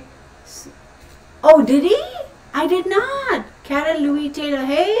away? Oh, did he? I did not. Carol Louis Taylor.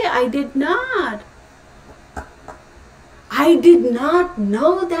 Hey, I did not. I did not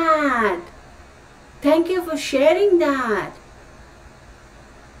know that. Thank you for sharing that.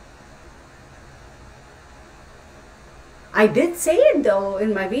 I did say it though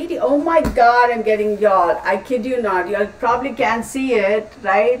in my video. Oh my God, I'm getting y'all. I kid you not. Y'all probably can't see it,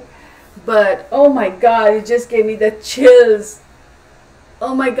 right? But oh my God, it just gave me the chills.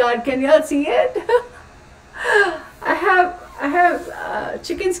 Oh my God, can y'all see it? I have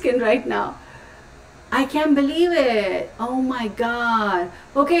chicken skin right now. I can't believe it. Oh my God.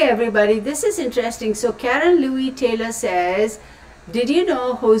 Okay, everybody, this is interesting. So Karen Louis Taylor says, did you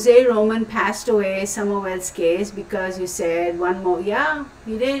know Jose Roman passed away, Somerville's case, because you said one more? Yeah,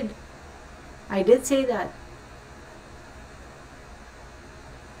 he did. I did say that.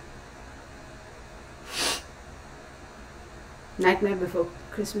 Nightmare Before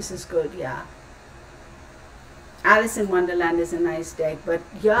Christmas is good, yeah. Alice in Wonderland is a nice deck, but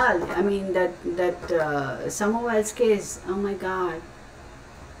yeah, I mean that Somerville's case, oh my God.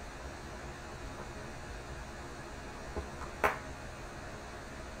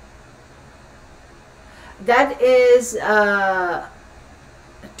 That is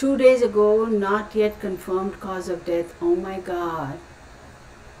 2 days ago, not yet confirmed cause of death. Oh my God.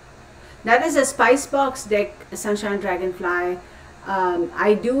 That is a Spice Box deck, Sunshine Dragonfly.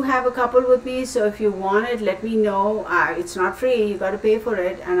 I do have a couple with me, so if you want it, let me know. It's not free, you got to pay for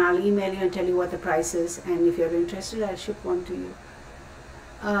it, and I'll email you and tell you what the price is, and if you're interested, I'll ship one to you.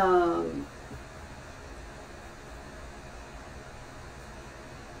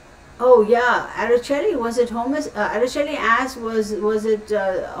 Oh yeah, Araceli, was it Araceli asked, was it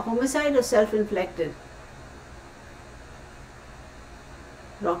homicide or self-inflicted?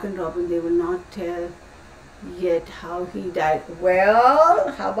 Rock and Robin, they will not tell yet how he died.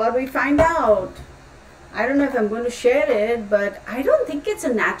 Well, how about we find out? I don't know if I'm going to share it, but I don't think it's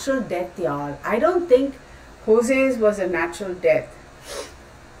a natural death, y'all. I don't think Jose's was a natural death.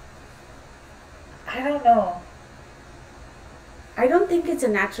 I don't know. I don't think it's a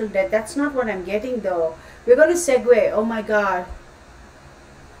natural death. That's not what I'm getting though. We're going to segue. Oh my God.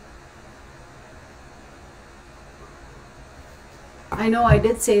 I know I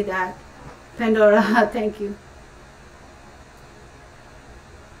did say that. Pandora, thank you.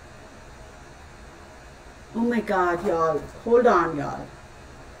 Oh my God, y'all. Hold on, y'all.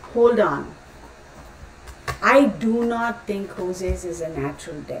 Hold on. I do not think Jose's is a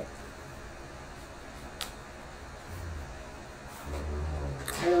natural death.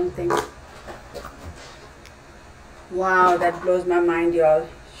 I don't think. Wow, that blows my mind, y'all.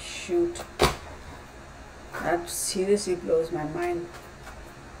 Shoot. That seriously blows my mind.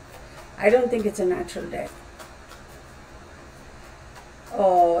 I don't think it's a natural death.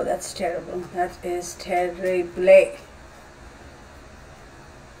 Oh, that's terrible. That is terrible.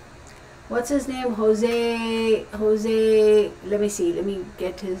 What's his name? Jose. Let me see. Let me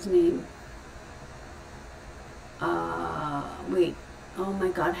get his name. Wait. Oh my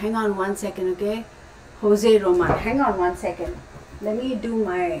God. Hang on 1 second, okay? Jose Roman. Hang on 1 second. Let me do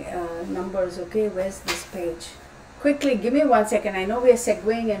my numbers, okay? Where's this page? Quickly, give me 1 second. I know we are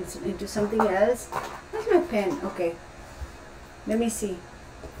segueing into something else. Where's my pen? Okay. Let me see.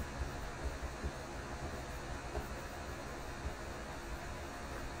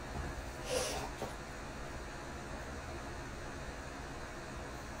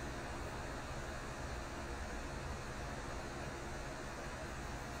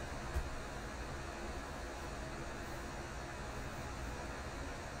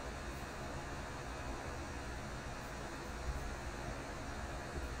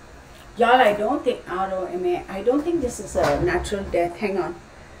 Y'all, I don't think ROMA. I don't think this is a natural death. Hang on.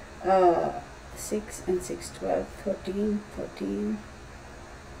 6 and 6, 12, 13, 13,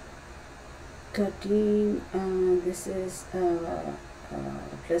 13. This is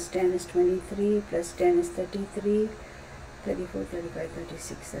plus 10 is 23, plus 10 is 33, 34, 35,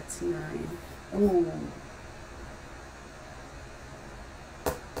 36. That's 9. Oh.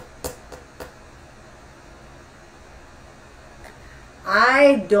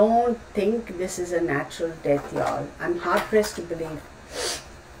 I don't think this is a natural death, y'all. I'm hard pressed to believe.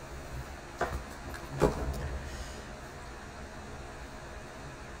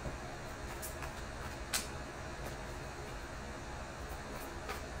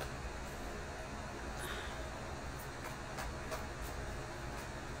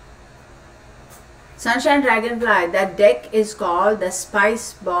 Sunshine Dragonfly, that deck is called the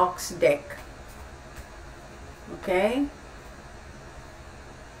Spice Box deck. Okay?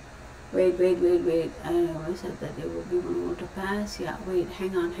 Wait. I said that there will be one more to pass. Yeah, wait,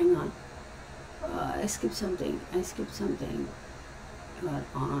 hang on. I skipped something. Got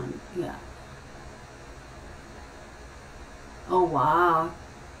on, yeah. Oh, wow.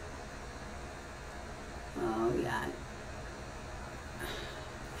 Oh yeah.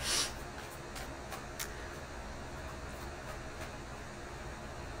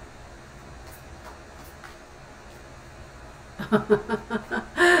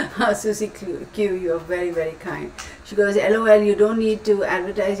 Susie Q, you're very, very kind. She goes, LOL, you don't need to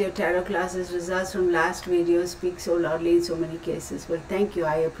advertise your tarot classes. Results from last video speak so loudly in so many cases. Well, thank you.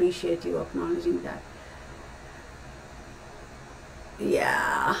 I appreciate you acknowledging that.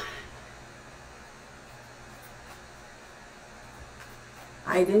 Yeah.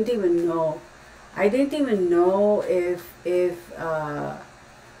 I didn't even know. I didn't even know if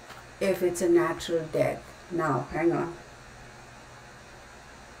it's a natural death. Now, hang on.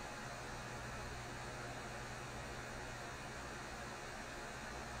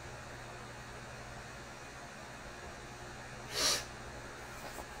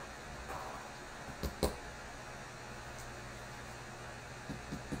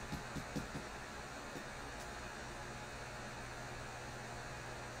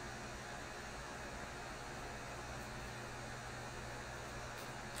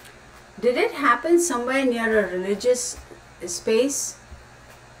 Did it happen somewhere near a religious space?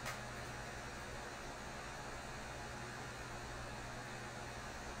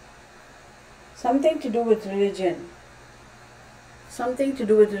 Something to do with religion. Something to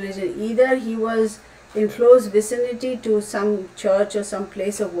do with religion. Either he was in close vicinity to some church or some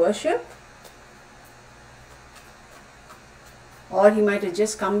place of worship, or he might have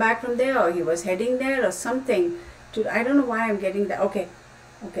just come back from there, or he was heading there, or something. I don't know why I'm getting that. Okay,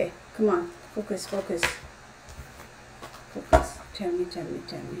 come on, focus. Focus. Tell me.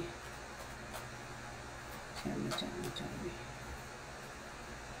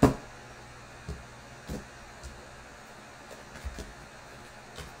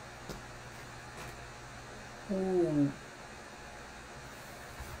 Ooh.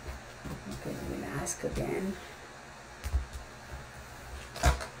 Okay, we'll ask again.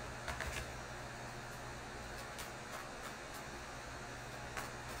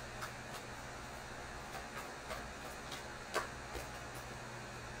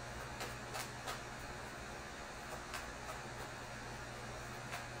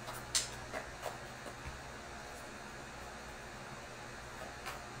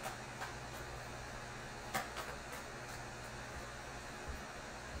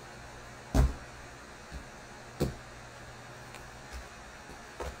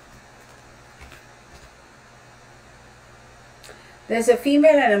 There's a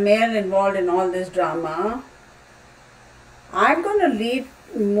female and a male involved in all this drama. I'm going to lead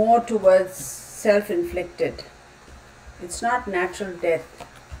more towards self-inflicted. It's not natural death.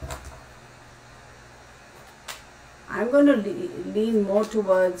 I'm going to lean more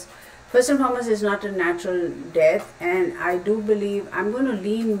towards, first and foremost, it's not a natural death, and I do believe I'm going to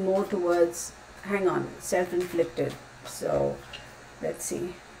lean more towards, hang on, self-inflicted. So let's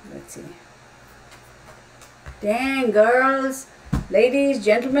see. Dang, girls, ladies,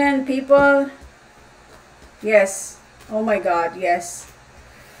 gentlemen, people. Yes. Oh my God, yes.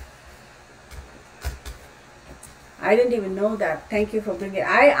 I didn't even know that. Thank you for bringing it.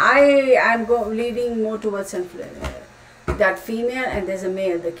 I am leading more towards that female, and there's a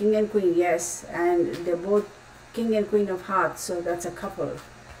male, the king and queen, yes. And they're both king and queen of hearts, so that's a couple.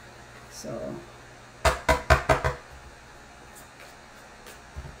 So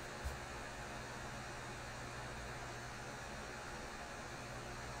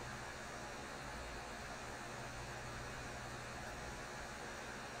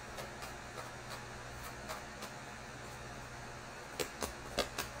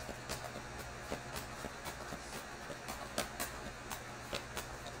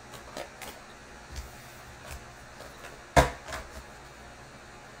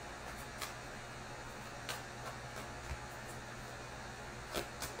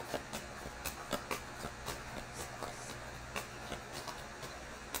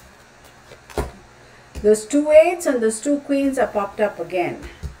those 2 8s and those 2 queens are popped up again.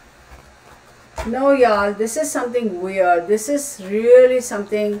 No, y'all, this is something weird. This is really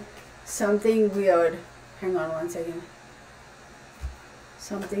something weird. Hang on one second.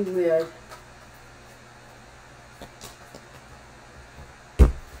 Something weird.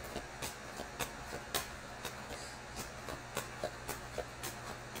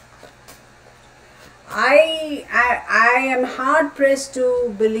 I am hard pressed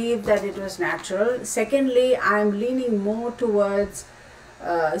to believe that it was natural. Secondly, I'm leaning more towards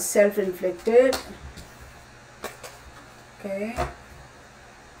self-inflicted. Okay.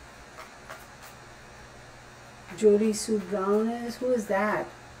 Jodie Sue Brown is, who is that?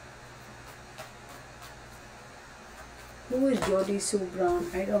 Who is Jodie Sue Brown?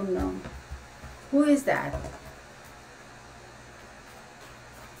 I don't know. Who is that?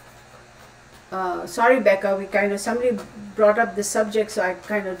 Sorry, Becca, somebody brought up the subject, so I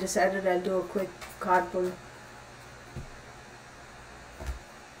kind of decided I'll do a quick card pull.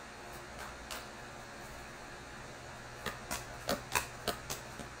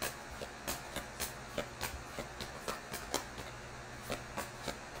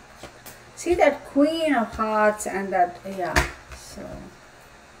 See that Queen of Hearts and that, yeah, so.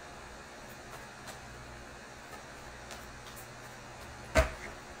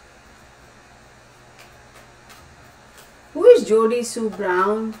 Who is Jody Sue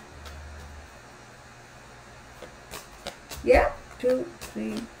Brown? Yeah, 2,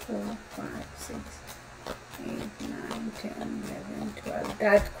 3, 4, 5, 6, 8, 9, 10, 11, 12.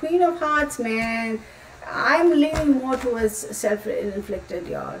 That Queen of Hearts, man. I'm leaning more towards self-inflicted,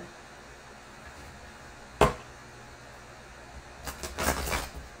 y'all.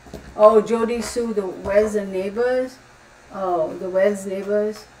 Oh, Jody Sue, the Wells and Neighbors. Oh, the Wells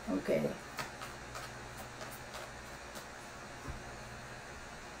Neighbors. Okay.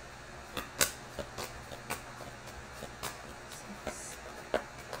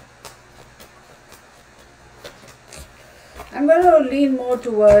 I'm going to lean more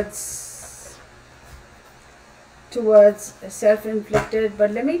towards self-inflicted,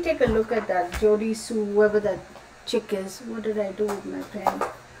 but let me take a look at that Jody Sue, whoever that chick is. What did I do with my pen?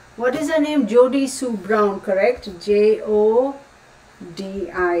 What is her name? Jody Sue Brown, correct? J-O-D-I.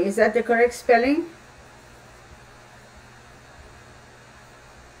 Is that the correct spelling?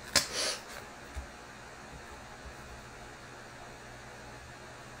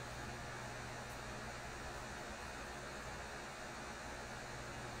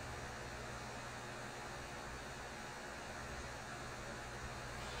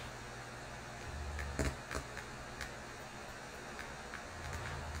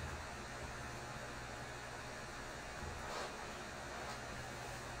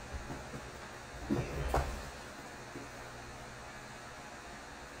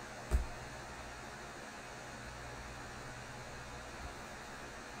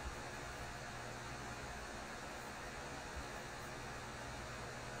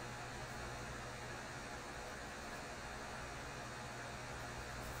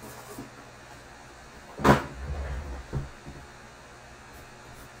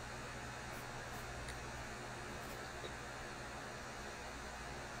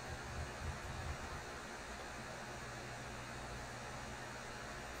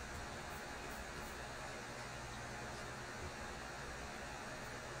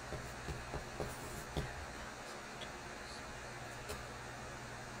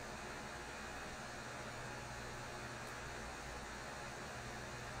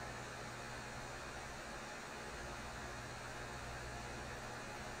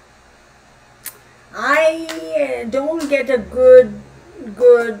 I don't get a good,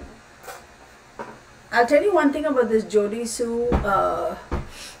 I'll tell you one thing about this Jody Sue.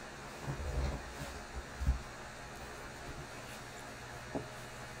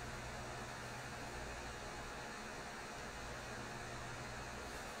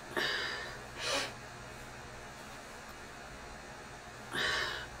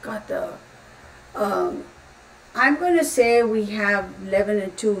 Got the, I'm going to say we have 11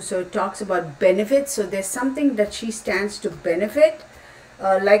 and 2, so it talks about benefits. So there's something that she stands to benefit,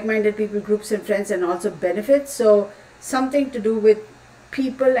 like-minded people, groups and friends, and also benefits. So something to do with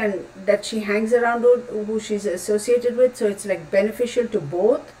people and that she hangs around with, who she's associated with. So it's like beneficial to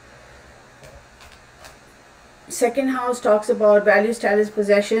both. Second house talks about values, talents,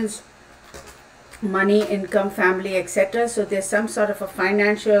 possessions, money, income, family, etc. So there's some sort of a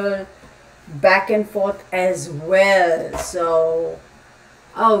financial back and forth as well. So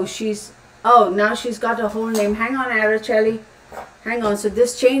now she's got a whole name. Hang on, Araceli, hang on. So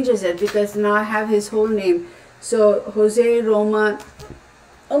this changes it because now I have his whole name. So Jose Roman,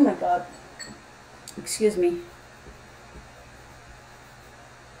 oh my god, excuse me,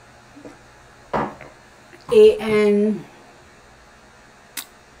 ANGEL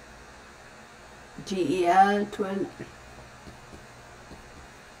 12.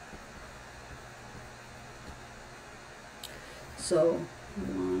 So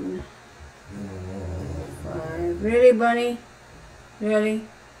 1, 5. Really, Bunny? Really?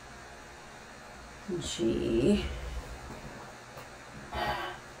 G.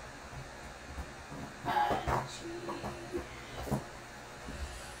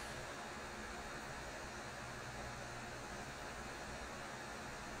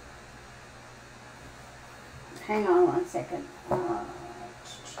 Hang on one second.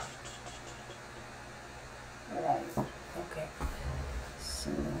 Right. Okay. So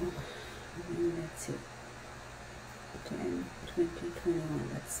let's let's see, 10, 20, 21,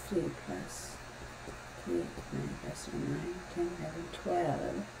 that's 3 plus 3, 9 plus 9, 10, 11,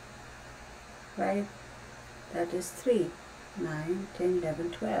 12, right? That is 3, 9, 10,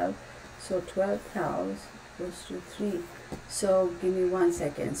 11, 12. So 12 thous goes to 3. So give me 1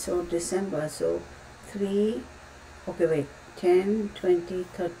 second. So December, so 3, okay, wait, 10, 20,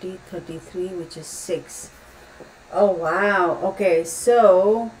 30, 33, which is 6. Oh, wow. Okay,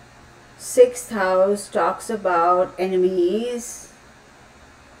 so 6th house talks about enemies.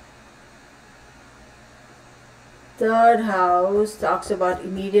 3rd house talks about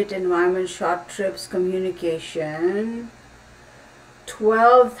immediate environment, short trips, communication.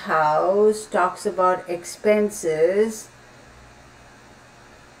 12th house talks about expenses,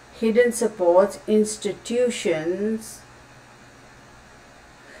 hidden supports, institutions.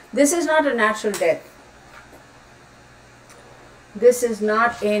 This is not a natural death. This is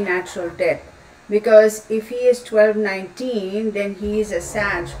not a natural death, because if he is 12-19, then he is a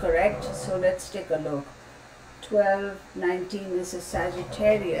Sag, correct? So let's take a look. 12-19 is a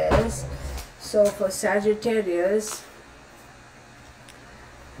Sagittarius. So for Sagittarius,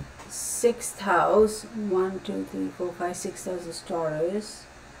 6th house, 1, 2, 3, 4, 5, 6th house is Taurus.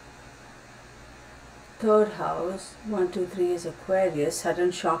 3rd house, 1, 2, 3 is Aquarius,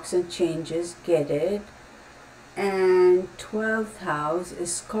 sudden shocks and changes, get it. And 12th house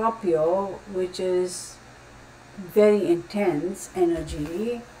is Scorpio, which is very intense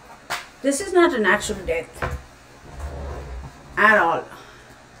energy. This is not a natural death at all.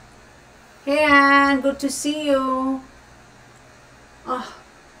 Hey Anne, good to see you. Oh.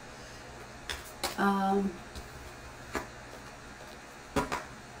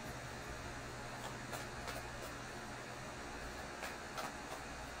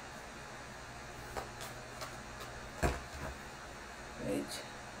 Wait.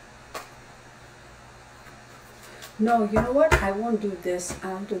 No, you know what? I won't do this.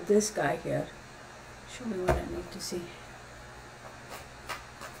 I'll do this guy here. Show me what I need to see.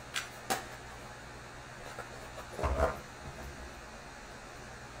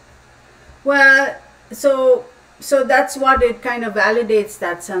 Well, so that's what it kind of validates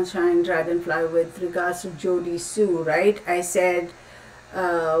that Sunshine Dragonfly with regards to Jodie Sue, right? I said,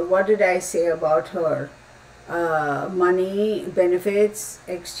 what did I say about her? Money, benefits,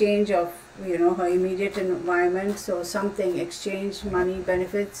 exchange of, you know, her immediate environment. So something, exchange, money,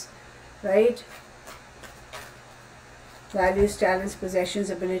 benefits, right? Values, talents, possessions,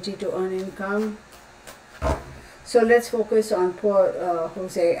 ability to earn income. So let's focus on poor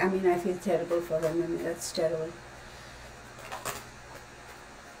Jose. I mean, I feel terrible for him. I mean, that's terrible.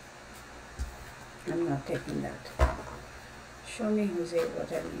 I'm not taking that. Show me, Jose,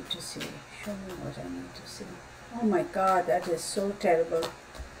 what I need to see. Show me what I need to see. Oh my God, that is so terrible.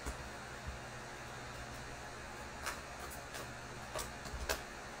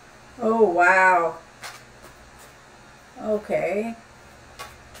 Oh, wow. Okay.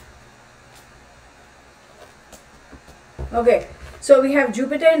 Okay, so we have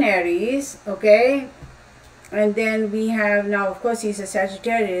Jupiter in Aries, okay, and then we have, now of course he's a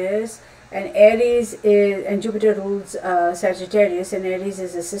Sagittarius, and Aries is, and Jupiter rules Sagittarius, and Aries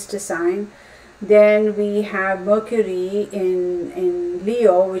is a sister sign. Then we have Mercury in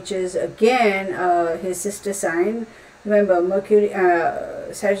Leo, which is again his sister sign. Remember, Mercury,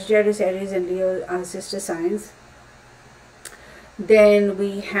 Sagittarius, Aries, and Leo are sister signs. Then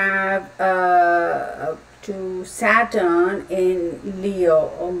we have to Saturn in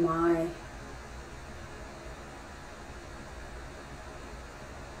Leo. Oh my.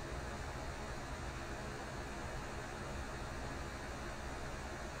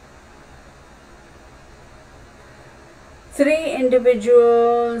 Three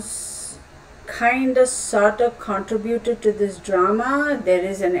individuals kind of sort of contributed to this drama. There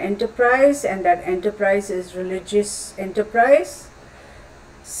is an enterprise, and that enterprise is religious enterprise.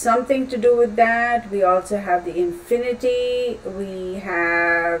 Something to do with that. We also have the infinity. We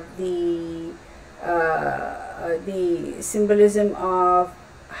have the symbolism of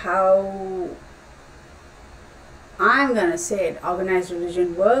how, I'm gonna say it, organized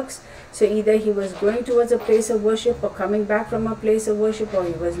religion works. So either he was going towards a place of worship, or coming back from a place of worship, or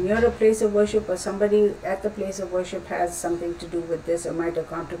he was near a place of worship, or somebody at the place of worship has something to do with this or might have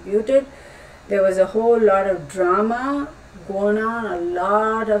contributed. There was a whole lot of drama going on, a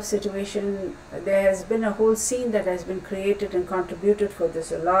lot of situation. There has been a whole scene that has been created and contributed for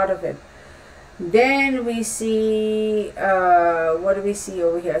this, a lot of it. Then we see, what do we see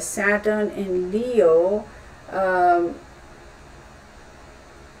over here? Saturn in Leo.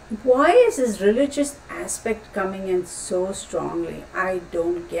 Why is this religious aspect coming in so strongly? I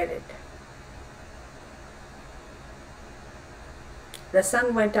don't get it. The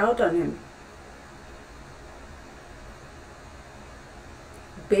sun went out on him.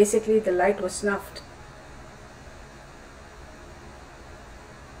 Basically, the light was snuffed.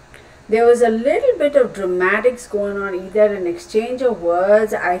 There was a little bit of dramatics going on, either an exchange of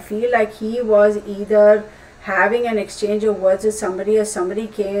words. I feel like he was either having an exchange of words with somebody, or somebody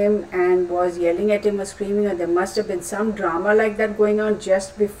came and was yelling at him or screaming, or there must have been some drama like that going on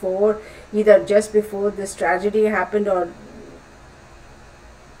just before, either just before this tragedy happened, or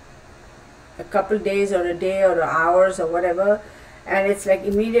a couple days or a day or hours or whatever. And it's like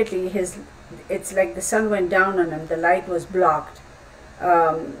immediately it's like the sun went down on him, the light was blocked.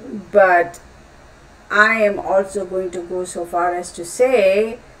 But I am also going to go so far as to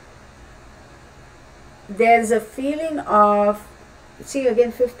say there's a feeling of, see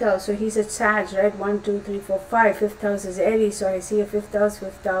again, fifth house, so he's at Sag, right? 1 2 3 4 5, fifth house is Aries, so I see a fifth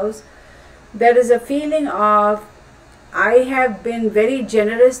house. There is a feeling of, I have been very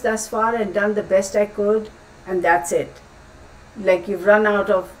generous thus far and done the best I could, and that's it. Like you've run out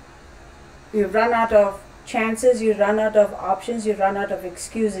of chances, you run out of options, you run out of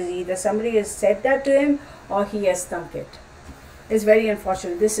excuses. Either somebody has said that to him or he has thunk it. It's very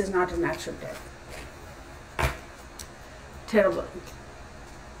unfortunate. This is not a natural death. Terrible.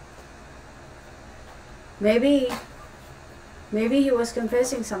 Maybe he was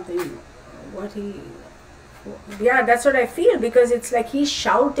confessing something. Yeah, that's what I feel, because it's like he's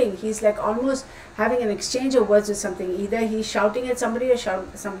shouting. He's like almost having an exchange of words with something. Either he's shouting at somebody or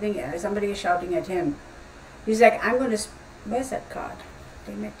somebody is shouting at him. He's like, I'm going to, where's that card?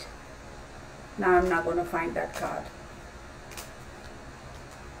 Damn it. Now I'm not going to find that card.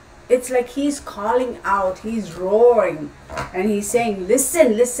 It's like he's calling out, he's roaring, and he's saying,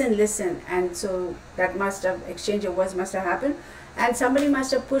 listen, listen, listen. And so that must have, exchange of words must have happened. And somebody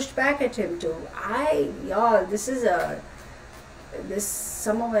must have pushed back at him too. Y'all,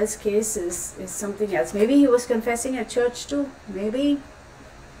 some of his case is something else. Maybe he was confessing at church too. Maybe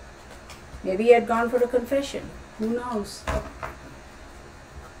he had gone for a confession. Who knows?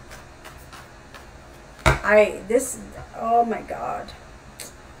 Oh my God.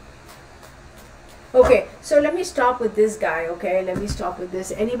 Okay, so let me stop with this guy, okay? Let me stop with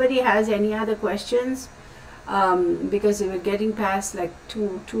this. Anybody has any other questions? Because we're getting past like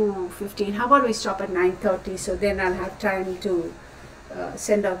 2:15. How about we stop at 9:30, so then I'll have time to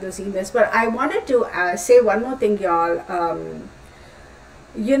send out those emails. But I wanted to say one more thing, y'all.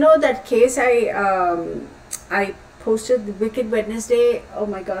 You know that case I posted, the Wicked Wednesday? Oh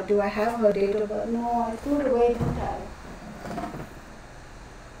my God, do I have her date of birth? No, I threw it away, didn't I?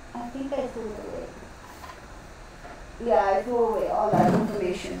 I think I threw it away. Yeah, I threw away all that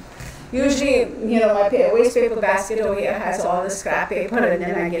information. Usually, you know, my waste paper basket over here has all the scrap paper, and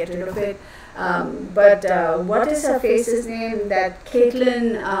then I get rid of it. But what is her face's name? That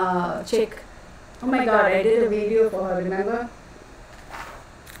Caitlin chick. Oh my God, I did a video for her, remember?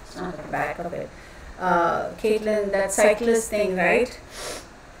 It's not the back of it. Caitlin, that cyclist thing, right?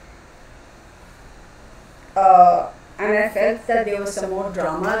 And I felt that there was some more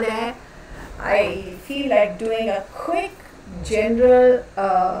drama there. I feel like doing a quick general,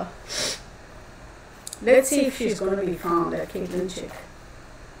 let's see if she's going to be found, that Caitlin chick.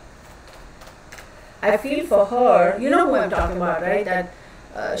 I feel for her, you know who I'm talking about, right? That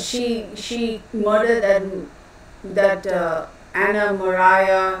she murdered that Anna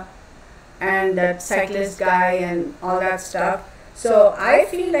Mariah and that cyclist guy and all that stuff. So I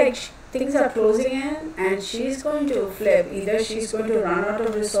feel like things are closing in and she's going to flip. Either she's going to run out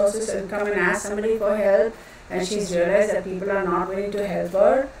of resources and come and ask somebody for help, and she's realized that people are not willing to help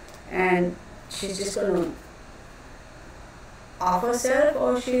her, and she's just going to off herself,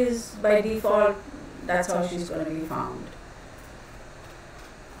 or she's by default, that's how she's going to be found.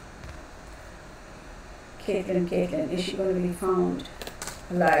 Caitlin, is she going to be found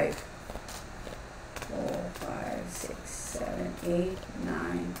alive? 4, 5, 6, 7, 8,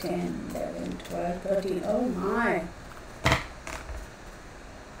 9, 10, 11, 12, 13. Oh my.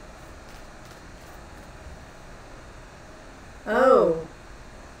 Oh.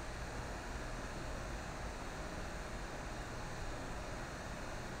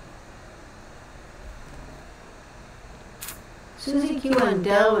 Susie Q and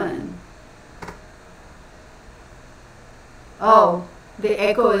Delvin. Oh, the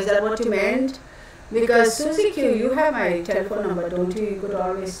echo, is that what you meant? Because Susie Q, you have my telephone number, don't you? You could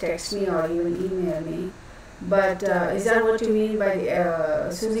always text me or even email me. But is that what you mean by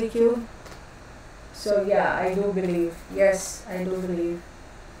Susie Q? So yeah, I do believe. Yes, I do believe.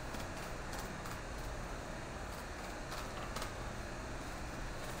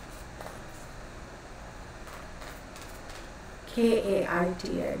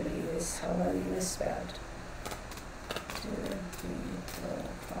 K-A-I-T, I believe is how her name is spelled. 2, 3,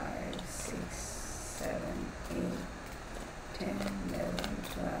 4, 5, 6, 7, 8, 10, 11,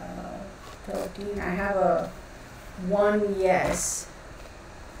 12, 13. I have a 1 yes.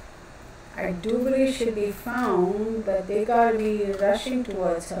 I do believe she'll be found, but they gotta be rushing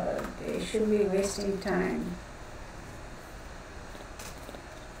towards her. They shouldn't be wasting time.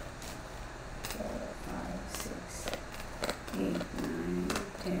 4, 5, 6, 8, 9,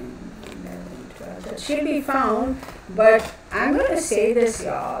 10, 11, 12. But she'll be found, but I'm gonna say this,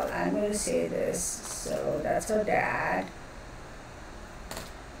 y'all. I'm gonna say this. So that's her dad.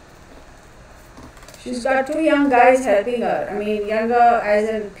 She's got 2 young guys helping her. I mean, younger as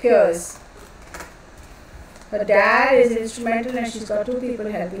in peers. Her dad is instrumental and she's got 2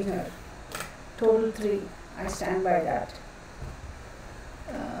 people helping her. Total 3. I stand by that.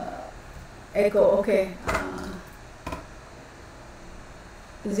 Echo, okay.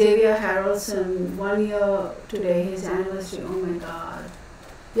 Xavier Harrelson, 1 year today, his anniversary. Oh my God.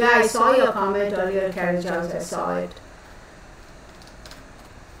 Yeah, I saw your comment earlier, Carriage House. I saw it.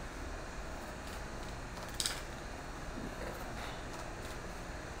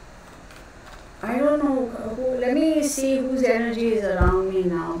 I don't know who, let me see whose energy is around me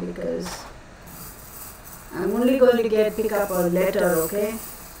now, because I'm only going to pick up a letter, okay?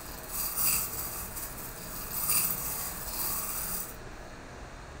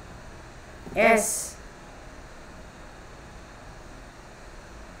 S.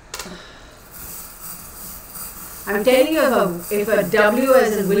 I'm telling you, if a W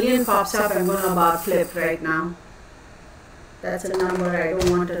as in William pops up, I'm going to about flip right now. That's a number. I don't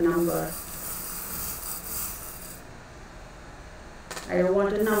want a number. I don't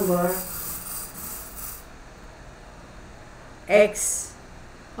want a number. X.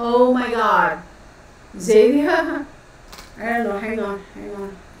 Oh my God. Xavier? I don't know. Hang on. Hang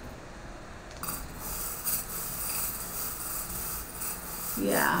on.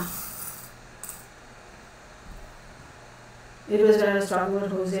 Yeah. It was when I was talking about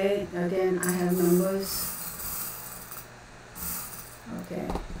Jose. Again, I have numbers. Okay.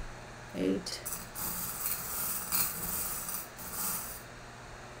 8.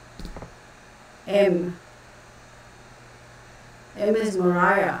 M. M is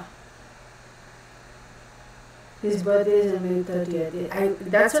Mariah. His birthday is on May 30th.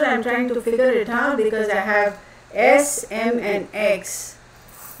 That's what I'm trying to figure it out, because I have S, M, and X.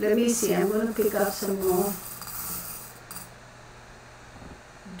 Let me see. I'm going to pick up some more.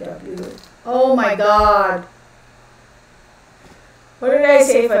 W. Oh my God. What did I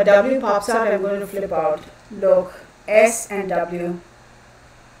say? If a W pops out, I'm going to flip out. Look. S and W.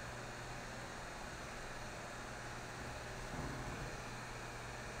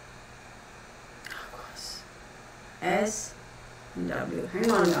 S and W.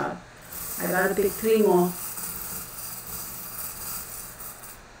 Hang on, y'all. I gotta pick 3 more.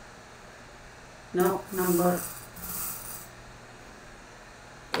 No, number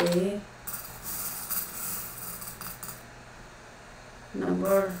A.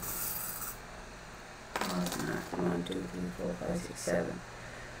 Number 1, 2, 3, 4, 5, 6, 7.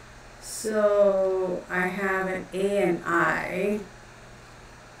 So I have an A and I.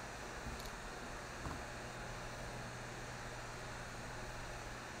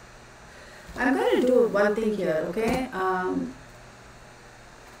 I'm going to do one thing here, okay?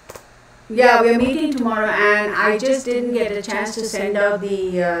 Yeah, we're meeting tomorrow, and I just didn't get a chance to send out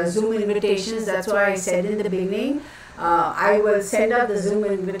the Zoom invitations. That's why I said in the beginning, I will send out the Zoom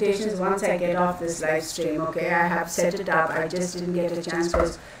invitations once I get off this live stream, okay? I have set it up. I just didn't get a chance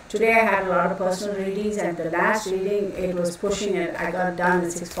because today I had a lot of personal readings, and the last reading, it was pushing it. I got done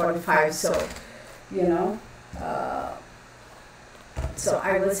at 6:45, so, you know, so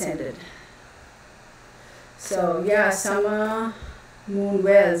I will send it. So, yeah, Summer, Moon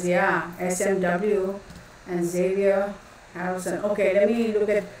Wells, yeah, SMW, and Xavier Harrelson. Okay, let me look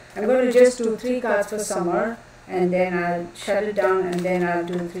at, I'm going to just do 3 cards for Summer, and then I'll shut it down, and then I'll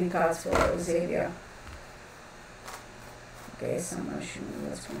do 3 cards for Xavier. Okay, Summer, show me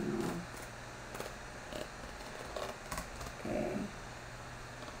what's going on. Okay.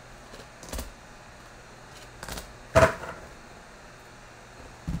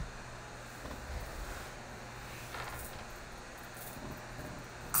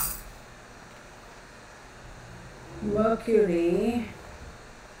 Mercury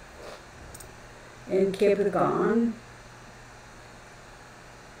in Capricorn.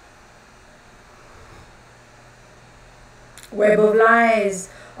 Web of Lies,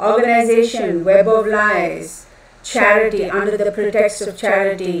 organization, Web of Lies, charity, under the pretext of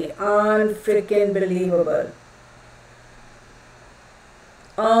charity, unfreaking believable.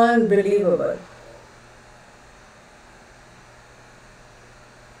 unbelievable.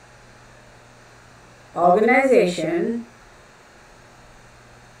 Organization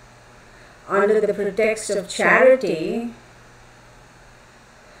under the pretext of charity,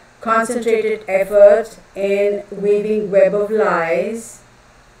 concentrated effort in weaving web of lies,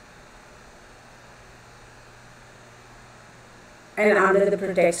 and under the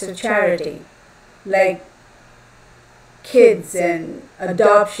pretext of charity, like kids and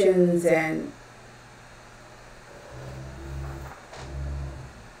adoptions and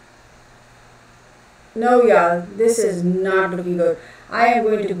no, y'all, this is not looking good. I am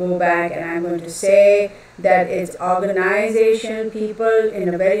going to go back and I'm going to say that it's organization, people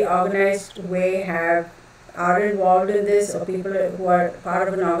in a very organized way are involved in this, or people who are part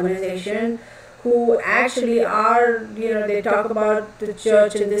of an organization who actually are, they talk about the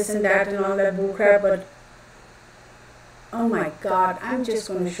church and this and that and all that bullcrap, but oh my God, I'm just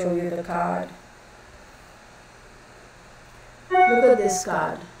going to show you the card. Look at this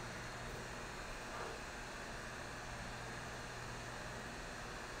card.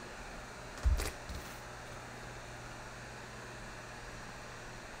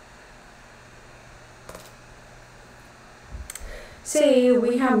 See,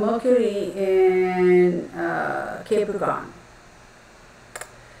 we have Mercury in Capricorn.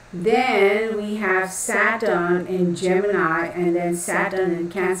 Then we have Saturn in Gemini, and then Saturn in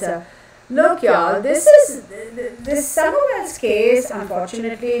Cancer. Look, y'all, this Samuel's case,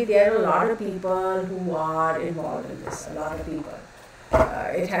 unfortunately, there are a lot of people who are involved in this, a lot of people.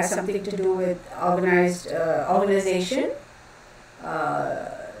 It has something to do with organization,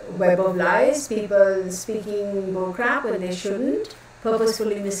 web of lies, people speaking bullcrap when they shouldn't,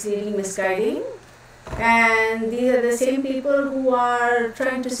 purposefully misleading, misguiding. And these are the same people who are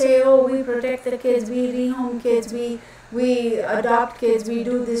trying to say, oh, we protect the kids, we rehome kids, we adopt kids, we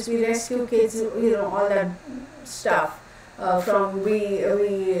do this, we rescue kids, all that stuff. We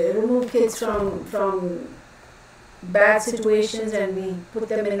remove kids from bad situations and we put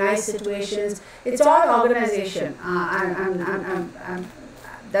them in nice situations. It's all organization.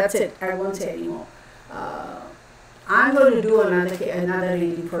 That's it. I won't say anymore. I'm going to do another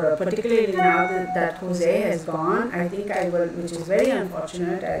reading for her, particularly now that Jose has gone. I think I will, which is very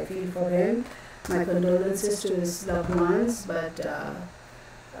unfortunate. I feel for him. My condolences to his loved ones, but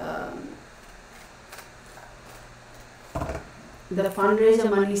the fundraiser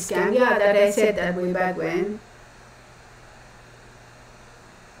money scam, yeah, that I said that way back when.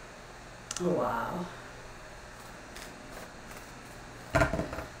 Oh, wow.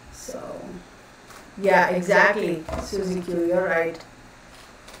 So, yeah, exactly, Susie Q, you're right.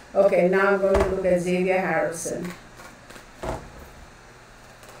 Okay, now I'm going to look at Xavier Harrison.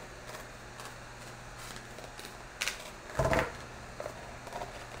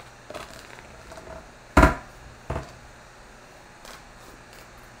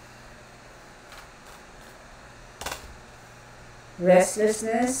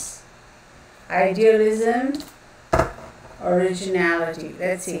 Restlessness, idealism, originality.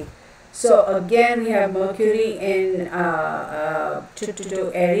 Let's see. So again, we have Mercury in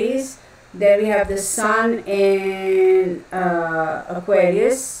Aries. Then we have the Sun in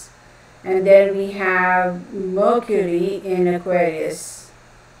Aquarius, and then we have Mercury in Aquarius.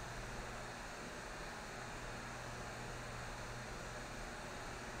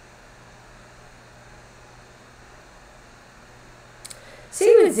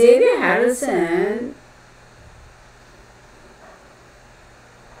 See, with Xavier Harrison,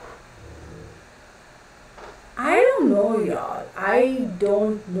 I don't know, y'all. I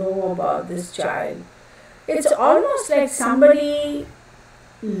don't know about this child. It's almost like somebody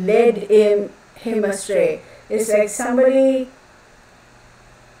led him astray. It's like somebody,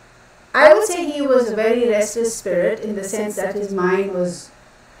 I would say he was a very restless spirit in the sense that his mind was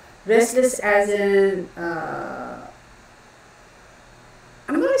restless as in, I'm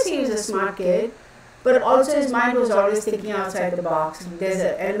going to say he was a smart kid, but also his mind was always thinking outside the box. There's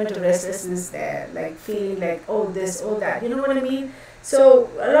an element of restlessness there, like feeling like, oh this, oh that, you know what I mean? So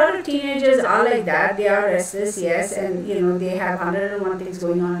a lot of teenagers are like that. They are restless, yes, and they have 101 things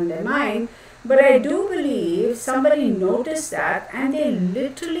going on in their mind. But I do believe somebody noticed that and they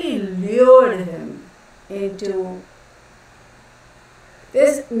literally lured him into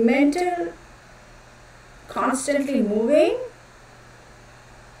this mental, constantly moving,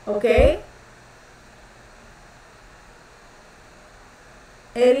 okay?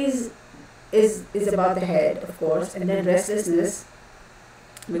 Aries is about the head, of course, and then restlessness,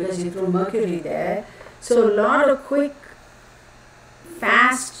 because you throw Mercury there. So a lot of quick,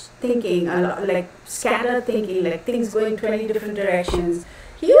 fast thinking, a lot, like scattered thinking, like things going 20 different directions.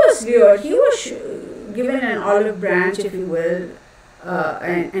 he was lured. He was given an olive branch, if you will,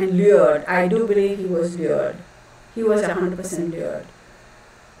 and lured. I do believe he was lured. He was 100% lured.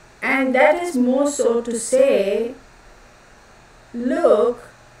 And that is more so to say, look,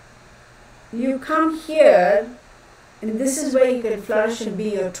 you come here, and this is where you can flourish and be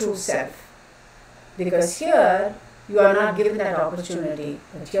your true self. Because here, you are not given that opportunity,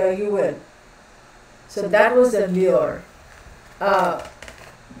 but here you will. So that was the lure.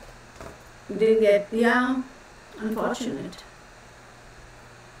 Didn't get, yeah, unfortunate.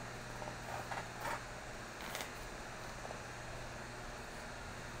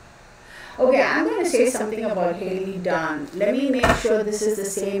 Okay, I'm going to say something about Haley Dunn. Let me make sure this is the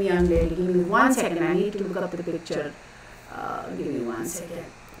same young lady. Give me 1 second. I need to look up the picture. Give me 1 second.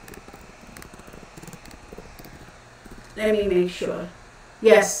 Let me make sure.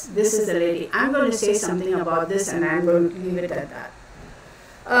 Yes, this is the lady. I'm going to say something about this and I'm going to leave it at that.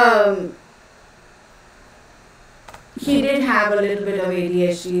 He did have a little bit of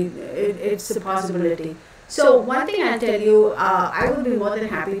ADHD. It's a possibility. So one thing I'll tell you, I would be more than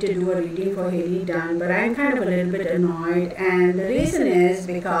happy to do a reading for Haley Dunn, but I'm kind of a little bit annoyed, and the reason is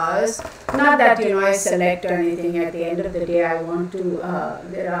because, not that, I select or anything, at the end of the day I want to,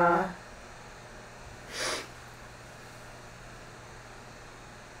 there are,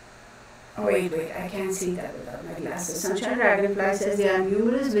 oh wait, I can't see that without my glasses. Sunshine Dragonfly says there are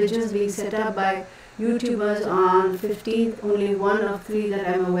numerous vigils being set up by YouTubers on 15th. Only one of 3 that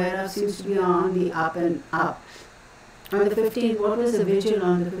I'm aware of seems to be on the up and up. On the 15th, what was the vigil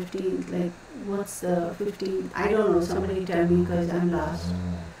on the 15th? Like, what's the 15th? I don't know. Somebody tell me because I'm lost.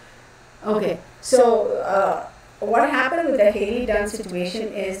 Okay, so what happened with the Haley Dunn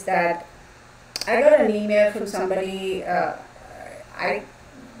situation is that I got an email from somebody.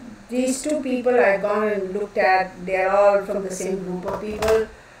 These 2 people I've gone and looked at, they're all from the same group of people.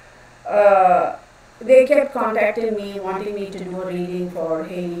 They kept contacting me, wanting me to do a reading for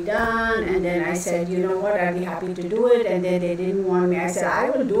Haley Dunn, and then I said, you know what, I'd be happy to do it, and then they didn't want me. I said, I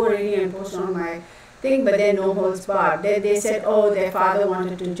will do a reading and post on my thing, but then no holds barred. They said, oh, their father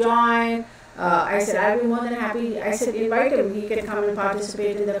wanted to join. I said, I'll be more than happy. I said, invite him, he can come and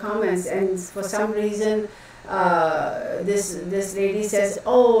participate in the comments, and for some reason, this lady says,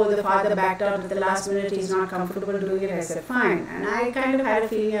 oh, the father backed out at the last minute, he's not comfortable doing it. I said, fine, and I kind of had a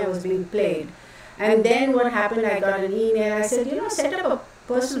feeling I was being played. And then what happened, I got an email. I said, set up a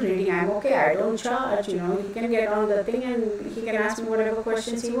personal reading. I'm okay. I don't charge. He can get on the thing and he can ask me whatever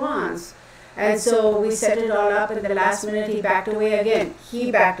questions he wants. And so we set it all up. And the last minute, he backed away again.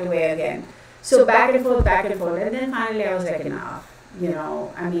 So back and forth. And then finally, I was like, enough.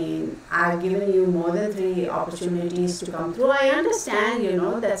 I've given you more than 3 opportunities to come through. I understand,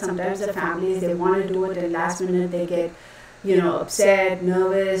 that sometimes the families, they want to do it and last minute they get upset,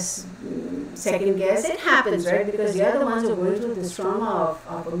 nervous, second guess. It happens, right? Because they are the ones who are going through this trauma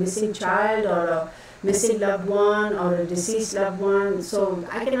of a missing child or a missing loved one or a deceased loved one. So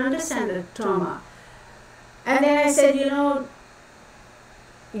I can understand the trauma. And then I said,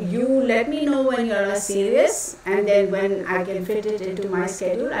 you let me know when you're serious, and then when I can fit it into my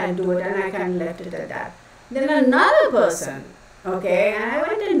schedule, I'll do it, and I kind of left it at that. Then another person, okay, and I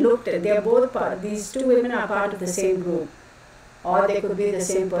went and looked at, they're both part, these 2 women are part of the same group. Or they could be the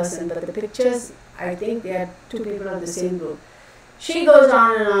same person, but the pictures, I think they are 2 people of the same group. She goes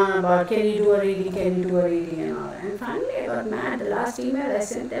on and on about, can you do a reading and all. And finally I got mad. The last email I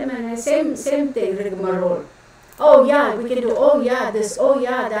sent them, and same thing, rigmarole. Oh yeah, we can do, oh yeah, this, oh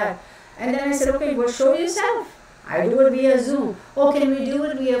yeah, that. And then I said, okay, well, show yourself. I do it via Zoom. Oh, can we do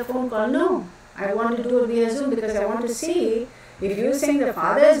it via phone call? No, I want to do it via Zoom because I want to see, if you're saying the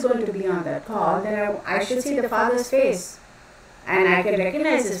father is going to be on that call, then I should see the father's face. And I can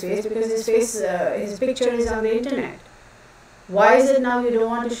recognize his face because his picture is on the internet. Why is it now you don't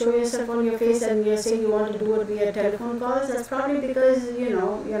want to show yourself on your face and you're saying you want to do it via telephone calls? That's probably because,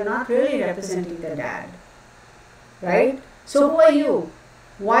 you're not really representing the dad. Right? So who are you?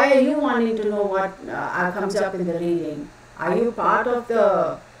 Why are you wanting to know what comes up in the reading? Are you part of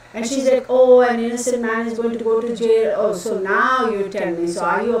the... And she's like, oh, an innocent man is going to go to jail. Oh, so now you tell me. So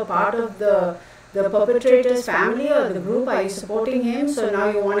are you a part of the perpetrator's family or the group? Are you supporting him? So now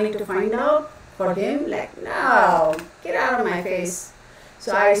you're wanting to find out for him? Like, no, get out of my face.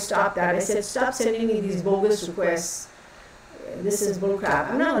 So I stopped that. I said, stop sending me these bogus requests. This is bullcrap.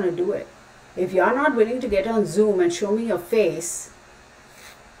 I'm not going to do it. If you're not willing to get on Zoom and show me your face,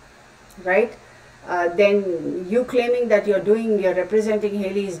 right, then you claiming that you're representing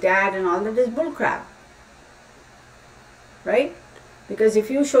Haley's dad and all that is bullcrap. Right? Because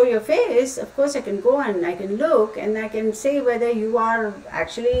if you show your face, of course I can go and I can look and I can say whether you are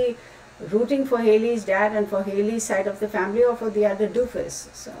actually rooting for Haley's dad and for Haley's side of the family or for the other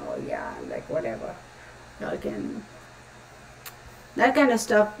doofus. So yeah, like whatever. Y'all can. That kind of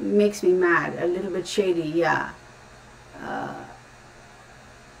stuff makes me mad, a little bit shady, yeah.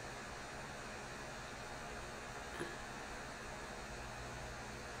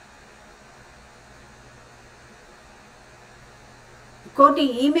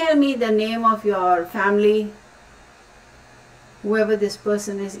 Courtney, email me the name of your family, whoever this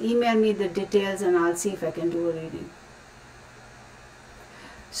person is. Email me the details and I'll see if I can do a reading.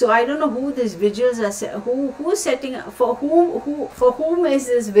 So I don't know who these vigils are. Who's setting up for whom is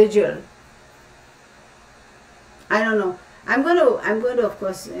this vigil? I don't know. I'm going to of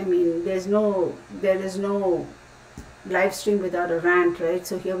course. I mean, there is no live stream without a rant, right?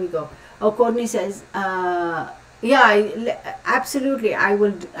 So here we go. Oh, Courtney says. Yeah, absolutely. I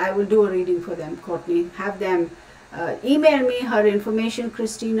will do a reading for them, Courtney. Have them email me her information,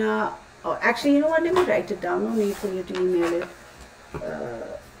 Christina. Or actually, you know what? Let me write it down. No need for you to email it.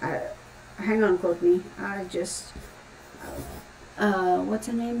 Hang on, Courtney. I just what's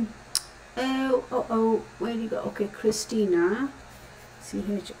her name? Where do you go? Okay, Christina,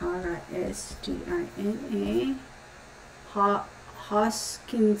 Christina, Hoskinson.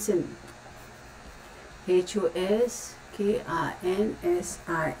 Hoskinsin.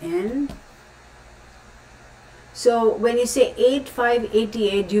 So when you say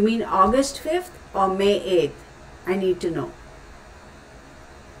 8/5/88, do you mean August 5th or May 8th? I need to know.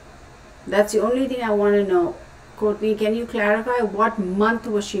 That's the only thing I want to know. Courtney, can you clarify what month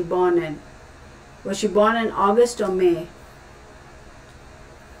was she born in? Was she born in August or May?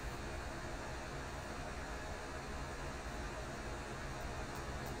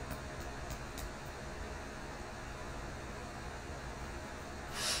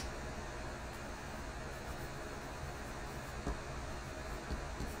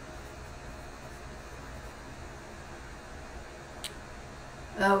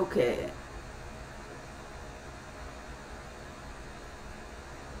 Okay.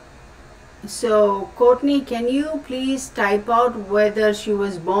 So, Courtney, can you please type out whether she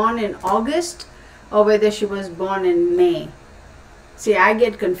was born in August or whether she was born in May? See, I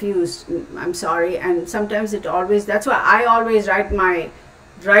get confused. I'm sorry. And sometimes that's why I always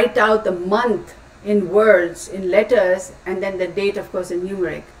write out the month in words, in letters, and then the date, of course, in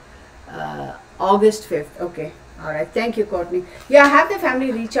numeric. August 5th. Okay. All right. Thank you, Courtney. Yeah, have the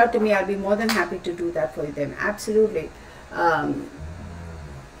family reach out to me. I'll be more than happy to do that for them. Absolutely.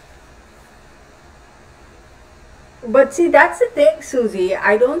 But see, that's the thing, Susie.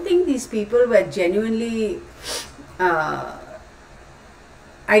 I don't think these people were genuinely. There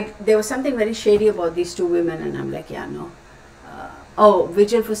was something very shady about these two women, and I'm like, yeah, no.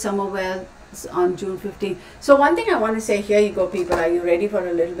 Vigil for Summerwell on June 15th. So one thing I want to say, here you go, people. Are you ready for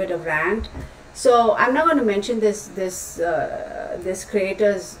a little bit of rant? So I'm not going to mention this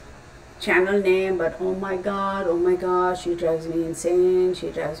creator's channel name, but oh my god, she drives me insane.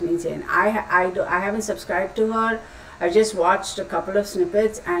 I haven't subscribed to her. I just watched a couple of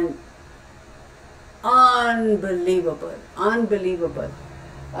snippets and unbelievable. When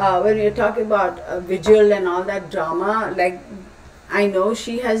you're talking about vigil and all that drama, like I know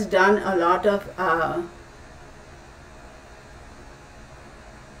she has done a lot of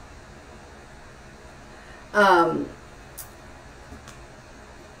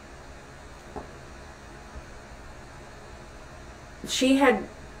she had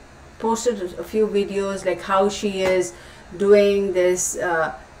posted a few videos like how she is doing this,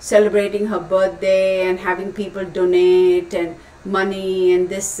 celebrating her birthday and having people donate and money and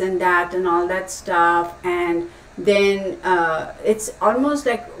this and that and all that stuff. And then it's almost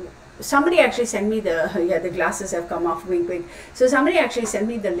like somebody actually sent me the glasses have come off, wink wink. So somebody actually sent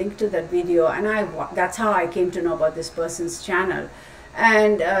me the link to that video, and that's how I came to know about this person's channel.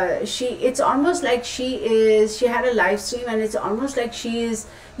 And it's almost like she had a live stream, and it's almost like she is,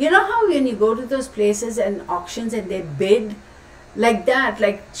 you know how when you go to those places and auctions and they bid like that,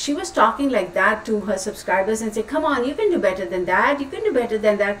 like she was talking like that to her subscribers and say, come on, you can do better than that, you can do better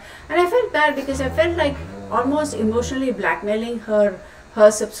than that. And I felt bad because I felt like almost emotionally blackmailing her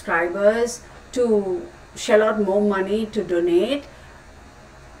subscribers to shell out more money to donate.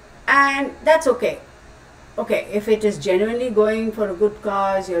 And that's okay. Okay, if it is genuinely going for a good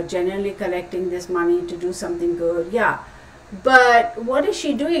cause, you're genuinely collecting this money to do something good, yeah. But what is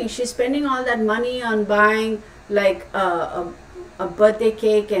she doing? She's spending all that money on buying like a birthday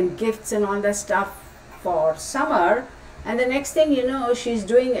cake and gifts and all that stuff for summer, and the next thing you know, she's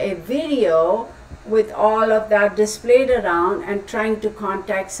doing a video with all of that displayed around and trying to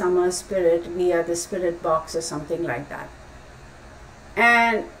contact Summer's spirit via the spirit box or something like that.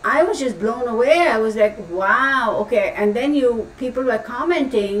 And I was just blown away. I was like, wow, okay. And then people were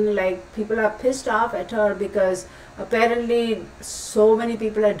commenting, like, people are pissed off at her because apparently so many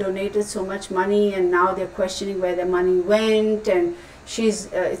people had donated so much money, and now they're questioning where the money went, and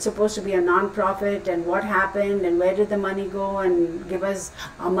it's supposed to be a non-profit, and what happened, and where did the money go, and give us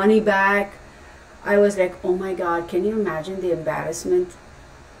our money back. I was like, oh my God, can you imagine the embarrassment?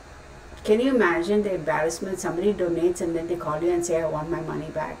 Can you imagine the embarrassment? Somebody donates and then they call you and say, I want my money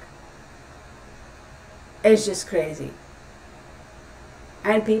back. It's just crazy.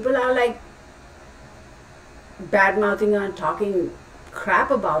 And people are like bad-mouthing her and talking crap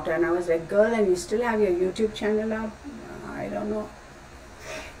about her. And I was like, girl, and you still have your YouTube channel up? I don't know.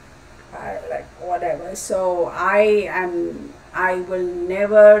 Like, whatever. So I will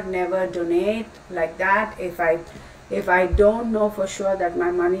never donate like that. If I don't know for sure that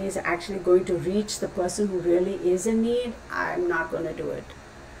my money is actually going to reach the person who really is in need, I'm not going to do it.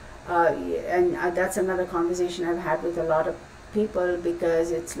 And that's another conversation I've had with a lot of people,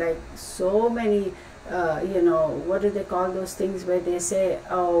 because it's like so many, what do they call those things where they say,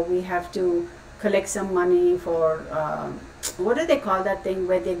 oh, we have to collect some money for, what do they call that thing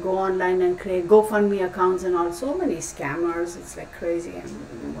where they go online and create GoFundMe accounts and all. So many scammers, it's like crazy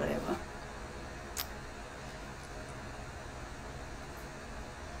and whatever.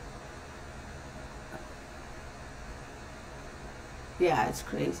 Yeah, it's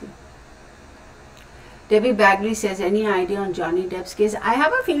crazy. Debbie Bagley says, any idea on Johnny Depp's case? I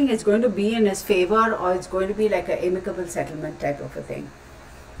have a feeling it's going to be in his favor, or it's going to be like an amicable settlement type of a thing.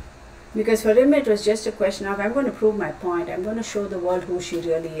 Because for him, it was just a question of, I'm going to prove my point. I'm going to show the world who she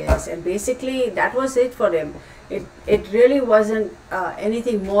really is. And basically, that was it for him. It really wasn't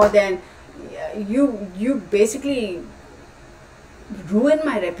anything more than, you basically ruined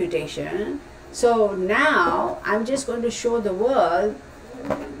my reputation. So now I'm just going to show the world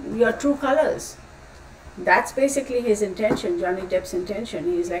your true colors. That's basically his intention, Johnny Depp's intention.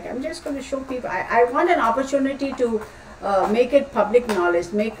 He's like, I'm just going to show people. I want an opportunity to make it public knowledge.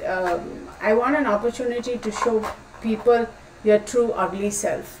 I want an opportunity to show people your true ugly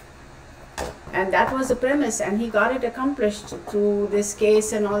self. And that was the premise, and he got it accomplished through this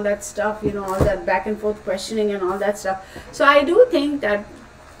case and all that stuff, all that back and forth questioning and all that stuff. So I do think that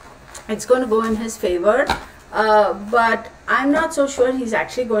it's going to go in his favor, but I'm not so sure he's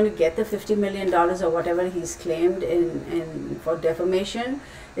actually going to get the $50 million or whatever he's claimed for defamation.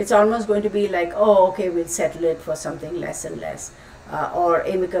 It's almost going to be like, oh, okay, we'll settle it for something less and less, or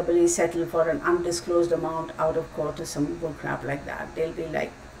amicably settle for an undisclosed amount out of court or some bull crap like that. They'll be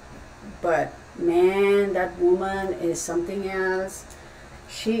like, but man, that woman is something else.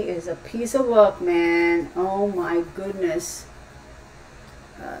 She is a piece of work, man. Oh my goodness.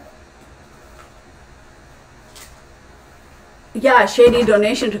 Yeah, shady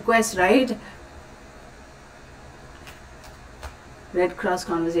donation request, right? Red Cross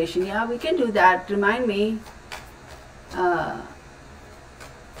conversation. Yeah, we can do that. Remind me.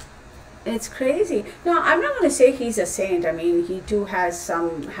 It's crazy. No, I'm not going to say he's a saint. I mean, he too has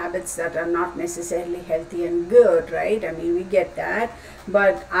some habits that are not necessarily healthy and good, right? I mean, we get that.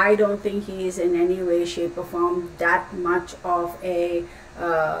 But I don't think he is in any way, shape or form that much of a,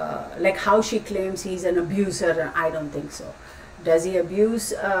 like how she claims he's an abuser. I don't think so. Does he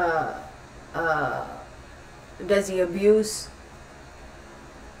abuse,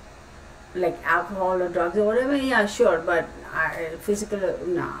 like alcohol or drugs or whatever? Yeah, sure. But physical,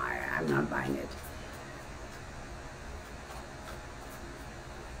 no, I'm not buying it.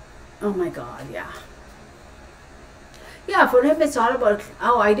 Oh my God, yeah. Yeah, for him it's all about,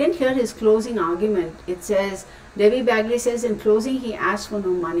 oh, I didn't hear his closing argument. It says, Debbie Bagley says in closing he asked for no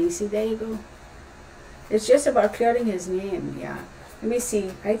money. See, there you go. It's just about clearing his name, yeah. Let me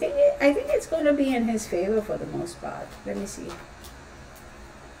see. I think it's going to be in his favor for the most part. Let me see.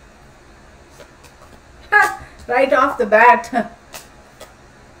 Ha! Right off the bat.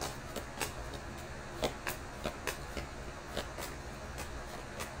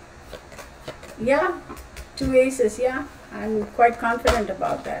 Yeah, 2 aces, yeah. I'm quite confident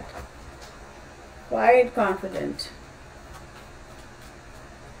about that. Quite confident.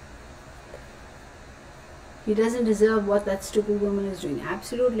 He doesn't deserve what that stupid woman is doing.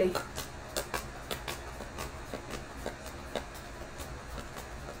 Absolutely.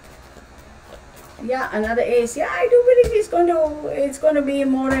 Yeah, another ace. Yeah, I do believe it's going to be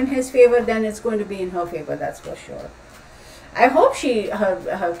more in his favor than it's going to be in her favor. That's for sure. I hope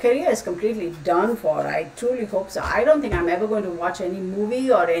her career is completely done for. I truly hope so. I don't think I'm ever going to watch any movie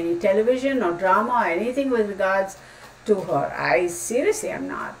or any television or drama or anything with regards to her. I seriously am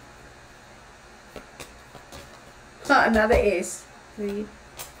not. Another ace. 3,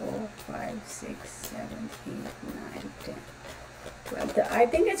 4, 5, 6, 7, 8, 9, 10, 12. I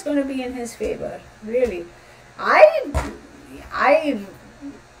think it's going to be in his favor. Really. I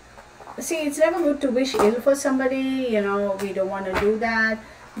see, it's never good to wish ill for somebody, you know, we don't want to do that,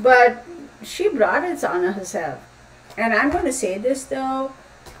 but she brought it on herself. And I'm going to say this though,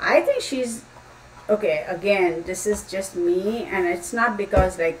 I think she's, okay, again, this is just me, and it's not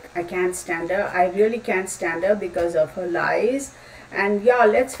because like I can't stand her. I really can't stand her because of her lies. And yeah,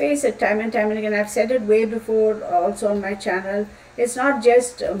 let's face it, time and time again, I've said it way before also on my channel, it's not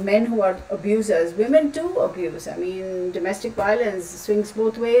just men who are abusers, women too abuse. I mean, domestic violence swings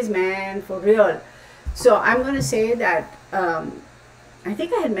both ways, man, for real. So I'm going to say that, I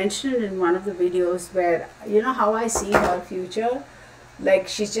think I had mentioned it in one of the videos where, you know how I see her future? Like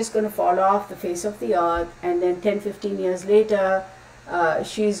she's just going to fall off the face of the earth, and then 10-15 years later,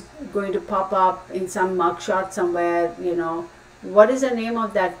 she's going to pop up in some mugshot somewhere, you know. What is the name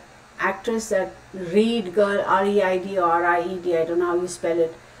of that actress, that Reid girl, R-E-I-D or R-I-E-D, I don't know how you spell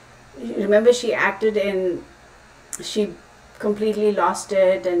it. Remember she acted in, she completely lost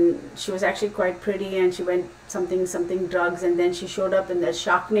it, and she was actually quite pretty, and she went something drugs, and then she showed up in the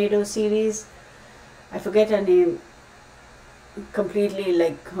Sharknado series. I forget her name. Completely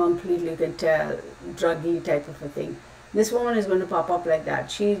you can tell, druggy type of a thing. This woman is going to pop up like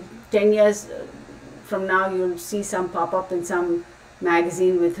that. She, 10 years from now, you'll see some pop up in some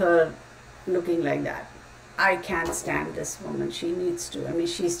magazine with her looking like that. I can't stand this woman. She needs to. I mean,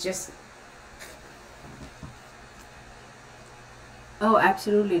 she's just... Oh,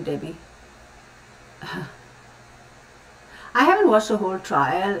 absolutely, Debbie. I haven't watched the whole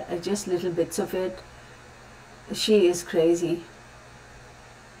trial, just little bits of it. She is crazy.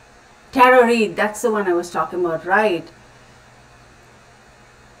 Tara Reid, that's the one I was talking about, right?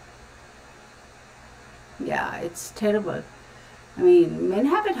 Yeah, it's terrible. I mean, men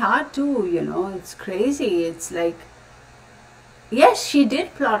have it hard too, you know, it's crazy. It's like, yes, she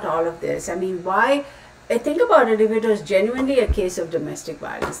did plot all of this. I mean, why? Think about it, if it was genuinely a case of domestic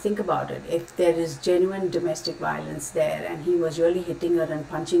violence, think about it. If there is genuine domestic violence there and he was really hitting her and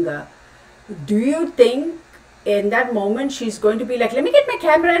punching her, do you think in that moment she's going to be like, let me get my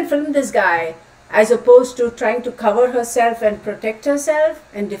camera and film this guy, as opposed to trying to cover herself and protect herself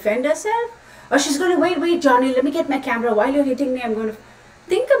and defend herself? Or she's going to, wait, Johnny, let me get my camera. While you're hitting me, I'm going to...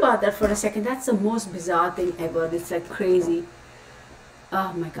 Think about that for a second. That's the most bizarre thing ever. It's like crazy.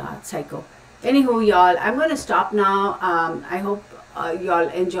 Oh my God, psycho. Anywho, y'all, I'm going to stop now. I hope y'all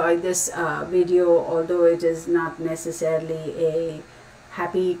enjoyed this video, although it is not necessarily a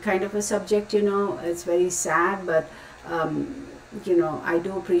happy kind of a subject, you know. It's very sad, but, you know, I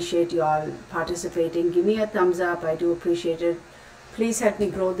do appreciate y'all participating. Give me a thumbs up. I do appreciate it. Please help me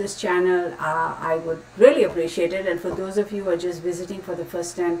grow this channel. I would really appreciate it. And for those of you who are just visiting for the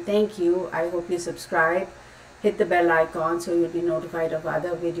first time, thank you. I hope you subscribe. Hit the bell icon so you'll be notified of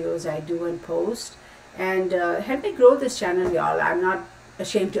other videos I do and post. And help me grow this channel, y'all. I'm not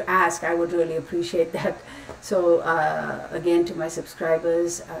ashamed to ask. I would really appreciate that. So again, to my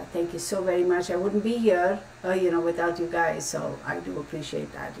subscribers, thank you so very much. I wouldn't be here, you know, without you guys. So I do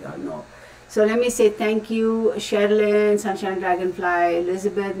appreciate that, y'all know. So let me say thank you, Sherilyn, Sunshine Dragonfly,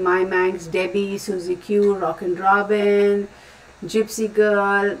 Elizabeth, My Manx, Debbie, Susie Q, Rockin' Robin, Gypsy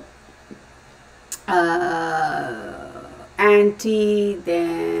Girl, Auntie,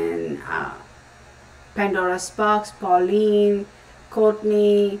 then Pandora Sparks, Pauline,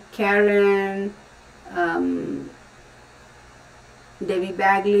 Courtney, Karen, Debbie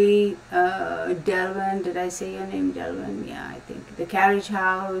Bagley, Delvin, did I say your name, Delvin? Yeah, I think. The Carriage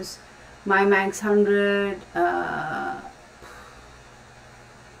House, My Manx 100,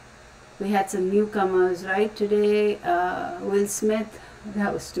 we had some newcomers, right, today, Will Smith,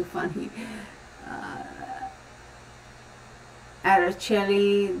 that was too funny,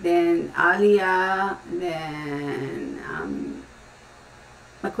 Araceli, then Alia, then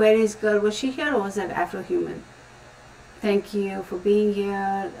Aquarius Girl, was she here or was that Afro-Human? Thank you for being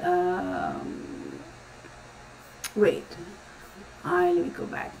here. Wait. Let me go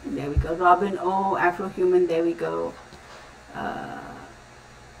back. There we go. Robin O, Afro-Human, there we go.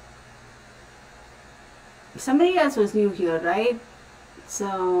 Somebody else was new here, right?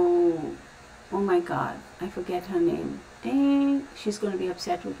 So, oh my God, I forget her name. Dang, she's going to be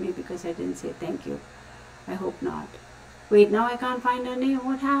upset with me because I didn't say thank you. I hope not. Wait, now I can't find her name.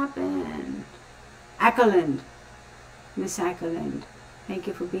 What happened? Ackerland. Miss Ackland, thank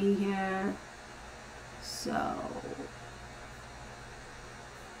you for being here. So,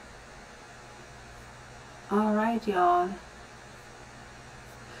 all right, y'all.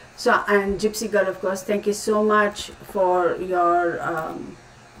 So, and Gypsy Girl, of course, thank you so much for your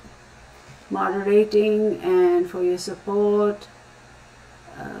moderating and for your support.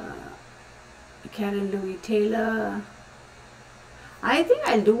 Karen Louis Taylor. I think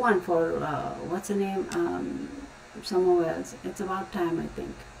I'll do one for, what's her name, somewhere else. It's about time, I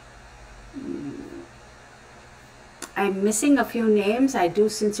think. I'm missing a few names. I do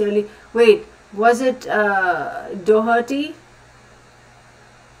sincerely. Wait, was it Doherty?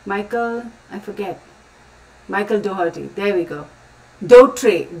 Michael, I forget. Michael Doherty. There we go.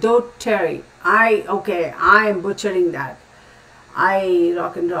 Doterry. Okay, I am butchering that.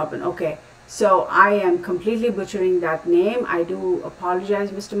 Rock and Robin. Okay. So I am completely butchering that name. I do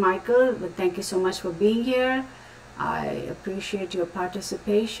apologize, Mr. Michael, but thank you so much for being here. I appreciate your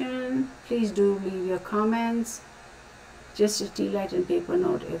participation. Please do leave your comments. Just a tea light and paper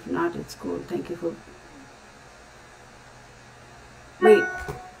note. If not, it's cool. Thank you for... Wait.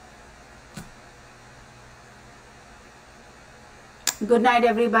 Good night,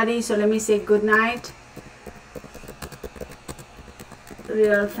 everybody. So let me say good night.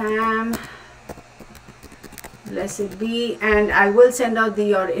 Real fam. Blessed be. And I will send out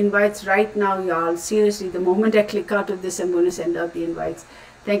your invites right now, y'all. Seriously, the moment I click out of this, I'm going to send out the invites.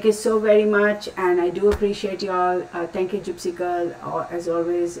 Thank you so very much, and I do appreciate y'all. Thank you, Gypsy Girl, as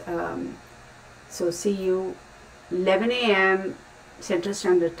always. So see you 11 a.m. Central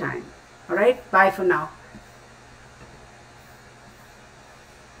Standard Time. All right, bye for now.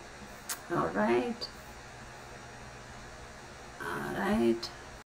 All right.